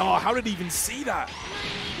the DR. How did he even see that?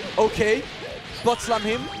 Okay, butt slam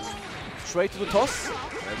him. Straight to the toss.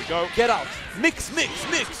 There we go. Get out. Mix, mix,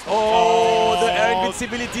 mix. Oh, the air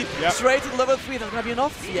invincibility. Yep. Straight to level 3. That's going to be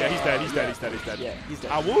enough? Yeah, he's dead, he's dead, he's dead, he's dead. Yeah, he's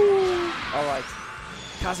dead. Woo! All right.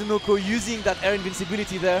 Kazunoko using that air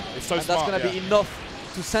invincibility there. It's so and smart, that's going to be enough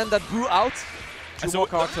to send that Buu out. That's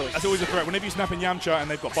always a threat. Whenever you snap in Yamcha and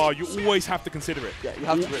they've got bar, you always have to consider it. Yeah, you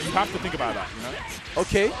have to. You have to think about that, you know?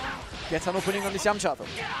 Okay. Gets an opening on this Yamcha though.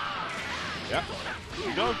 Yeah. Here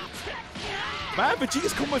we go. Man,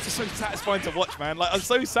 Vegeta's combos are so satisfying to watch, man. Like, I'm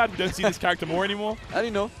so sad we don't see this character more anymore. And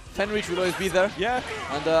you know, Fenrich will always be there. Yeah.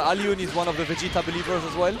 And Aliyun is one of the Vegeta believers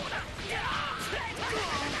as well.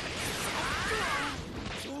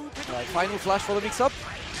 Right, final flash for the mix-up.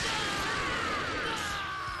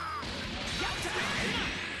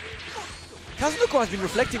 Kazunoko has been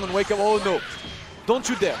reflecting on Wake Up. Oh no, don't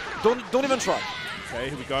you dare. Don't even try. Okay,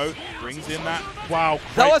 here we go. Brings in that. Wow,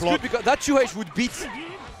 that was block. good because that 2H would beat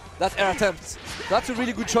that air attempt. That's a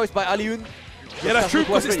really good choice by Aliyun. Yeah, that's true,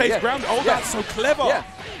 because it stays grounded. Oh, that's so clever. Yeah.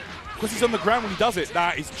 Because he's on the ground when he does it.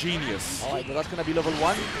 That is genius. All right, but that's going to be level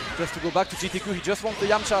 1. Just to go back to GTQ, he just wants the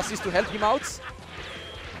Yamcha assist to help him out.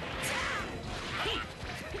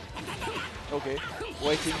 Okay,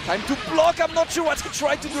 waiting. Time to block. I'm not sure what he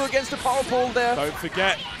tried to do against the power pole there. Don't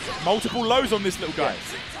forget, multiple lows on this little guy.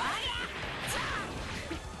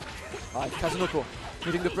 All right, Kazunoko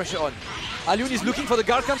putting the pressure on. Aliyun is looking for the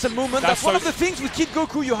guard cancel movement. That's one of the things with Kid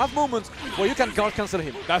Goku. You have moments where you can guard cancel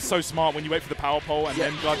him. That's so smart when you wait for the power pole and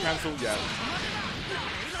then guard cancel. Yeah.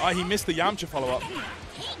 He missed the Yamcha follow-up.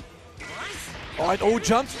 All right,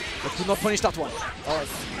 jumped, but could not punish that one. All right.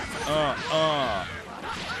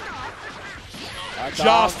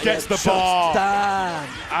 Just gets the bar. Damn.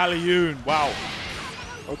 Aliyun, wow.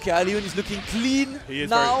 Okay, Aliyun is looking clean. He is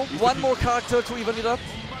now. One more character to even it up.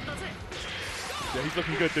 Yeah, he's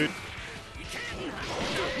looking good, dude.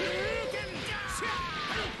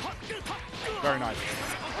 Very nice.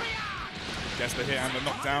 Gets the hit and the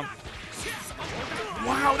knockdown.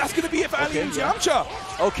 Wow, that's going to be it for Aliyun's Yamcha.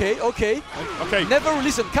 Okay. Never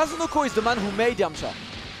listen. Kazunoko is the man who made Yamcha.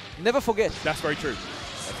 Never forget. That's very true.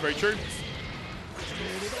 That's very true.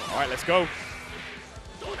 All right, let's go.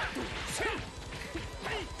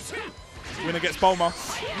 Winner gets Bulma.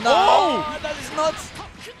 No, that is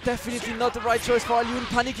definitely not the right choice for Aliyun.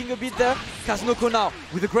 Panicking a bit there. Kazunoko now,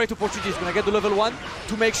 with a great opportunity, is going to get the level 1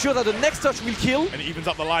 to make sure that the next touch will kill. And it evens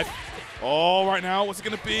up the life. Oh, right now, what's it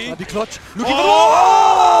going to be? That'll be clutch.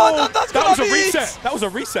 That was a reset. That was a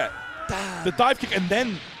reset. Damn. The dive kick and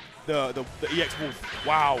then the EX Wolf.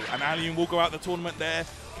 Wow, and Aliyun will go out the tournament there.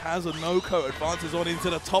 Kazunoko advances on into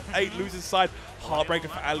the top 8, loses side. Heartbreaker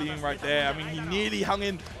for Aliyun right there. I mean, he nearly hung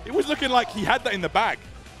in. It was looking like he had that in the bag.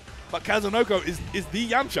 But Kazunoko is the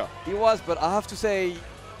Yamcha. He was, but I have to say,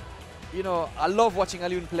 you know, I love watching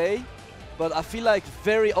Aliyun play, but I feel like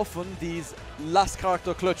very often these last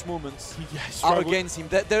character clutch moments are against him.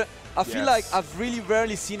 I feel like I've really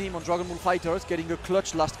rarely seen him on Dragon Ball FighterZ getting a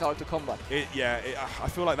clutch last character comeback. I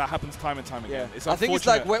feel like that happens time and time again. It's I think it's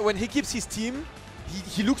like when he keeps his team,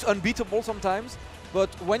 he looks unbeatable sometimes, but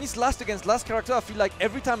when he's last against last character, I feel like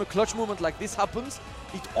every time a clutch moment like this happens,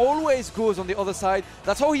 it always goes on the other side.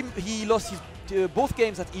 That's how he lost his both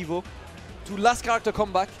games at EVO, to last character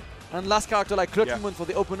comeback and last character like clutch moment for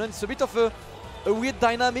the opponent. It's a bit of a a weird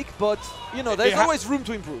dynamic, but you know, there's always room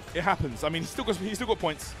to improve. It happens. I mean, he's still got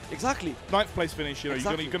points. Exactly. 9th place finish. You know,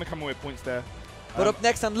 exactly. you're gonna come away with points there. But up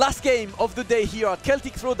next and last game of the day here at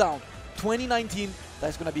Celtic Throwdown 2019,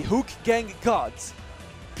 that's gonna be HookGangGod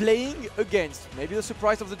playing against maybe the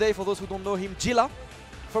surprise of the day for those who don't know him, Gila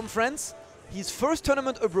from France. His first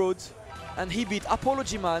tournament abroad, and he beat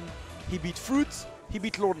Apology Man, he beat Fruit, he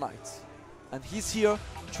beat Lord Knight. And he's here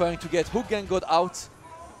trying to get HookGangGod out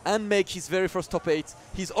and make his very first top 8.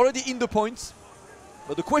 He's already in the points,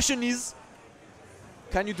 but the question is,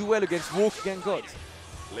 can you do well against HookGangGod?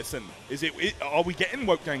 Listen, are we getting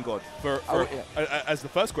HookGangGod as the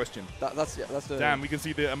first question? That's the. Damn, we can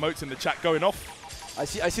see the emotes in the chat going off. I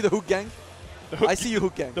see the Hook Gang. I see you,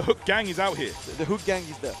 Hook Gang. The Hook Gang is out here. The Hook Gang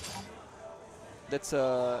is there.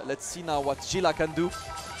 Let's see now what Gila can do.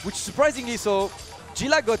 Which surprisingly, so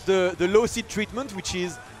Gila got the low seed treatment, which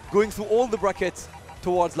is going through all the brackets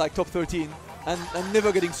towards like top 13 and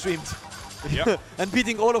never getting streamed. Yep. And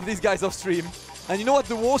beating all of these guys off stream. And you know what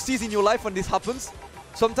the worst is in your life when this happens?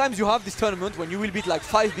 Sometimes you have this tournament when you will beat like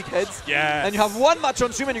 5 big heads, and you have one match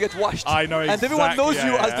on stream and you get washed. I know exactly. And everyone knows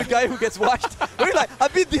you as the guy who gets washed. You're like, I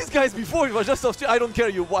beat these guys before, it was just off stream. I don't care,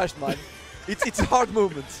 you're washed, man. It's a hard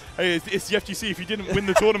moment. Hey, it's the FGC. If you didn't win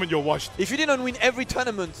the tournament, you're washed. If you didn't win every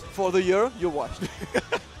tournament for the year, you're washed.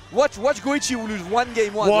 watch Goichi will lose one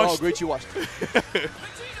game once. Oh, Goichi washed.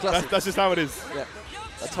 That's just how it is. Yeah,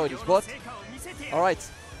 that's how it is. But all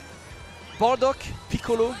right. Bardock,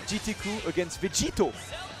 Piccolo, GT against Vegito.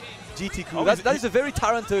 GT that is a very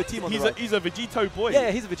Tarrant team on the right. He's a Vegito boy. Yeah,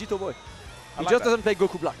 he's a Vegito boy. He just doesn't play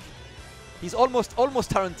Goku Black. He's almost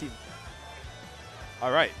Tarrant team.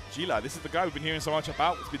 All right, Gila, this is the guy we've been hearing so much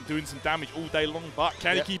about. He's been doing some damage all day long, but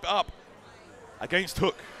can he keep it up against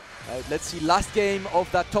Hook? Let's see, last game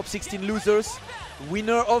of that top 16 losers.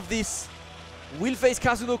 Winner of this will face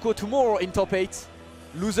Kazunoko tomorrow in top 8.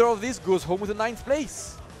 Loser of this goes home with the 9th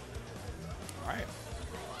place. Right.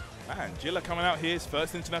 Man, Gila coming out here, his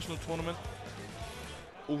first international tournament.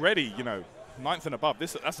 Already, you know, 9th and above.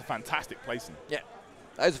 That's a fantastic placing. Yeah,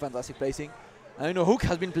 that is a fantastic placing. And you know, Hook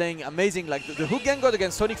has been playing amazing. Like the HookGangGod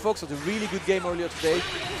against SonicFox was a really good game earlier today.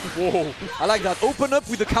 Whoa. I like that. Open up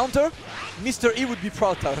with the counter. Mr. E would be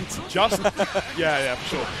proud, Tarrant. Yeah,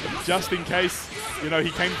 for sure. Just in case, you know,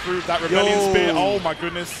 he came through that Rebellion Spear. Oh my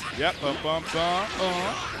goodness. Yep.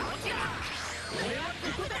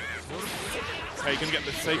 Okay, gonna get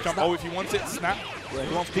the safe jump. Oh, if he wants it, snap. Yeah,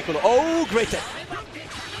 he wants Piccolo. Oh, great tech.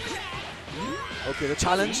 Okay, the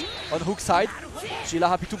challenge on Hook's side. Gila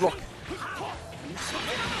happy to block.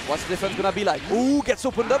 What's the defense gonna be like? Ooh, gets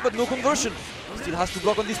opened up, but no conversion. Still has to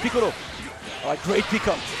block on this Piccolo. All right, great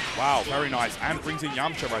pickup. Wow, very nice. And brings in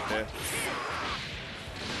Yamcha right there.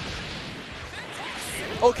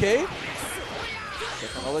 Okay.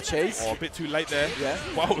 Another chase. Oh, a bit too late there. Yeah.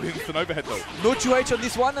 Wow, instant overhead though. No 2H on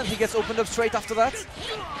this one, and he gets opened up straight after that.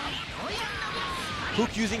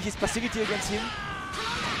 Hook using his passivity against him.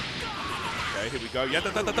 Okay, here we go. Yeah,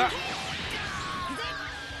 da.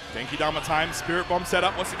 Genki Dama time. Spirit Bomb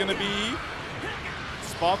setup. What's it going to be?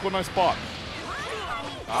 Spark or no spark?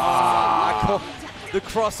 The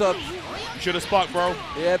cross up. You should have sparked, bro.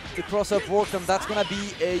 Yep, the cross up worked, and that's going to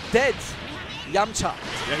be a dead Yamcha.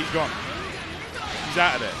 Yeah, he's gone. He's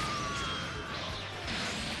out of there.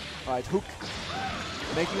 All right, Hook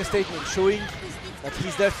making a statement, showing that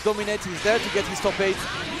he's there to dominate, he's there to get his top 8.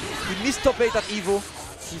 He missed top 8 at EVO.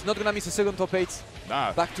 He's not going to miss a second top 8.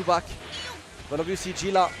 Nah. Back to back. But obviously,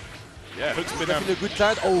 Gila. Yeah, Hook's been in a good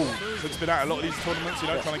time. Oh. Hook's been out a lot of these tournaments, you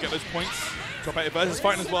know, trying to get those points. Top 8 versus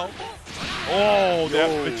fighting as well. Oh, yeah,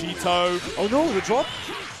 Vegito. Oh no, the drop.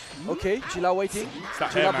 Okay, Gila waiting.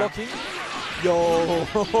 Gila blocking. Yo,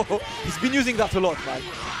 he's been using that a lot, man.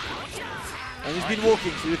 And he's been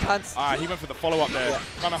walking, so you can't. He went for the follow-up there. Yeah.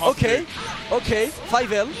 Kind of hard okay,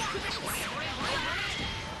 5L.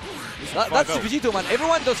 That's the Vegito, man.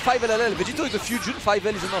 Everyone does 5L LL. Vegito is a fusion,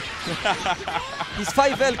 5L is enough. His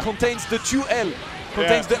 5L contains the 2L.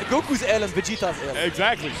 Contains the Goku's L and Vegeta's L.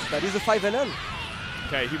 Exactly. That is a 5LL.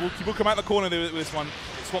 Okay, he will come out the corner with this one.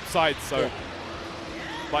 Swap sides, so. Yeah.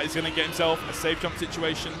 But he's going to get himself a safe jump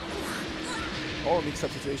situation. Or a mix-up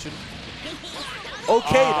situation.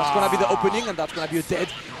 Okay, that's going to be the opening, and that's going to be a dead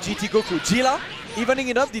GT Goku. Gila, evening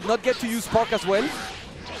it up, did not get to use Spark as well.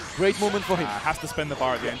 Great moment for him. Has to spend the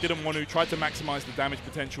bar at the end. Didn't want to. Tried to maximize the damage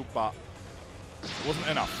potential, but it wasn't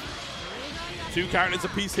enough. 2 characters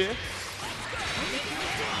apiece here.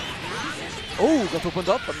 Oh, got opened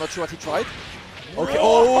up. I'm not sure what he tried. Okay.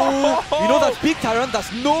 Oh, you know that's big Tyrant.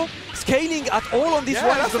 There's no scaling at all on this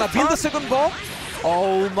one. He's going to build the second bar.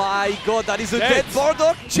 Oh my god, that is a dead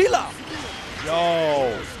Bardock. Gila.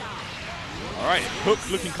 Yo. All right, Hook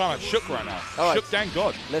looking kind of shook right now. All right.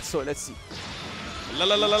 HookGangGod. Let's see. La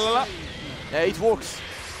la la la la la. Yeah, it works.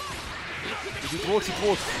 If it works, it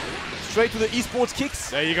works. Straight to the esports kicks.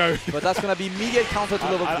 There you go. But that's going to be immediate counter to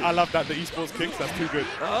level 2. I love that, the esports kicks. That's too good.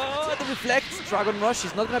 The reflect. Dragon Rush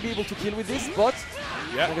is not going to be able to kill with this, but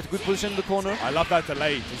yeah, get a good position in the corner. I love that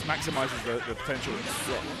delay. Just maximizes the potential.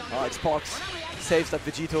 Yeah. All right, Sparks saves that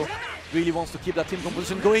Vegito. Really wants to keep that team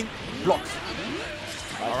composition going. Blocks.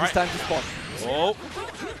 All right, it's time to Spark.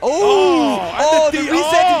 The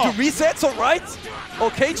reset into resets, all right.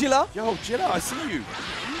 Okay, Jilla. Yo, Jilla, I see you.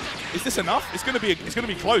 Is this enough? It's gonna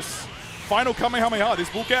be close. Final Kamehameha.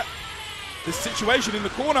 This will get this situation in the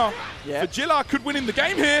corner. Yeah. For Jilla could win in the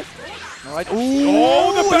game here. All right.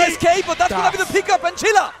 Oh, the bait. escape, but that's gonna be the pickup, and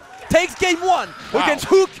Jilla takes game 1 against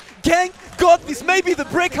HookGangGod. This may be the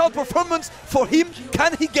breakout performance for him.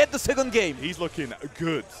 Can he get the second game? He's looking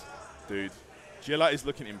good, dude. Jilla is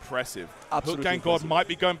looking impressive. Absolutely HookGangGod impressive. might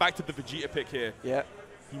be going back to the Vegeta pick here. Yeah.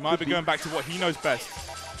 He might be going back to what he knows best.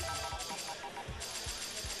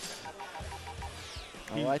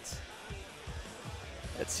 All right.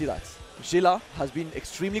 Let's see that. Jilla has been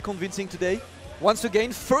extremely convincing today. Once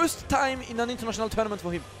again, first time in an international tournament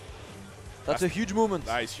for him. That's a huge moment.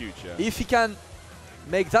 That is huge, yeah. If he can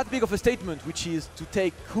make that big of a statement, which is to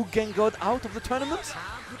take HookGangGod out of the tournament,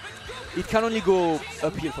 it can only go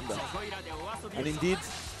uphill from there. And indeed,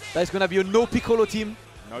 there's going to be a no Piccolo team.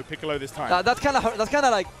 No Piccolo this time. That kind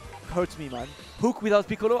of like hurts me, man. Hook without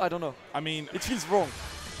Piccolo, I don't know. I mean, it feels wrong.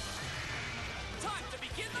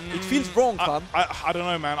 It feels wrong, fam. I don't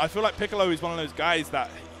know, man. I feel like Piccolo is one of those guys that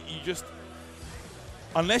you just,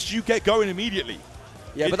 unless you get going immediately,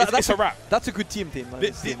 yeah, but that's a wrap. That's a good team,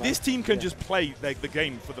 This team can just play the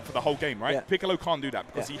game for the whole game, right? Yeah. Piccolo can't do that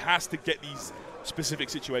because he has to get these specific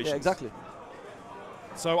situations. Yeah, exactly.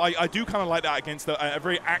 So I do kind of like that against a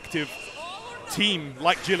very active team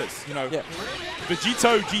like Jilla's, you know. Yeah.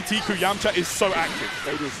 Vegito, GT, Yamcha is so active.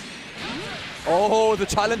 It is. Oh, the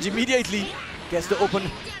challenge immediately gets the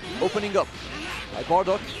opening up. By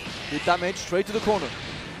Bardock, good damage straight to the corner.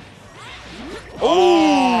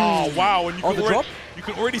 Oh, wow. And you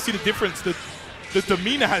can already see the difference. The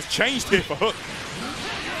demeanor has changed here for Hook.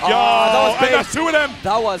 Yo, that was bait. That's 2 of them.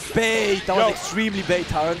 That was bait. That was extremely bait,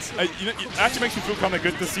 Terrence. You know, it actually makes me feel kind of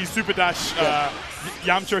good to see Super Dash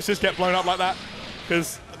Yamcha assist get blown up like that,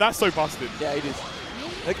 because that's so busted. Yeah, it is.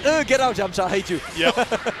 Like, get out, Yamcha, I hate you. Yeah,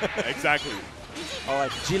 exactly. All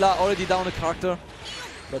right, Jilla already down a character,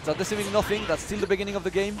 but that doesn't mean nothing. That's still the beginning of the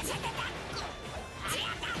game.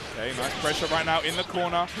 Okay, nice pressure right now in the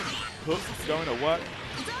corner. Hook going to work.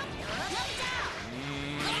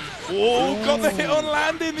 Oh, got the hit on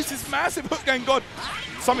landing. This is massive. HookGangGod.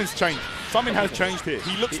 Something's changed. Something has changed here.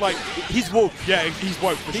 He looks like... He's woke. Yeah, he's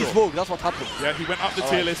woke for sure. He's woke. That's what happened. Yeah, he went up the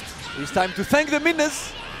tier list. It's time to thank the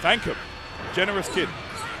Minners. Thank him. Generous kid.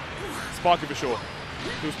 Sparky for sure.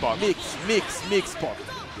 Who's Spark? Mix Spark.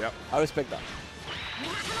 Yep. I respect that.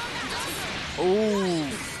 Oh.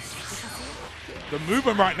 The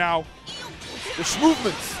movement right now. The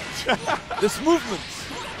movements. The movements.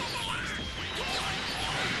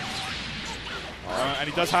 And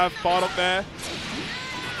he does have Bardock there.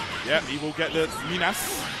 Yep, he will get the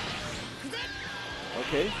Minas.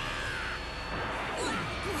 Okay.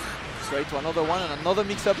 Straight to another one and another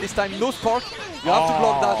mix-up. This time no Spark. You have to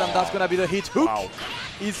block that, and that's going to be the hit. Hook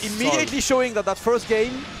is immediately showing that first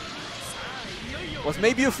game was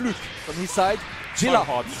maybe a fluke from his side. Jilla so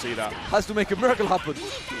hard to see that. Has to make a miracle happen.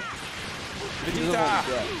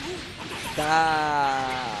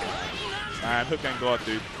 Man, HookGangGod,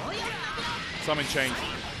 dude. Something changed.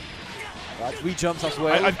 Right, 3 jumps as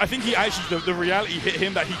well. I think he actually, the reality hit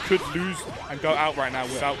him that he could lose and go out right now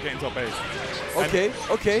without getting top 8.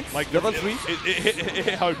 Okay. Like level 3. It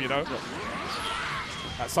hit home, you know?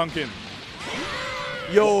 That sunk in.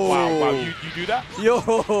 Yo. Wow, you do that?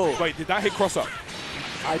 Yo. Wait, did that hit cross up?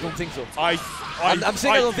 I don't think so. I'm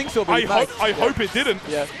saying I don't think so, but I hope it didn't.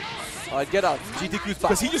 Yeah. Alright, get out. GTQ's back.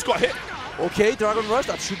 Because he just got hit. Okay, Dragon Rush.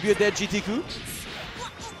 That should be a dead GTQ.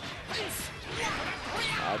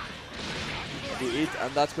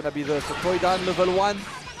 And that's going to be the Throwdown level 1.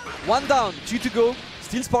 1 down, 2 to go.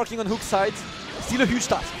 Still sparking on Hook's side. Still a huge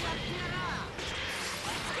task.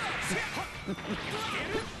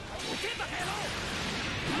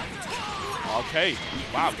 Okay.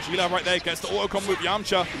 Wow, Jilla right there gets the auto combo with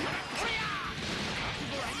Yamcha.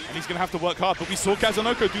 And he's going to have to work hard. But we saw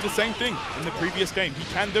Kazunoko do the same thing in the previous game. He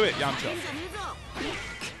can do it, Yamcha.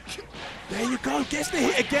 There you go. Gets the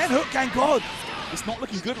hit again, HookGangGod. It's not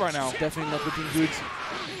looking good right now. Definitely not looking good.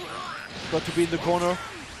 Got to be in the corner.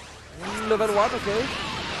 Level 1, okay.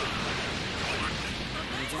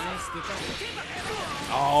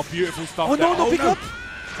 Oh, beautiful stuff. Oh, no, no, pick up.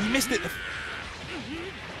 He missed it.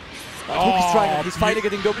 Hook is trying it. He's finally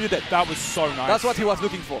getting W dead. That was so nice. That's what he was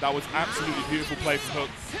looking for. That was absolutely beautiful play from Hook.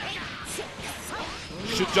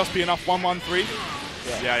 Should just be enough. 1-1-3.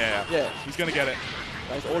 Yeah. He's going to get it.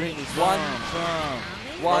 That's all he needs. 1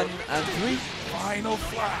 and 3. Final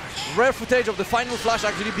flash. Rare footage of the final flash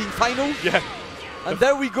actually being final. Yeah. And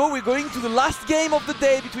there we go. We're going to the last game of the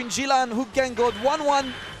day between Gila and HookGangGod.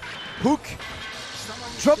 1-1. Hook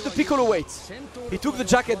dropped the Piccolo weight. He took the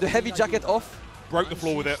jacket, the heavy jacket off. Broke the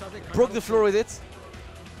floor with it. Broke the floor with it.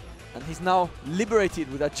 And he's now liberated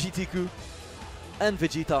with that GTQ and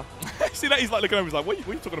Vegeta. See that? He's like looking over, he's like, what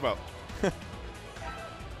are you talking about?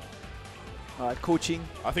 Alright, coaching.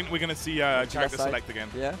 I think we're going to see character select again.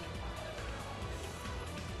 Yeah.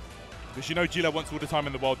 Because you know Gila wants all the time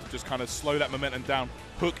in the world to just kind of slow that momentum down.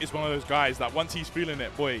 Hook is one of those guys that once he's feeling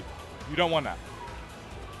it, boy, you don't want that.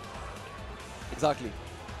 Exactly.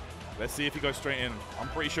 Let's see if he goes straight in. I'm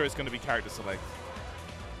pretty sure it's going to be character select.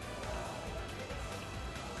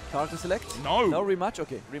 Character select? No. No rematch?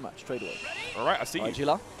 Okay, rematch, straight away. All right, I see you.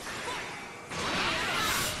 Gila.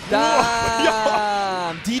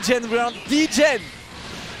 Damn! Degen round. Degen!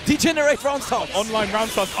 Degenerate round starts. Online round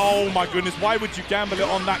starts. Oh my goodness, why would you gamble it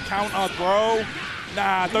on that counter, bro?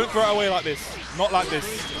 Nah, don't throw it away like this. Not like this.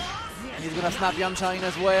 And he's gonna snap Yamcha in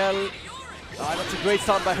as well. That's a great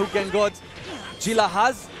start by HookGangGod. Gila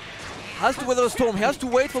has to weather the storm. He has to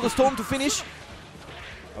wait for the storm to finish.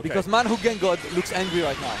 Okay. Because man, HookGangGod looks angry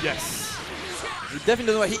right now. Yes. He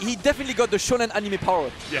definitely got the shonen anime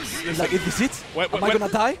power. Yes. He's like, is this it? Am I gonna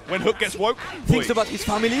die? When Hook gets woke, thinks about his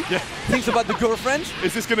family. Yeah. Thinks about the girlfriend.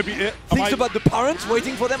 Is this gonna be it? Thinks about the parents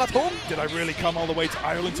waiting for them at home. Did I really come all the way to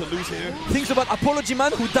Ireland to lose here? Thinks about Apology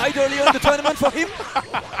Man who died earlier in the tournament for him.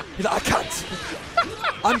 He's like, I can't.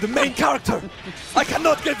 I'm the main character. I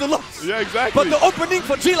cannot get the loss. Yeah, exactly. But the opening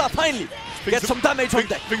for Gila finally gets some damage on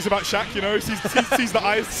deck. Thinks about Shaq, you know, sees the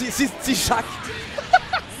eyes. Sees Shaq.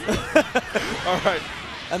 All right.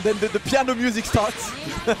 And then the piano music starts.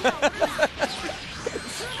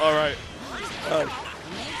 All right.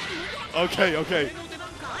 Okay.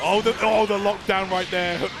 Oh, the lockdown right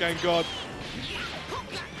there, HookGangGod.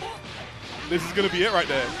 This is going to be it right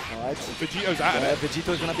there. All right. Vegito's out of there.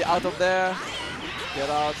 Vegito's going to be out of there. Get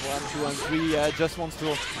out. 1, 2, and 3. Yeah, just wants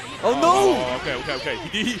to. Oh no! Okay.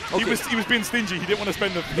 He was being stingy. He didn't want to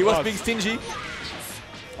spend the. He was being stingy.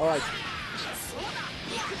 All right.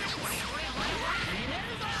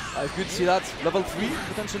 It's good to see that. Level 3,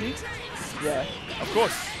 potentially. Yeah. Of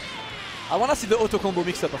course. I want to see the auto combo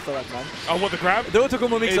mix up after that, man. Oh, what, the grab? The auto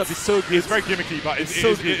combo mix up is so good. It's very gimmicky, but it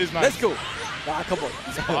is nice. Let's go. Come on.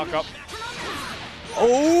 Spark up.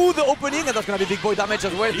 Oh, the opening, and that's going to be big boy damage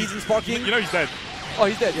as well. He's in sparking. You know he's dead. Oh,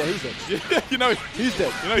 he's dead. Yeah, he's dead. You know he's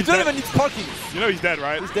dead. You know he doesn't even need sparking. You know he's dead,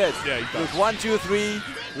 right? He's dead. Yeah, he's dead. Look, 1, 2, 3,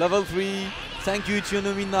 level 3. Thank you,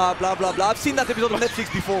 Chiyonomina, blah, blah, blah. I've seen that episode on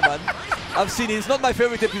Netflix before, man. I've seen it. It's not my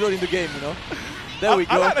favorite episode in the game, you know. There we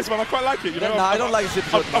go. I like this one. I quite like it. You know? I don't like this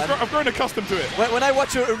episode, I've grown accustomed to it. When I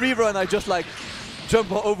watch a rerun, I just like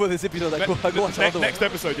jump over this episode. I go watch another one. Next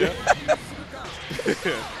episode, yeah?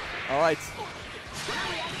 All right.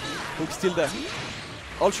 Hook's still there.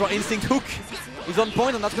 Ultra Instinct Hook is on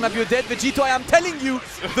point, and that's going to be a dead Vegito. I am telling you,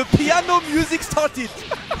 the piano music started.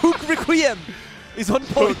 Hook Requiem is on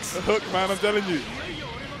point. Hook, man, I'm telling you.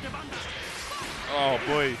 Oh,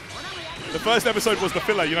 boy. The first episode was the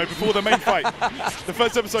filler, you know, before the main fight. The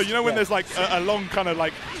first episode, you know when there's like a long kind of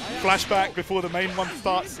like flashback before the main one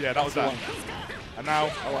starts? Yeah, that was that. And now...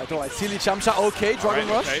 All right. Silly Chamcha, okay, Dragon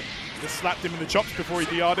Rush. Okay. Just slapped him in the chops before he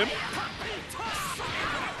DR'd him.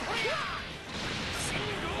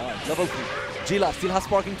 All right, level 3. Gila still has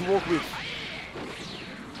sparking to work with.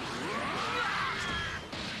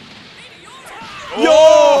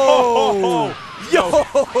 Oh! Yo,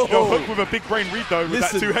 Hook with a big brain read though with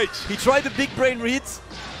that 2H. He tried the big brain reads,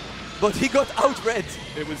 but he got out-read.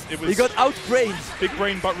 He got out-brained. Big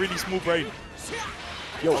brain, but really small brain.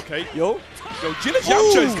 Yo. Okay. Yo, Gila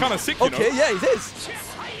Yamcha is kind of sick, you know. Okay, yeah, it is.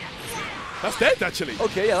 That's dead, actually.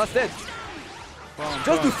 Okay, yeah, that's dead.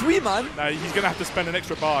 Just do 3, man. Nah, he's going to have to spend an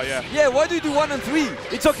extra bar, yeah. Yeah, why do you do 1 and 3?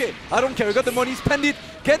 It's okay. I don't care. You got the money, spend it,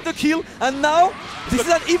 get the kill, and now this is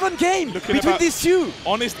an even game between these two.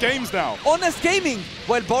 Honest games now. Honest gaming.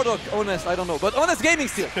 Well, Bardock, honest, I don't know, but honest gaming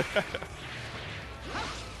still. Okay,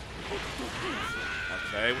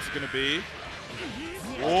 what's it going to be?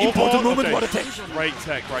 Important moment, what a tech. Great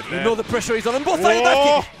tech right there. You know the pressure is on both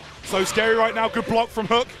sides. So scary right now. Good block from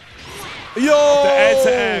Hook. Yo! The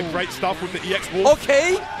air-to-air, great stuff with the EX wall.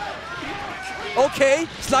 Okay.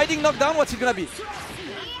 Sliding knockdown, what's it gonna be?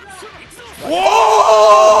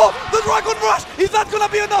 Oh! The Dragon Rush! Is that gonna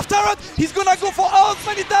be enough, Taran? He's gonna go for as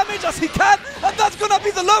many damage as he can, and that's gonna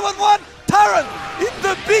be the 11-1. Taran in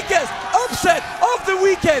the biggest upset of the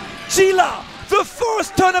weekend. Gila, the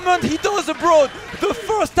first tournament he does abroad. The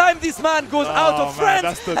first time this man goes out of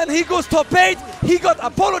France, and he goes top 8. He got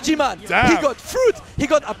Apology Man. Damn. He got Fruit. He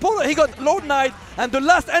got Apollo. He got Lord Knight. And the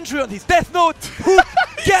last entry on his Death Note,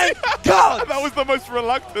 HookGangGod. That was the most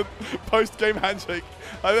reluctant post-game handshake.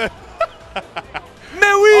 Mais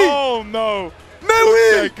oui! Oh no! Mais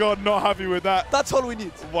oui! God, not happy with that. That's all we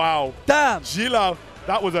need. Wow. Damn. Gila,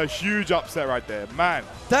 that was a huge upset right there, man.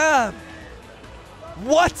 Damn.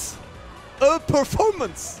 What a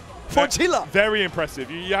performance for Gila. Very impressive.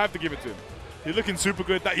 You have to give it to him. He's looking super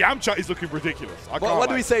good. That Yamcha is looking ridiculous. What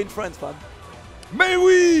do we say in French, fam? Mais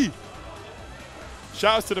oui!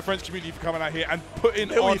 Shout outs to the French community for coming out here and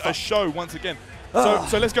putting on a show once again.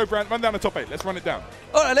 So let's go run down the top 8. Let's run it down.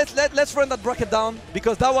 All right, let's run that bracket down,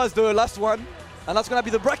 because that was the last one, and that's gonna be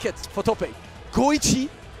the bracket for top 8. Goichi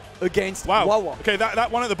against Wawa. Okay, that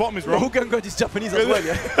one at the bottom is wrong. HookGangGod is Japanese as well,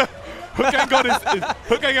 yeah. HookGangGod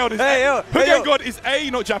is A,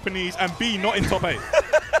 not Japanese, and B, not in top 8.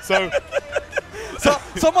 So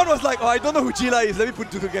someone was like, oh, I don't know who Gila is. Let me put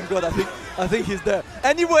HookGangGod. I think he's there.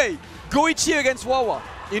 Anyway, Goichi against Wawa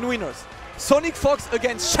in winners. SonicFox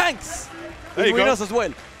against Shanks in winners as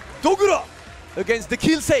well. Dogura against the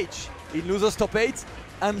Kill Sage in losers top 8.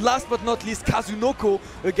 And last but not least, Kazunoko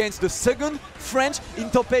against the second French in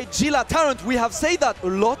top 8. Gila, Tarrant, we have said that a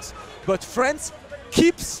lot, but France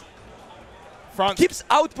keeps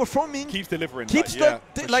outperforming, keeps delivering, keeps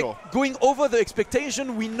going over the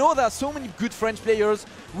expectation. We know there are so many good French players.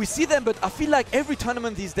 We see them, but I feel like every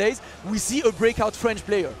tournament these days we see a breakout French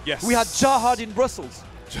player. Yes. We had Jahad in Brussels.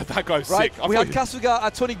 That guy's right? sick. We had Kasuga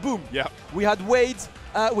at Sonic Boom. Yeah. We had Wade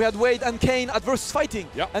and Kane at Versus Fighting.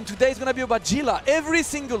 Yep. And today is going to be about Gila. Every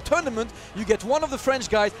single tournament, you get one of the French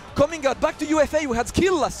guys coming out back to UFA. We had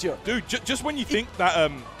Skill last year. Dude, just when you think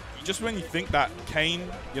that, Kane,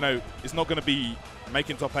 is not going to be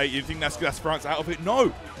making top 8, you think that's France out of it? No.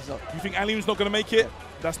 You think Alium's not going to make it?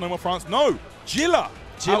 That's no more France? No. Gila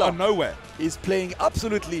out of nowhere is playing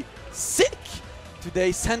absolutely sick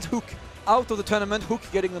today. Sent Hook out of the tournament. Hook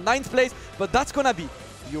getting the 9th place, but that's going to be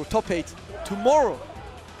your top 8 tomorrow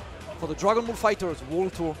for the Dragon Ball Fighters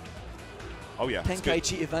World Tour. Oh yeah,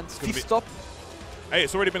 Tenkaichi event, 5th stop. Hey,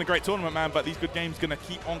 it's already been a great tournament, man, but these good games going to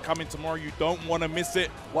keep on coming tomorrow. You don't want to miss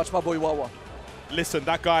it. Watch my boy Wawa. Listen,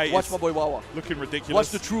 that guy is my boy Wawa. Looking ridiculous. Watch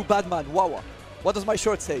the true bad man, Wawa. What does my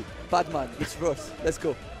shirt say? Bad man. It's verse. Let's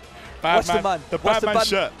go. Watch the man. The bad man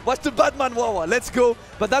shirt. Watch the bad man, Wawa. Let's go.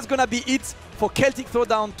 But that's going to be it for Celtic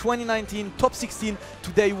Throwdown 2019 Top 16.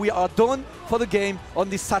 Today we are done for the game on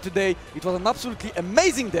this Saturday. It was an absolutely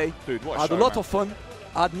amazing day. Dude, what a I had show, a lot of fun.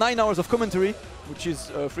 I had 9 hours of commentary, which is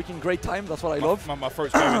a freaking great time. That's what I love. My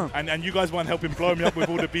throat's going. and you guys weren't helping blow me up with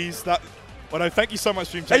all the bees. Well, no, thank you so much,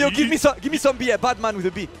 Stream Chat. Hey, yo, give me some beer. Bad man with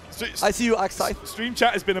a B. I see you, Axide. Stream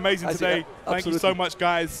Chat has been amazing today. Thank you so much,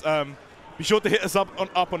 guys. Be sure to hit us up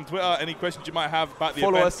on Twitter. Any questions you might have about the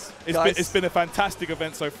event. Follow us, it's been a fantastic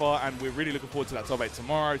event so far, and we're really looking forward to that top 8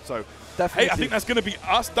 tomorrow. So, definitely. Hey, I think that's going to be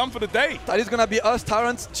us done for the day. That is going to be us,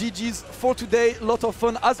 Tarrant. GG's for today. Lot of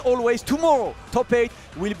fun as always. Tomorrow, top 8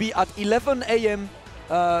 will be at 11 a.m.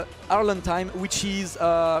 Ireland time, which is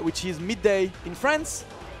midday in France.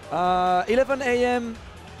 11 a.m.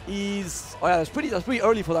 is that's pretty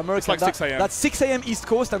early for the Americans. It's like 6 a.m. That's 6 a.m. East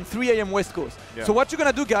Coast and 3 a.m. West Coast. Yeah. So what you're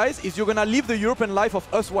gonna do, guys, is you're gonna live the European life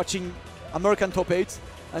of us watching American top 8s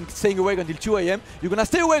and staying awake until 2 a.m. You're gonna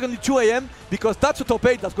stay awake until 2 a.m. because that's a top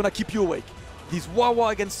 8 that's gonna keep you awake. This Wawa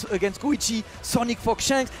against Goichi, SonicFox,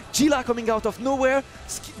 Shanks, Gila coming out of nowhere,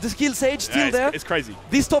 the Skill Sage still there. It's crazy.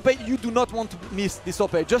 This top 8, you do not want to miss this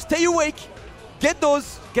top 8. Just stay awake. Get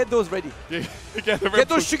those ready. Yeah, get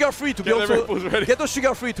those sugar-free to be get those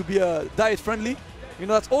sugar-free to be diet-friendly. You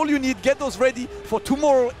know, that's all you need. Get those ready for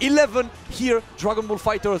tomorrow, 11 here, Dragon Ball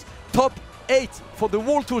Fighters top 8 for the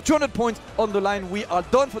World Tour, 200 points on the line. We are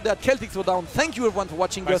done for that Celtic Throwdown. Thank you everyone for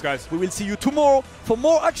watching us. Guys. We will see you tomorrow for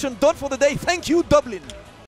more action done for the day. Thank you, Dublin.